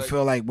 welcome man, to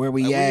feel like where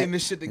we like, we at. in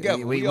this shit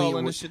together. We all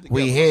in this shit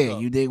We together. here. Let's go.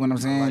 You dig what I'm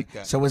saying? like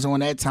that. So it's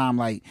on that time,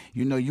 like,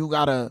 you know, you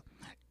gotta.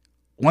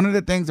 One of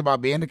the things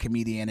about being a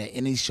comedian at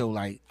any show,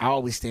 like, I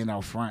always stand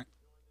out front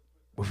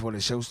before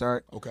the show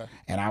start, Okay.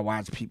 and I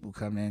watch people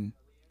come in.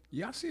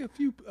 Yeah, I see a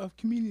few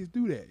comedians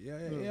do that.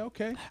 Yeah,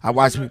 okay. I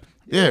watch people.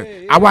 Yeah,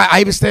 yeah.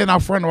 I even stand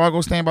out front, or I go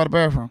stand by the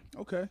bathroom,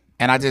 Okay.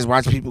 and I just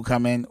watch people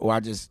come in, or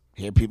I just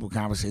hear people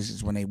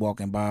conversations when they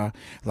walking by.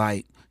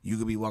 Like, you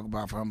could be walking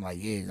by from, like,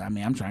 yeah, I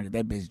mean, I'm trying to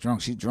get that bitch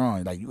drunk. She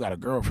drunk. Like, you got a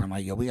girlfriend.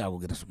 Like, yo, we gotta go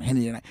get us some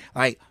Henny tonight.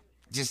 Like,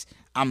 just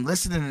I'm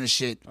listening to the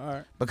shit All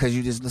right. because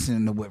you just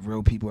listening to what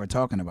real people are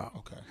talking about.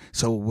 Okay.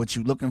 So what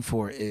you looking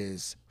for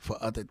is for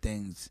other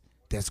things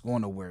that's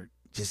going to work,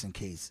 just in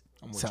case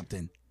I'm with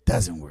something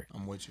doesn't work.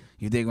 I'm with you.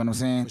 You dig what I'm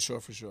saying? For sure,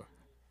 for sure.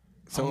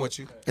 So what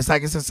you? It's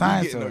like it's a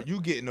science.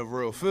 You getting a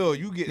real feel.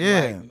 You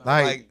getting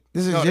like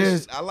this is no,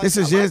 years. This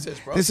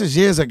is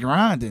years of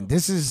grinding.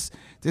 This is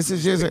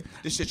years.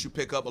 This shit you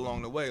pick up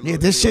along the way. Yeah,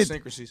 this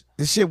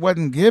shit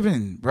wasn't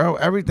given, bro.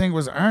 Everything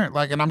was earned.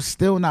 Like, and I'm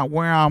still not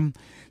where I'm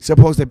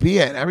supposed to be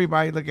at.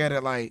 Everybody look at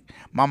it like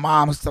my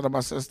mom was telling my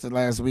sister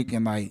last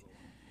weekend, like,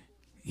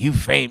 you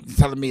famous,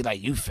 telling me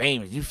like you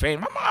famous. My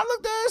mom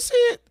looked at her and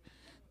said,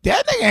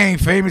 that nigga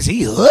ain't famous.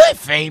 He hood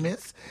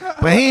famous,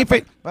 but he ain't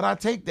famous. But I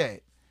take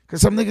that. Cause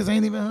some niggas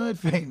ain't even hood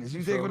famous.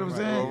 You think what I'm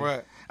saying?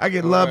 Right. I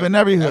get love in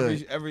every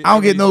hood. I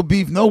don't get no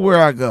beef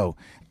nowhere I go.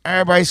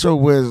 Everybody show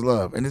where's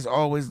love, and it's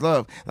always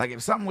love. Like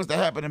if something was to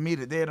happen to me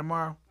today or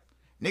tomorrow,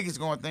 niggas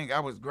gonna think I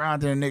was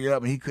grinding a nigga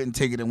up and he couldn't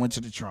take it and went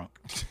to the trunk.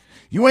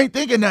 You ain't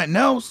thinking nothing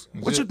else.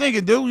 What you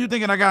thinking, dude? You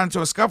thinking I got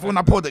into a scuffle and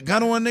I pulled the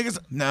gun on niggas?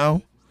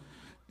 No.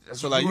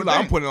 So like you like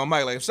I'm putting it on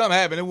mic. Like if something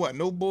happened, it wasn't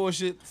no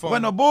bullshit. It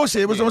wasn't no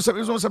bullshit. It was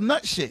on some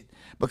nut shit.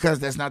 Because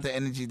that's not the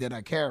energy that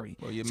I carry.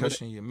 Well, your so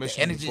mission, the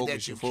energy focus,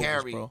 that you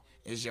carry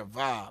is your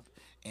vibe.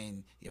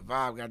 And your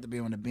vibe got to be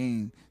on the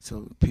beam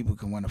so people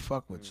can want to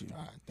fuck with you.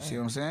 See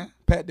what I'm saying?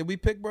 Pat, did we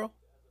pick, bro?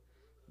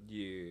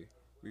 Yeah,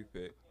 we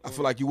picked. I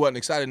feel like you wasn't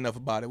excited enough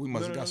about it. We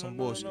must have got some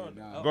bullshit. Go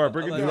ahead,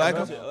 break it down. You like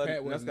him?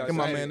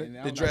 Come on, man.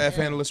 The draft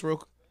analyst real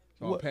quick.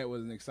 Oh, Pat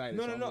wasn't excited.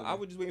 No. I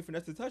was just waiting for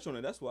Ness to touch on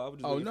it. That's why I was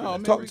just Oh, waiting no. for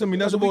Ness. Talk to me.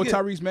 That's That's what we get.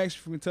 Tyrese Maxey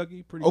from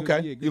Kentucky. Pretty Okay.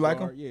 good. Yeah, good You like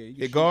guard. him? Yeah, he He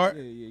can guard?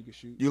 shoot. Yeah, he can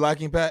shoot. You like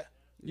him, Pat?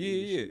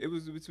 Yeah. It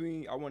was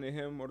between I wanted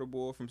him or the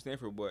boy from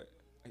Stanford, but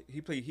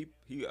he played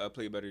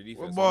better defense.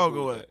 Where so Ball I'm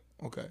cool go with at?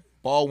 that. Okay.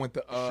 Ball went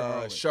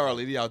to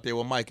Charlotte. He out there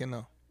with Mike and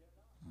them.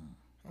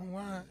 All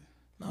right.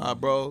 Nah,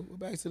 bro.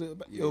 Back to the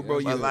bro.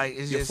 but like,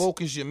 it's your just-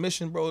 focus, your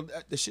mission, bro.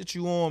 The shit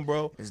you on,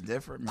 bro. It's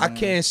different, man. I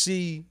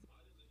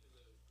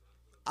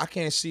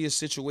can't see a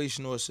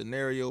situation or a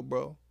scenario,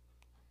 bro,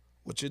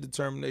 with your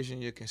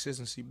determination, your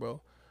consistency,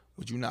 bro,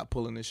 with you not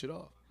pulling this shit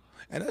off.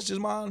 And that's just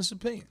my honest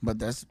opinion. But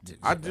that's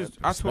I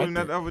told him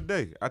that the other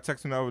day. I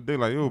texted him the other day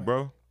like, yo,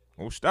 bro,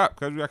 don't stop,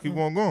 cause we gotta keep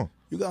on going.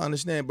 You gotta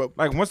understand, bro.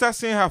 Like once I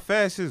seen how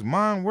fast his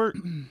mind worked,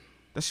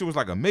 that shit was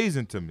like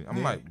amazing to me.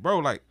 I'm like, bro,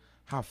 like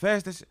how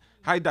fast that shit,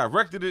 how he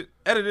directed it,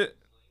 edited it,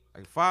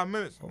 like 5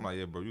 minutes. I'm like,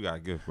 yeah, bro, you got a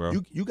gift, bro.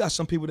 You got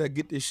some people that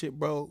get this shit,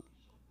 bro.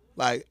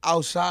 Like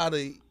outside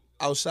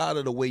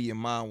of the way your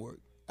mind works.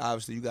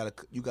 Obviously, you got a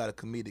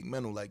comedic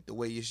mental. Like the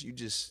way you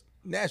just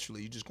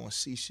naturally, you just gonna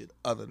see shit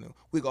other than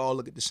we can all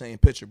look at the same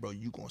picture, bro.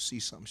 You gonna see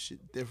some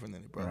shit different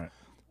than it, bro. Right.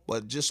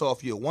 But just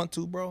off your want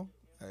to, bro.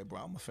 Hey,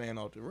 bro, I'm a fan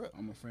off the rip.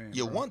 I'm a fan.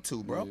 You bro. want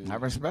to, bro. I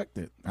respect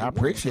it. I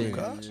appreciate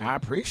to, it. I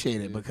appreciate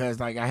it because,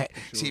 like,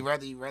 see,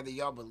 whether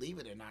y'all believe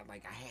it or not,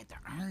 like, I had to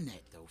earn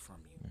that though from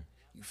you.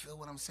 You feel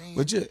what I'm saying?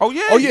 Legit. Oh,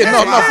 yeah, Oh yeah. yeah,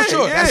 No, yeah, for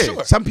sure. yeah. That's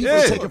sure. Some people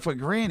Yeah. take it for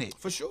granted.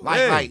 For sure.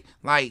 Like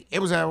it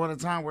was at one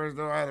time where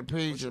though I had a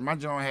page and my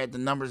joint had the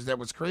numbers that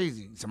was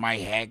crazy.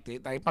 Somebody hacked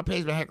it. Like my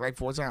page been hacked like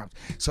 4 times.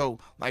 So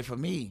like for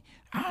me,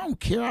 I don't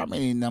care how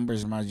many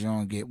numbers my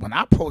joint get. When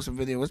I post a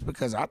video, it's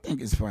because I think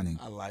it's funny.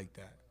 I like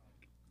that.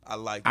 I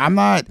like. I'm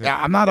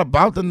not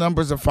about the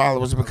numbers of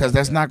followers because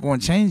that's not going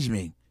to change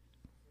me.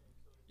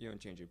 You don't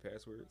change your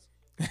passwords.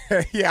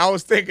 Yeah, I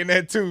was thinking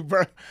that too,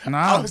 bro.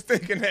 Nah. I was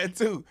thinking that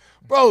too,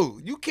 bro.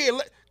 You can't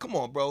let. Come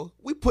on, bro.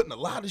 We putting a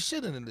lot of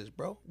shit into this,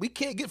 bro. We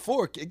can't get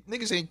 4.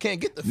 Niggas can't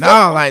get the.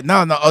 No, like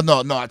no. Oh no.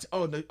 I thought you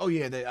were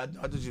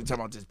talking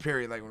about this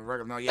period, like when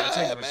regular. No, yeah, I changed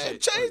Yeah, my man,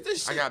 shit. change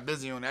this I shit. got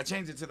busy on that. I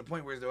changed it to the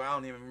point where though I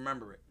don't even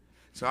remember it.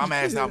 So I'm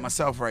asking out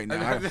myself right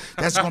now.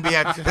 That's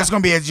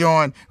gonna be a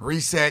joint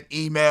reset,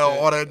 email,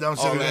 all that dumb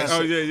shit. that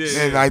Oh,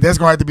 yeah. Like that's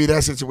gonna have to be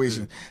that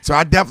situation. So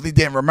I definitely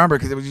didn't remember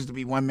because it was used to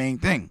be one main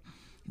thing.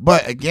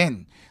 But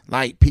again,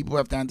 like people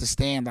have to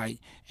understand. Like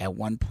at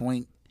one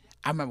point,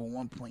 I remember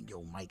one point,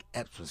 yo, Mike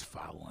Epps was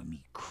following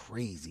me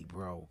crazy,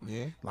 bro.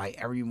 Yeah. Like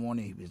every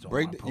morning he was on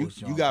Break my you,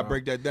 post. you gotta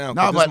break that down.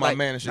 No, No, this but is my like-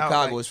 man in no,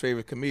 Chicago, like- his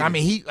favorite comedian. I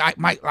mean,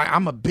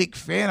 I'm a big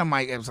fan of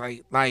Mike Epps.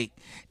 Like,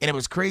 and it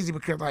was crazy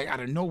because like out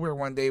of nowhere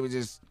one day it was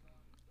just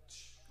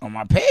on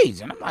my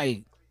page, and I'm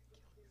like,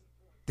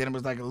 then it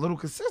was like a little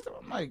consistent.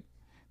 I'm like,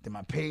 then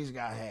my page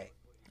got hacked,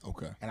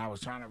 okay. and I was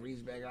trying to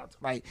reach back out,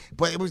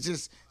 but it was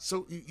just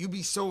so you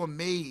be so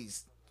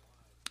amazed,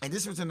 and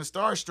this was in the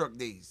Starstruck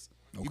days.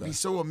 You Okay. be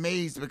so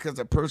amazed because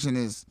a person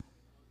is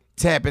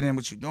tapping in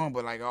what you're doing,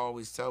 but like I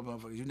always tell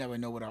motherfuckers, you never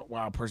know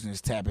why a person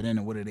is tapping in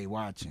and what are they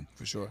watching.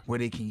 For sure. Where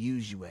they can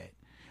use you at.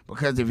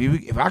 Because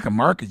if I can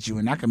market you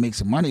and I can make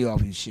some money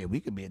off you, shit, we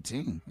could be a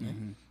team.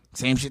 Mm-hmm.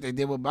 Same shit they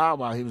did with Bow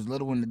Wow. He was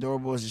little in the door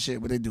boys and shit.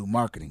 What they do?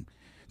 Marketing.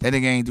 That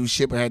nigga ain't do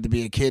shit but had to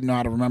be a kid, know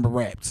how to remember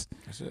raps.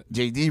 That's it.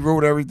 JD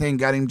wrote everything,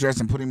 got him dressed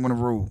and put him on the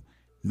road.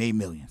 Made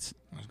millions.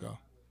 Let's go.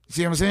 You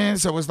see what I'm saying?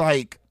 So it's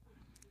like,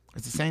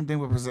 it's the same thing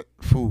with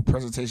food.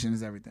 Presentation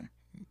is everything.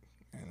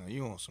 Man,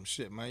 you on some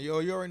shit, man. Yo,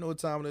 you already know what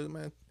time it is,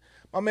 man.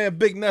 My man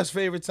Big Nuts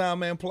favorite time,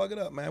 man. Plug it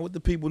up, man. What the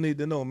people need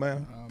to know,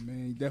 man.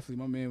 Man, he definitely,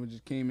 my man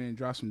just came in and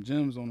dropped some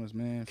gems on us,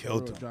 man. For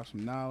Killed real, him. dropped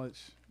some knowledge.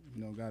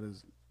 You know, got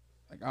his,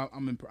 like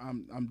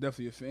I'm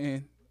definitely a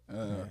fan.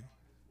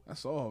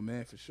 That's all,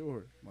 man, for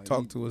sure. Like,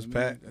 Talk to us,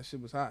 Pat. That shit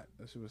was hot.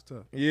 That shit was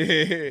tough.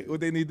 Yeah, what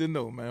they need to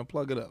know, man.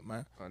 Plug it up,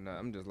 man. Oh, no,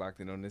 I'm just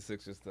locked in on this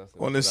Sixers stuff.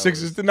 On the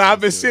Sixers,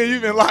 I've been seeing you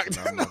been locked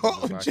in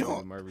on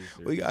John.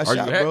 We got Are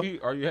shot, you bro. happy?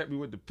 Are you happy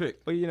with the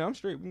pick? But I'm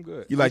straight. I'm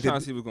good. You like I'm trying the-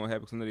 to see what's gonna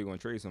happen because I know they're gonna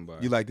trade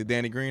somebody. You like the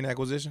Danny Green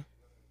acquisition?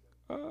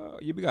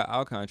 Yeah, we got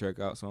our contract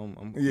out, so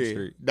I'm Yeah,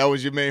 straight. that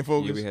was your main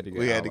focus. Yeah, we had to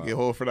get get Al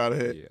Horford out of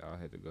here. Yeah, I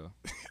had to go.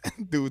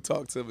 Dude,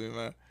 talk to me,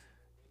 man.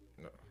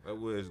 That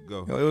Wiz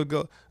go. Yo, it would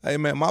go. Hey,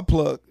 man, my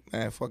plug,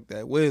 man, fuck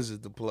that. Wiz is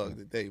the plug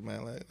today,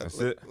 man. Like, That's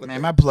look- it. look Man,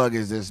 at- my plug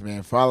is this,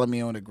 man. Follow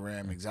me on the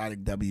gram,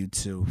 Exotic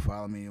W2.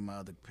 Follow me on my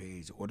other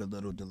page, Order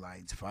Little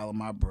Delights. Follow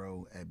my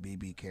bro at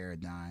BB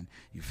Caradine.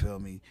 You feel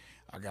me?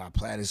 I got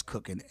platters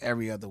cooking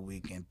every other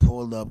weekend.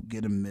 Pull up,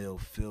 get a meal,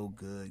 feel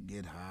good,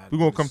 get high. We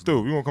gonna come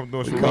through. We gonna come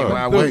through and show Come love.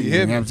 right through, with you you, hear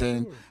you know me? what I'm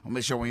saying? I'll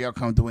make sure when y'all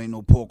come through, ain't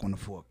no pork on the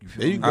fork. You feel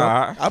There you me? go.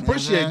 Alright. I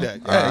appreciate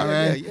that.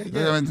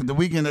 Yeah. The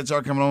weekend that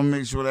y'all coming on,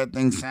 make sure that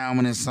thing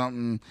salmon and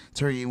something,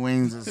 turkey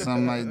wings or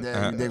something like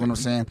that. You dig what I'm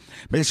saying?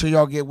 Make sure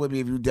y'all get with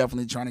me if you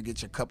definitely trying to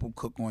get your couple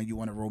cook on. You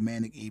want a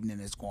romantic evening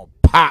that's going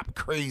to pop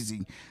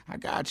crazy. I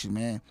got you,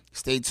 man.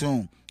 Stay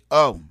tuned.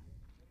 Oh,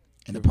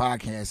 and the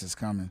podcast is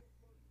coming.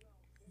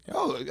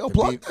 Yo,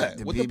 plug B- that.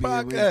 the With the BB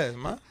podcast,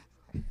 man.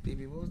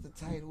 BB, what was the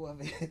title of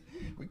it?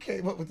 We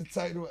came up with the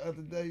title the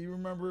other day. You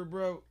remember it,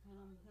 bro?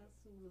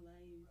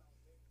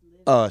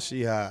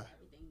 She high.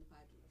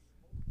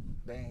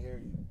 They ain't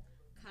hear you.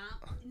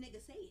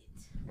 Nigga, say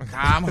it.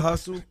 Calm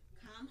hustle.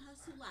 Calm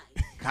hustle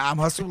life. Calm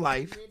hustle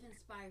life. Live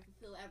inspired,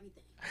 fulfill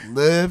everything.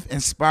 Live,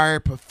 inspire,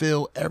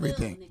 fulfill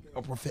everything. nigga.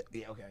 Oh,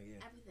 yeah, okay, yeah.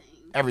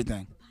 Everything.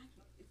 Everything.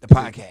 The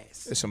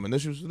podcast. There's some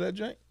initials to that,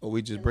 Jake? Or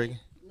we just breaking?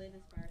 Live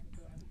inspired,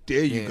 fulfill everything.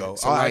 There you Yeah, go.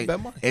 so All right, like, bet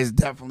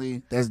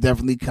money. that's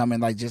definitely coming.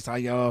 Like just how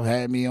y'all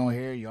had me on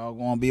here, y'all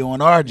gonna be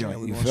on our joint.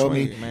 we You gonna feel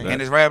swing me? it, man.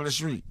 And it's right up the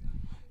street.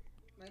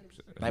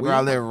 Like where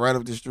I live, right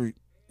up the street.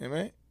 Yeah,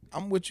 man.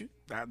 I'm with you.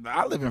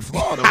 I live in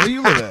Florida. Where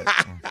you live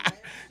at?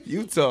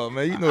 Utah,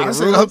 man. You know I the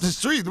said rules. up the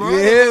street, bro.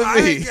 Yeah,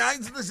 I me.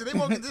 ain't, listen, they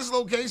won't get this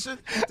location.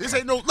 This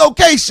ain't no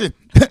location.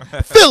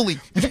 Philly.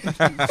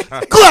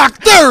 Clock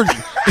 30.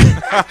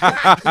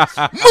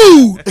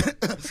 Mood.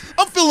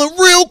 I'm feeling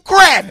real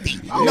crafty.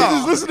 I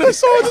was just listening to that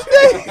song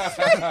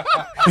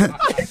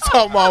today.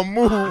 Talking about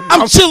move.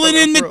 I'm chilling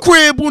in the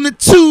crib on the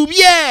tube,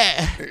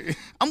 yeah.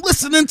 I'm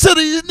listening to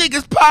these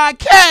niggas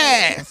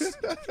podcast.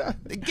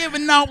 They're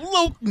giving out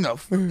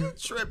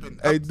tripping.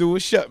 Hey, do a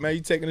shot, man.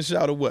 You taking a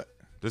shot or what?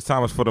 This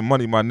time is for the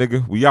money, my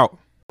nigga. We out.